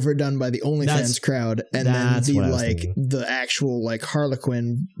that was overdone by the OnlyFans crowd, and then the actual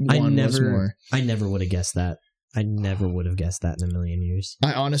Harlequin one was more. I never would have guessed that. I never would have guessed that in a million years.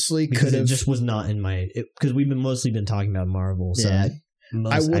 I honestly could have. It just was not in my because we've mostly been talking about Marvel. So yeah.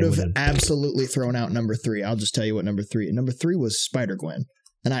 I would have absolutely thrown out number 3. I'll just tell you what number 3. Number 3 was Spider-Gwen.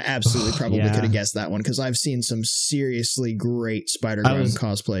 And I absolutely probably could have guessed that one because I've seen some seriously great Spider-Gwen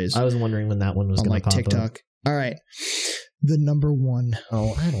cosplays. I was wondering when that one was going to pop TikTok. Up. All right. The number 1.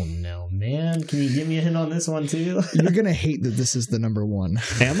 Oh, I don't know, man. Can you give me a hint on this one too? You're going to hate that this is the number 1.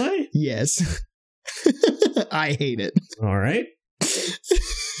 Am I? Yes. I hate it. All right.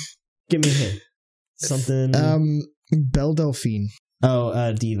 Give me a hint. Something. Belle Delphine.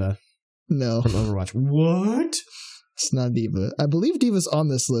 Oh, Diva. No. From Overwatch. What? It's not Diva. I believe Diva's on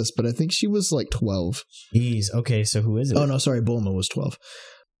this list, but I think she was 12. Jeez. Okay, so who is it? Oh, no, sorry. Bulma was 12.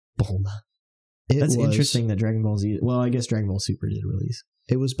 Bulma. That's interesting that Dragon Ball Z... Well, I guess Dragon Ball Super did release.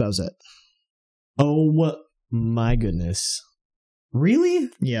 It was Bowsette. Oh, my goodness. Really?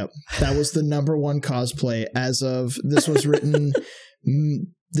 Yep. That was the number 1 cosplay as of... This was written...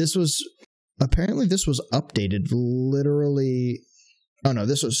 this was updated literally... Oh no,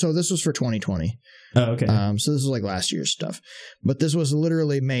 this was for 2020. Oh, okay. So this was last year's stuff, but this was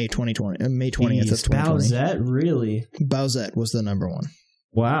literally May 2020, May 20th of 2020. Bowsette, really? Bowsette was the number 1.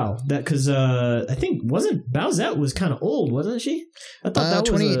 Wow, that because I think Bowsette was kind of old, wasn't she? I thought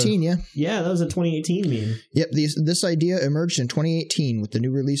that was 2018. Yeah, that was a 2018 meme. Yep, this idea emerged in 2018 with the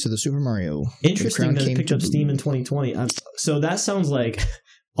new release of the Super Mario. Interesting that it picked up steam in 2020. So that sounds like.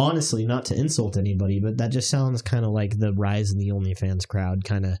 Honestly, not to insult anybody, but that just sounds kind of like the rise in the OnlyFans crowd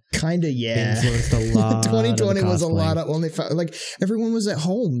yeah. Influenced a lot. 2020 was a lot of OnlyFans. Everyone was at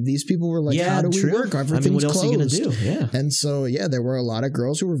home. These people were how do we work? Everything's what else closed. Are you gonna do? Yeah. And so, there were a lot of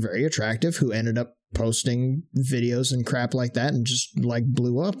girls who were very attractive who ended up posting videos and crap like that and just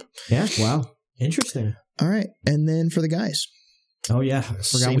blew up. Yeah. Wow. Interesting. All right. And then for the guys. Oh, yeah. I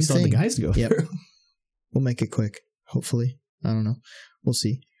forgot we still had the guys to go through. Yep. We'll make it quick. Hopefully. I don't know. We'll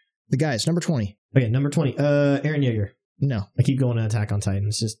see. The guys, number 20. Okay, number 20. Eren Yeager. No. I keep going to Attack on Titan.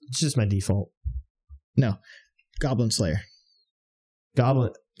 It's just my default. No. Goblin Slayer.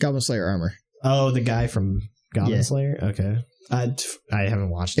 Goblin Slayer armor. Oh, the guy from Goblin Slayer? Okay. I haven't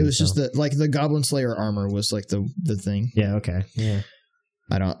watched it. It was just the Goblin Slayer armor was the thing. Yeah, okay. Yeah.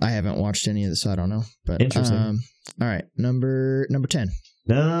 I haven't watched any of this, so I don't know. But interesting. All right, number 10.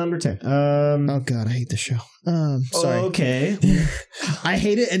 Number 10. Oh god, I hate the show. Sorry. Okay. I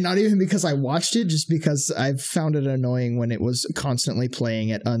hate it, and not even because I watched it, just because I found it annoying when it was constantly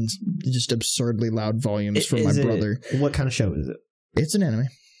playing at just absurdly loud volumes from my brother. What kind of show is it? It's an anime.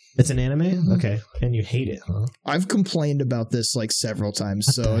 It's an anime? Mm-hmm. Okay. And you hate it, huh? I've complained about this several times,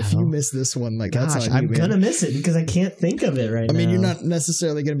 so if you miss this one, that's on you, I'm gonna miss it because I can't think of it right now. I mean, you're not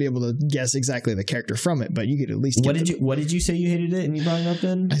necessarily gonna be able to guess exactly the character from it, but you could at least What did you say you hated it and you brought it up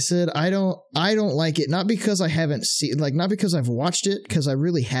then? I said I don't like it, not because I haven't seen not because I've watched it, because I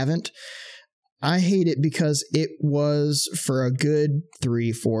really haven't. I hate it because it was for a good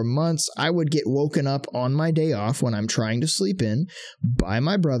 3-4 months. I would get woken up on my day off when I'm trying to sleep in by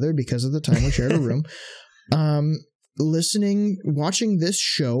my brother because of the time we shared a room, watching this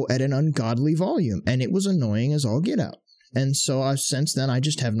show at an ungodly volume, and it was annoying as all get out. And so since then, I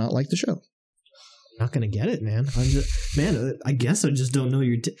just have not liked the show. I'm not gonna get it, man. I guess I just don't know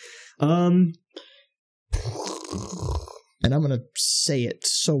your. And I'm gonna say it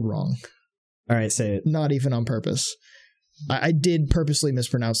so wrong. All right, say it. Not even on purpose. I did purposely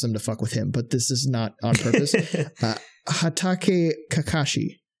mispronounce them to fuck with him, but this is not on purpose. Hatake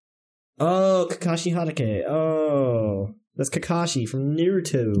Kakashi. Oh, Kakashi Hatake. Oh, that's Kakashi from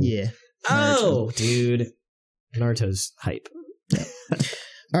Naruto. Yeah. Naruto. Oh, dude. Naruto's hype. Yeah.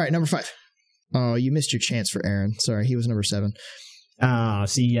 All right, number 5. Oh, you missed your chance for Eren. Sorry, he was number 7.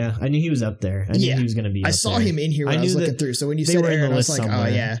 See, yeah. I knew he was up there. I knew he was going to be up there. I saw him in here when I was looking through, so when you said Eren, I was like, somewhere. Oh,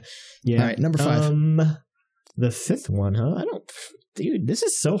 yeah. Yeah. All right, number 5. The 5th one, huh? Dude, this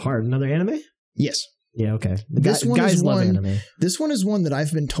is so hard. Another anime? Yes. Yeah, okay. This one guys is love one. anime. This one is one that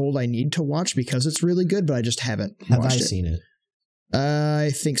I've been told I need to watch because it's really good, but I just haven't. Have I watched it. seen it?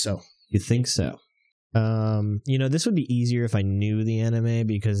 I think so. You think so? This would be easier if I knew the anime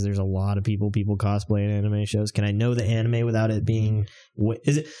because there's a lot of people cosplay in anime shows. Can I know the anime without it being?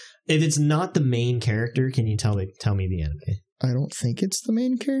 Is it? If it's not the main character, can you tell me the anime? I don't think it's the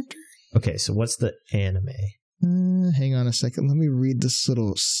main character. Okay, so what's the anime? Hang on a second. Let me read this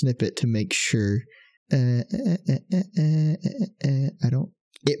little snippet to make sure. I don't.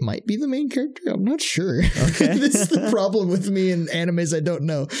 It might be the main character. I'm not sure. Okay. This is the problem with me in animes I don't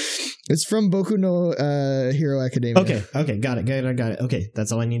know. It's from Boku no Hero Academia. Okay, got it. Okay,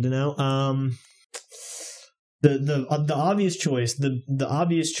 that's all I need to know. The obvious choice. The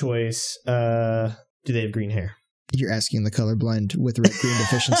obvious choice. Do they have green hair? You're asking the colorblind with red green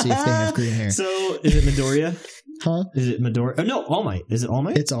deficiency if they have green hair. So is it Midoriya? Huh? Is it Midoriya? Oh, no, All Might. Is it All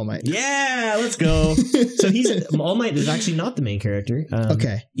Might? It's All Might. Yeah, let's go. So All Might is actually not the main character.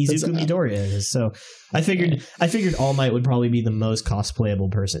 Okay. Izuku Midoriya is. So I figured All Might would probably be the most cosplayable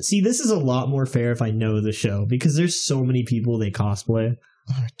person. See, this is a lot more fair if I know the show because there's so many people they cosplay.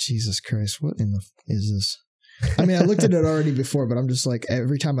 Oh, Jesus Christ. What in the is this? I mean, I looked at it already before, but I'm just like,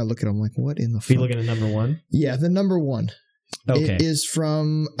 every time I look at it, I'm like, what in the fuck? Are you looking at number one? Yeah, the number one. Okay. It is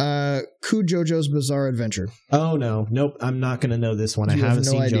from JoJo's Bizarre Adventure. Oh, no. Nope. I'm not going to know this one. I haven't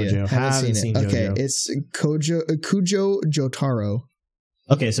seen JoJo. Haven't seen JoJo. Okay, it's Kujo Jotaro.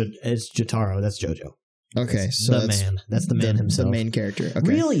 Okay, so it's Jotaro. That's JoJo. Okay, that's so the man. That's the man himself. The main character. Okay.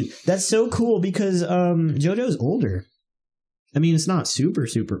 Really? That's so cool because JoJo's older. I mean, it's not super,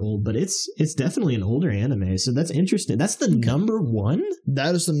 super old, but it's definitely an older anime, so that's interesting. That's the number one?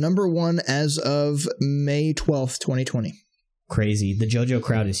 That is the number one as of May 12th, 2020. Crazy. The JoJo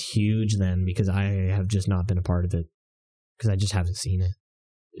crowd is huge then, because I have just not been a part of it, because I just haven't seen it.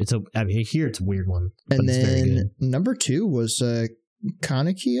 I hear it's a weird one, and then number two was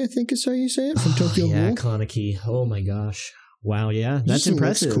Kaneki, I think is how you say it, from Tokyo Ghoul. Yeah, Kaneki. Oh my gosh. Wow, yeah, that's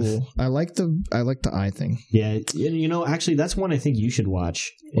impressive. Cool. I like the eye thing. Yeah, actually, that's one I think you should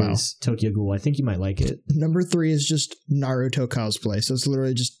watch. Is Tokyo Ghoul. I think you might like it. Number three is just Naruto cosplay. So it's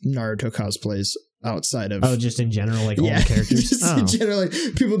literally just Naruto cosplays outside of. Oh, just in general, like all the characters. Just in general, like,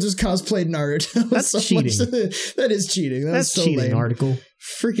 people just cosplayed Naruto. That's cheating. That is cheating. That's so cheating. Lame. Article.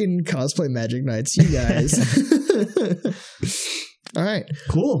 Freaking cosplay magic nights, you guys. All right,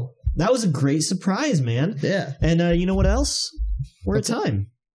 cool. That was a great surprise, man. Yeah. And you know what else? We're at time.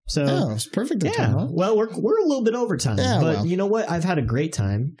 So it's perfect time. Huh? Well, we're a little bit over time. Yeah, but you know what? I've had a great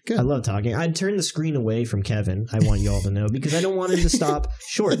time. Good. I love talking. I'd turn the screen away from Kevin. I want you all to know because I don't want him to stop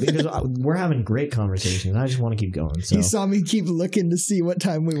short because we're having great conversations. I just want to keep going. So he saw me keep looking to see what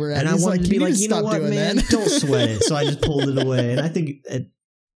time we were at. And I wanted to be like, you know what, man? Don't sweat it. So I just pulled it away. And I think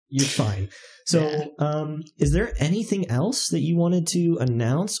you're fine. So, is there anything else that you wanted to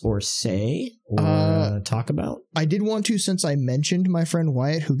announce or say or talk about? I did want to, since I mentioned my friend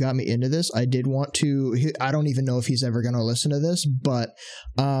Wyatt, who got me into this, I did want to, I don't even know if he's ever going to listen to this, but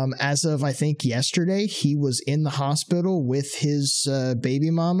as of, I think, yesterday, he was in the hospital with his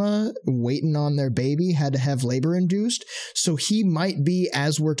baby mama, waiting on their baby, had to have labor induced. So he might be,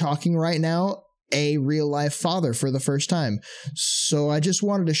 as we're talking right now, a real life father for the first time. So I just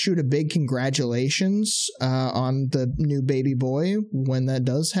wanted to shoot a big congratulations on the new baby boy when that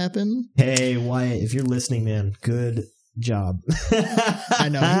does happen. Hey, Wyatt, if you're listening, man, good job. I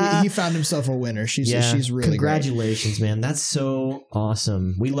know he found himself a winner. She's really congratulations, great. Man. That's so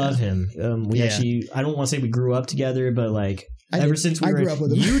awesome. We love him. Actually, I don't want to say we grew up together, but like since we grew up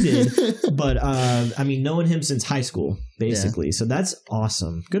with him. You did, but I mean, knowing him since high school, basically. Yeah. So that's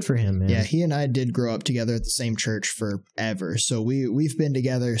awesome. Good for him, man. Yeah, he and I did grow up together at the same church forever. So we've been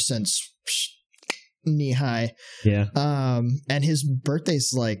together since knee high. Yeah. And his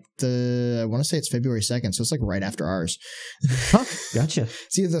birthday's like I want to say it's February 2nd, so it's like right after ours. Huh, gotcha.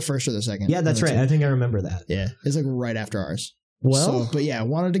 It's either the 1st or the 2nd. Yeah, that's right. I think I remember that. Yeah, it's like right after ours. Well, but yeah, I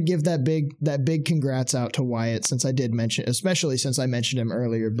wanted to give that big congrats out to Wyatt since I did mention, especially since I mentioned him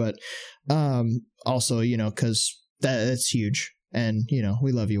earlier, but also, because that's huge. And,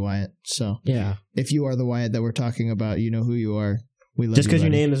 we love you, Wyatt. So yeah, if you are the Wyatt that we're talking about, you know who you are. We love just because you,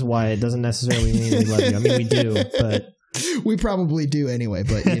 your name is Wyatt doesn't necessarily mean we love you. I mean, we do, but we probably do anyway,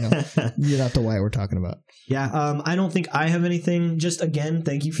 but you're not the Wyatt we're talking about. Yeah, I don't think I have anything. Just again,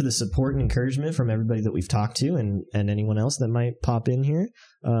 thank you for the support and encouragement from everybody that we've talked to and anyone else that might pop in here.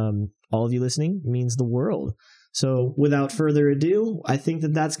 All of you listening means the world. So without further ado, I think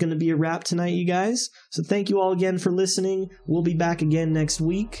that's going to be a wrap tonight, you guys. So thank you all again for listening. We'll be back again next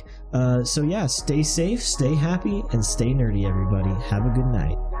week. So yeah, stay safe, stay happy, and stay nerdy, everybody. Have a good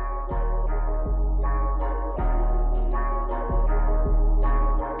night.